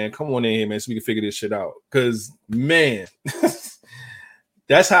 all right, man, come on in here, man, so we can figure this shit out. Because, man,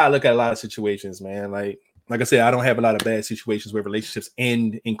 that's how I look at a lot of situations, man. Like I said, I don't have a lot of bad situations where relationships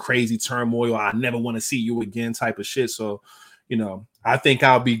end in crazy turmoil. I never want to see you again type of shit. So, you know, I think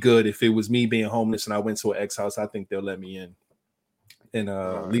I'll be good if it was me being homeless and I went to an ex house. I think they'll let me in and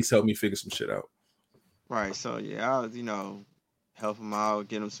at least help me figure some shit out. Right. So, yeah, I'll, you know, help them out,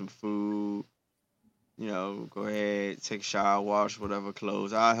 get them some food, you know, go ahead, take a shower, wash whatever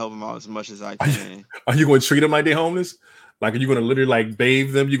clothes. I'll help them out as much as I can. Are you going to treat them like they're homeless? Like, are you going to literally like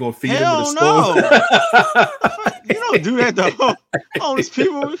bathe them? You going to feed them with a Hell spoon? no. You don't do that to homeless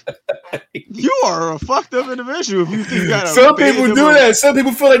people. You are a fucked up individual if you think you gotta. Some people do that. Some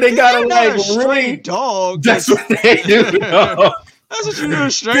people feel like they gotta like a stray dog. That's what they do. That's what you do.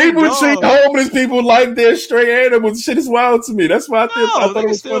 A stray people dog. treat homeless people like they're stray animals. Shit is wild to me. That's why I thought it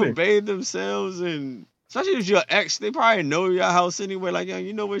was still funny. Bathe themselves, and especially if your ex, they probably know your house anyway. Like, yo,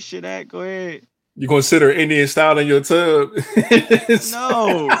 you know where shit at. Go ahead. You consider Indian style in your tub?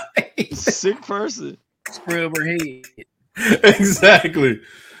 No, sick person. Scrub her head. Exactly.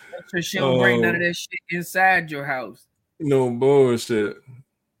 So she don't bring none of that shit inside your house. No bullshit.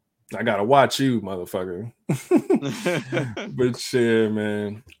 I gotta watch you, motherfucker. But shit,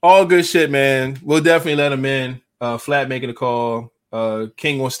 man. All good shit, man. We'll definitely let him in. Flat making a call.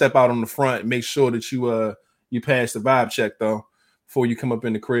 King gonna step out on the front and make sure that you pass the vibe check though before you come up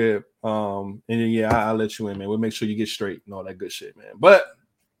in the crib. And then yeah, I'll let you in, man. We'll make sure you get straight and all that good shit, man. But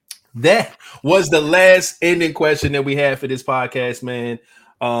that was the last ending question that we had for this podcast, man.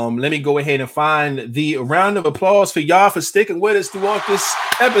 Let me go ahead and find the round of applause for y'all for sticking with us throughout this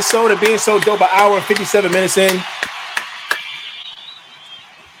episode and being so dope. An hour and 57 minutes in.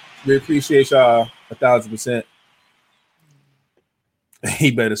 We appreciate y'all 1,000%.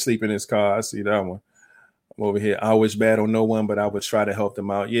 He better sleep in his car. I see that one. I'm over here. I wish bad on no one, but I would try to help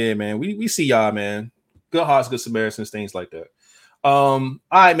them out. Yeah, man. We see y'all, man. Good hearts, good Samaritans, things like that. All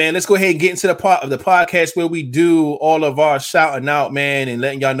right, man, let's go ahead and get into the part of the podcast where we do all of our shouting out, man, and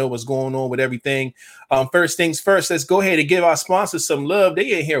letting y'all know what's going on with everything. First things first, let's go ahead and give our sponsors some love.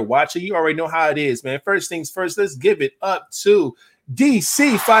 They ain't here watching. You already know how it is, man. First things first, let's give it up to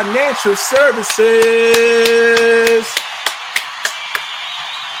DC Financial Services.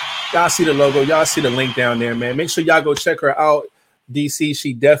 Y'all see the logo. Y'all see the link down there, man. Make sure y'all go check her out. DC,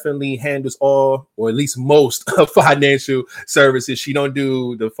 she definitely handles all, or at least most, of financial services. She don't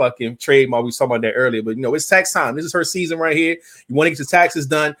do the fucking trademark. We was talking about that earlier, but you know, it's tax time. This is her season right here. You want to get your taxes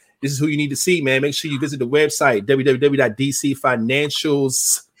done. This is who you need to see, man. Make sure you visit the website,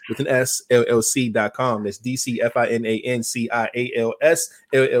 www.dcfinancials with an S, LLC.com. That's DCFINANCIALS,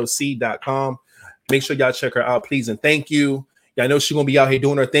 LLC.com. Make sure y'all check her out, please. And thank you. Y'all know she's going to be out here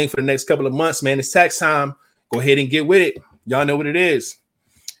doing her thing for the next couple of months, man. It's tax time. Go ahead and get with it. Y'all know what it is.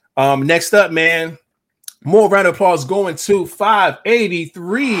 Next up, man, more round of applause going to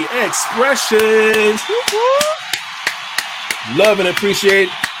 583 Expressions. Love and appreciate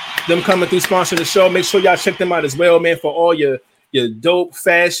them coming through sponsoring the show. Make sure y'all check them out as well, man, for all your dope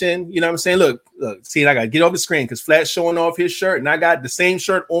fashion. You know what I'm saying? Look, see, I got to get off the screen because Flat's showing off his shirt, and I got the same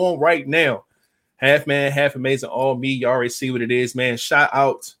shirt on right now. Half man, half amazing, all me. You already see what it is, man. Shout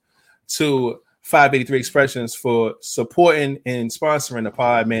out to 583 Expressions for supporting and sponsoring the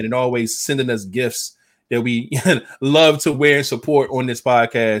pod, man, and always sending us gifts that we love to wear and support on this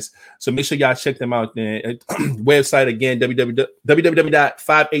podcast. So make sure y'all check them out there. Website again,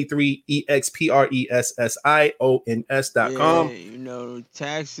 www.583expressions.com. Yeah, you know,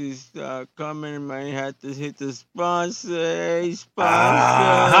 taxes coming, might have to hit the sponsor. Hey,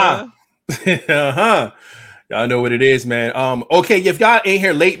 sponsor. Y'all know what it is, man. Okay, if y'all ain't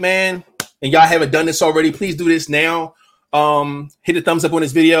here late, man, and y'all haven't done this already, please do this now. Hit the thumbs up on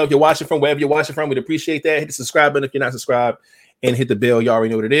this video. If you're watching from wherever you're watching from, we'd appreciate that. Hit the subscribe button if you're not subscribed, and hit the bell. You already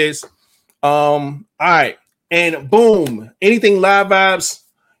know what it is. All right, and boom, anything Live Vibes,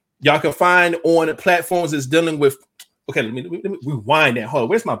 y'all can find on platforms that's dealing with. Okay, let me rewind that. Hold on,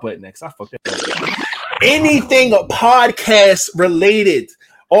 where's my button next? I fucked that up. Anything podcast related.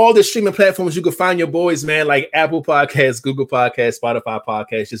 All the streaming platforms you can find your boys, man, like Apple Podcasts, Google Podcasts, Spotify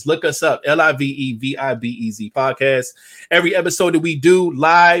Podcasts. Just look us up, LIVEVIBEZ Podcast. Every episode that we do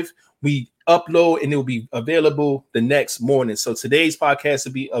live, we upload, and it will be available the next morning. So today's podcast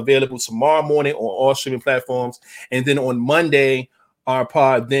will be available tomorrow morning on all streaming platforms. And then on Monday, our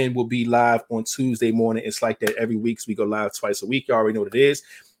pod then will be live on Tuesday morning. It's like that every week. So we go live twice a week. You already know what it is.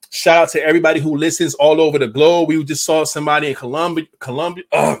 Shout out to everybody who listens all over the globe. We just saw somebody in Colombia.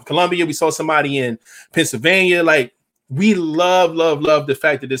 We saw somebody in Pennsylvania. Like, we love the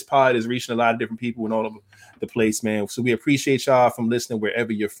fact that this pod is reaching a lot of different people in all of the place, man. So we appreciate y'all from listening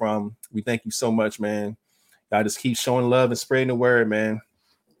wherever you're from. We thank you so much, man. Y'all just keep showing love and spreading the word, man.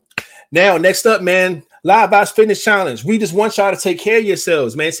 Now, next up, man, Live Vibes Fitness Challenge. We just want y'all to take care of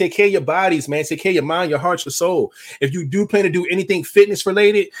yourselves, man. Take care of your bodies, man. Take care of your mind, your heart, your soul. If you do plan to do anything fitness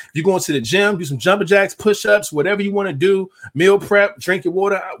related, if you're going to the gym, do some jumper jacks, push-ups, whatever you want to do, meal prep, drink your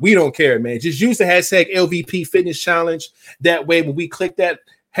water, we don't care, man. Just use the hashtag LVP Fitness Challenge. That way, when we click that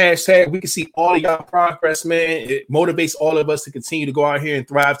hashtag, we can see all of y'all progress, man. It motivates all of us to continue to go out here and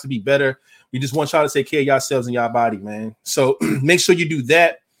thrive, to be better. We just want y'all to take care of yourselves and y'all body, man. So make sure you do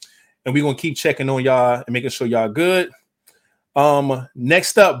that. And we're going to keep checking on y'all and making sure y'all good.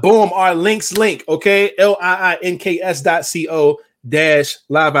 Next up, boom, our links link, okay? LIINKS.co /Live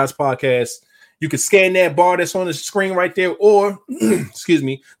Vibes Podcast. You can scan that bar that's on the screen right there, or, excuse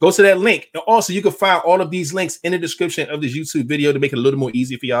me, go to that link. And also, you can find all of these links in the description of this YouTube video to make it a little more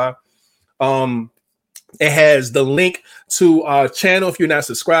easy for y'all. It has the link to our channel if you're not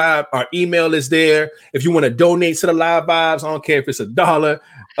subscribed. Our email is there. If you want to donate to the Live Vibes, I don't care if it's $1.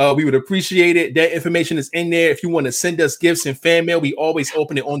 We would appreciate it. That information is in there. If you want to send us gifts and fan mail, we always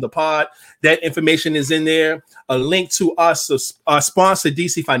open it on the pod. That information is in there. A link to us, our sponsor,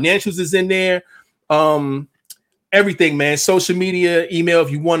 DC Financials, is in there. Everything, man. Social media, email.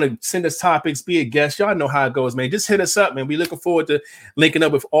 If you want to send us topics, be a guest. Y'all know how it goes, man. Just hit us up, man. We're looking forward to linking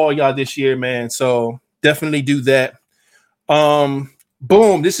up with all y'all this year, man. So definitely do that.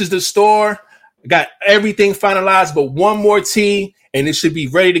 Boom. This is the store. Got everything finalized, but one more tee, and it should be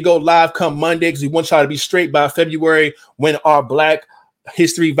ready to go live come Monday, because we want y'all to be straight by February when our Black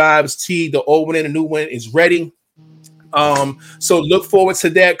History Vibes tee, the old one and the new one, is ready. So look forward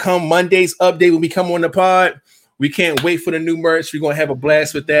to that come Monday's update when we come on the pod. We can't wait for the new merch. We're gonna have a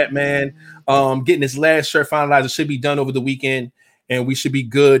blast with that, man. Getting this last shirt finalized. It should be done over the weekend, and we should be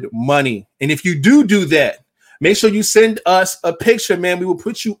good money. And if you do that, make sure you send us a picture, man. We will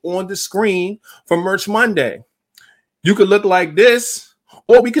put you on the screen for Merch Monday. You could look like this,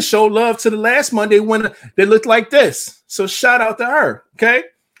 or we could show love to the last Monday winner that looked like this. So shout out to her, okay?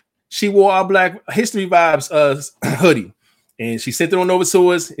 She wore our Black History Vibes hoodie, and she sent it on over to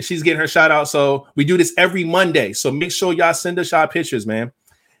us, and she's getting her shout out. So we do this every Monday. So make sure y'all send us y'all pictures, man.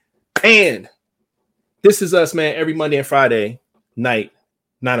 And this is us, man, every Monday and Friday night,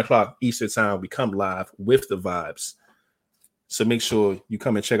 9 o'clock Eastern time. We come live with the vibes. So make sure you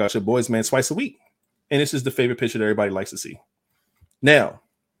come and check out your boys, man, twice a week. And this is the favorite picture that everybody likes to see. Now,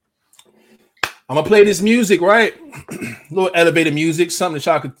 I'm gonna play this music, right? A little elevated music, something that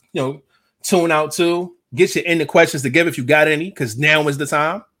y'all could, tune out to. Get your ending questions together if you got any, because now is the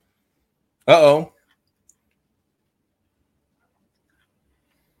time. Uh-oh.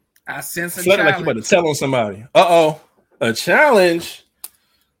 I sense a challenge. Like you about to tell on somebody. Uh-oh. A challenge.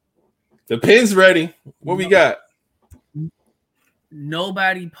 The pen's ready. What we got?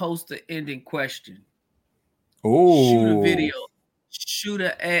 Nobody post an ending question. Oh, Shoot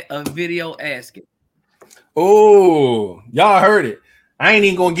a video asking. Oh, y'all heard it. I ain't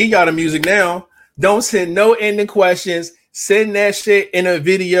even gonna give y'all the music now. Don't send no ending questions. Send that shit in a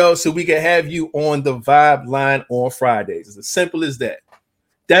video so we can have you on the vibe line on Fridays. It's as simple as that.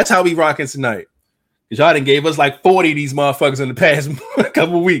 That's how we rocking tonight. Because y'all done gave us like 40 of these motherfuckers in the past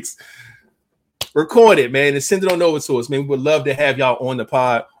couple of weeks. Record it, man, and send it on over to us, man. We would love to have y'all on the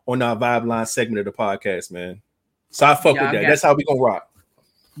pod, on our vibe line segment of the podcast, man. So I fuck with that. That's how we gonna rock.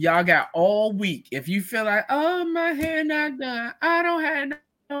 Y'all got all week. If you feel like, oh, my hair not done, I don't have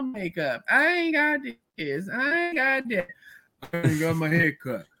no makeup, I ain't got this, I ain't got that, I ain't got my hair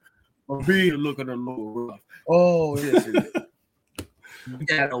cut, my beard looking a little rough. Oh, yes, it is. You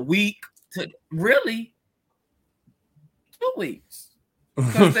got a week to really 2 weeks.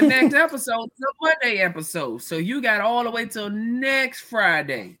 Because the next episode is a Monday episode. So you got all the way till next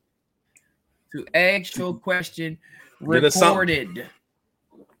Friday to ask your question recorded.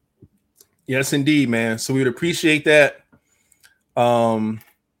 Yes, indeed, man. So we would appreciate that. I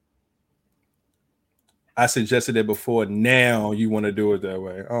suggested it before. Now you want to do it that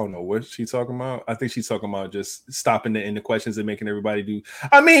way. I don't know what she's talking about. I think she's talking about just stopping the end of questions and making everybody do.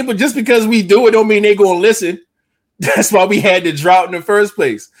 I mean, but just because we do it don't mean they're going to listen. That's why we had the drought in the first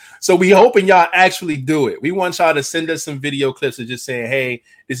place. So we hoping y'all actually do it. We want y'all to send us some video clips of just saying, hey,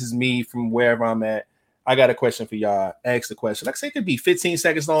 this is me from wherever I'm at. I got a question for y'all. Ask the question. Like I say, it could be 15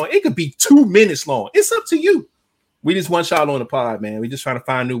 seconds long. It could be 2 minutes long. It's up to you. We just want y'all on the pod, man. We just trying to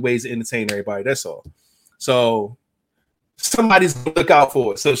find new ways to entertain everybody. That's all. So somebody's gonna look out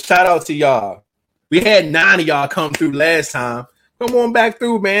for it. So shout out to y'all. We had 9 of y'all come through last time. Come on back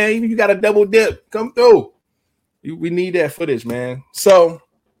through, man. Even if you got a double dip, come through. We need that footage, man. So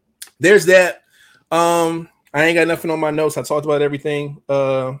there's that. I ain't got nothing on my notes. I talked about everything.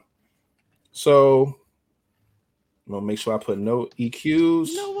 So I'm gonna make sure I put no EQs.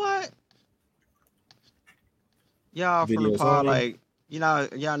 You know what? Y'all from the Videos pod, only. like,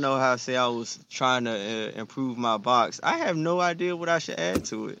 y'all know how I say I was trying to improve my box. I have no idea what I should add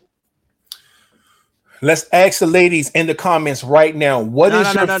to it. Let's ask the ladies in the comments right now. What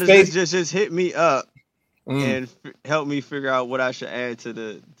is your favorite? Just hit me up and help me figure out what I should add to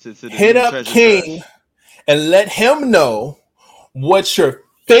the hit up King and let him know what your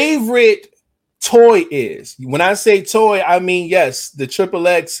favorite toy is. When I say toy, I mean yes, the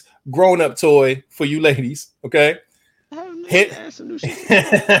XXX grown-up toy for you ladies. Okay, hit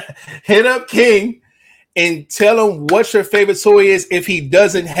up King and tell him what your favorite toy is. If he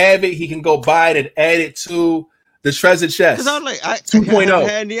doesn't have it, he can go buy it and add it to the treasure chest. Because I'm like, 2.0. I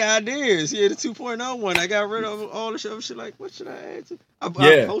had any ideas. Yeah, the 2.0 one. I got rid of all the shit. Like, what should I add to? I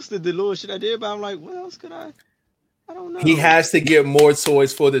posted the little shit I did, but I'm like, what else could I don't know. He has to get more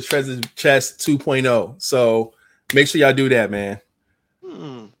toys for the treasure chest 2.0. So make sure y'all do that, man.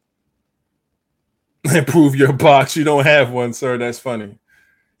 Improve your box. You don't have one, sir. That's funny.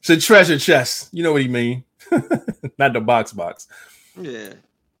 It's a treasure chest. You know what he mean. Not the box. Yeah.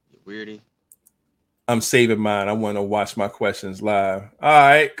 Weirdy. I'm saving mine. I want to watch my questions live. All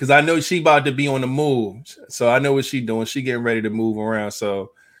right. Because I know she about to be on the move. So I know what she doing. She getting ready to move around.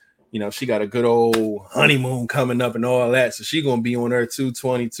 So, she got a good old honeymoon coming up and all that. So she going to be on her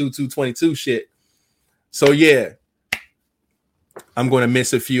 222 shit. So, yeah. I'm going to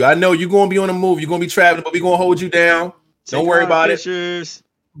miss a few. I know you're going to be on the move. You're going to be traveling, but we're going to hold you down. Don't worry about it.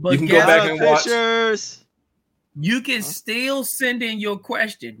 But you can go back and watch. You can still send in your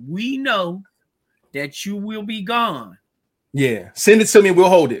question. We know that you will be gone. Yeah. Send it to me. We'll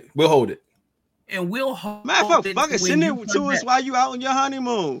hold it. And we'll hold it. Fucking send it to us while you out on your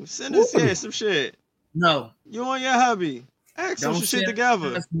honeymoon. Send us some shit. No. You on your hubby. Ask some shit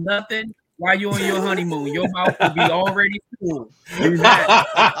together. Nothing while you're on your honeymoon. Your mouth will be already full.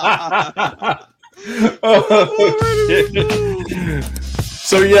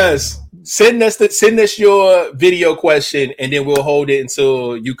 So yes, send us your video question, and then we'll hold it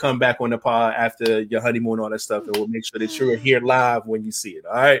until you come back on the pod after your honeymoon, all that stuff, and we'll make sure that you're here live when you see it.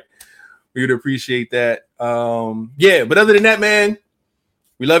 All right, we would appreciate that. But other than that, man,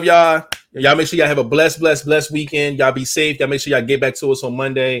 we love y'all. Y'all make sure y'all have a blessed weekend. Y'all be safe. Y'all make sure y'all get back to us on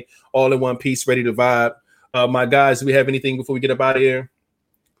Monday, all in one piece, ready to vibe. My guys, do we have anything before we get up out of here?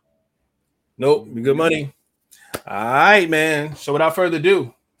 Nope, we good money. All right, man. So without further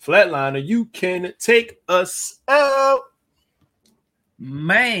ado, Flatliner, you can take us out.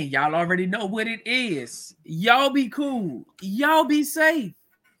 Man, y'all already know what it is. Y'all be cool. Y'all be safe.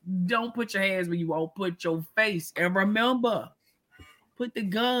 Don't put your hands where you won't put your face. And remember, put the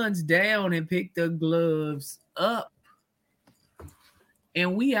guns down and pick the gloves up.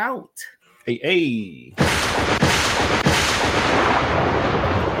 And we out. Hey.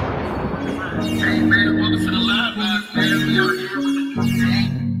 Hey man, welcome to the live box, man. We are here with the new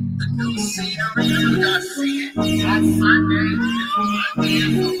game, the new scenery. You guys see it on Sunday.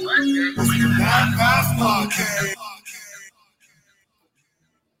 It's Monday. The Live Box Podcast.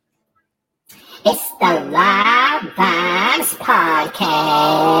 It's the Live Box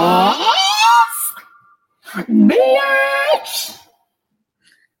Podcast. Bitch.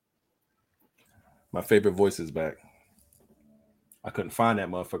 My favorite voice is back. I couldn't find that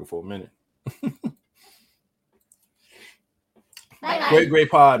motherfucker for a minute.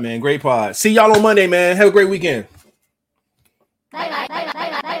 Great pod, man. Great pod. See y'all on Monday, man. Have a great weekend.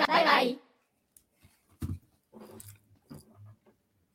 Bye.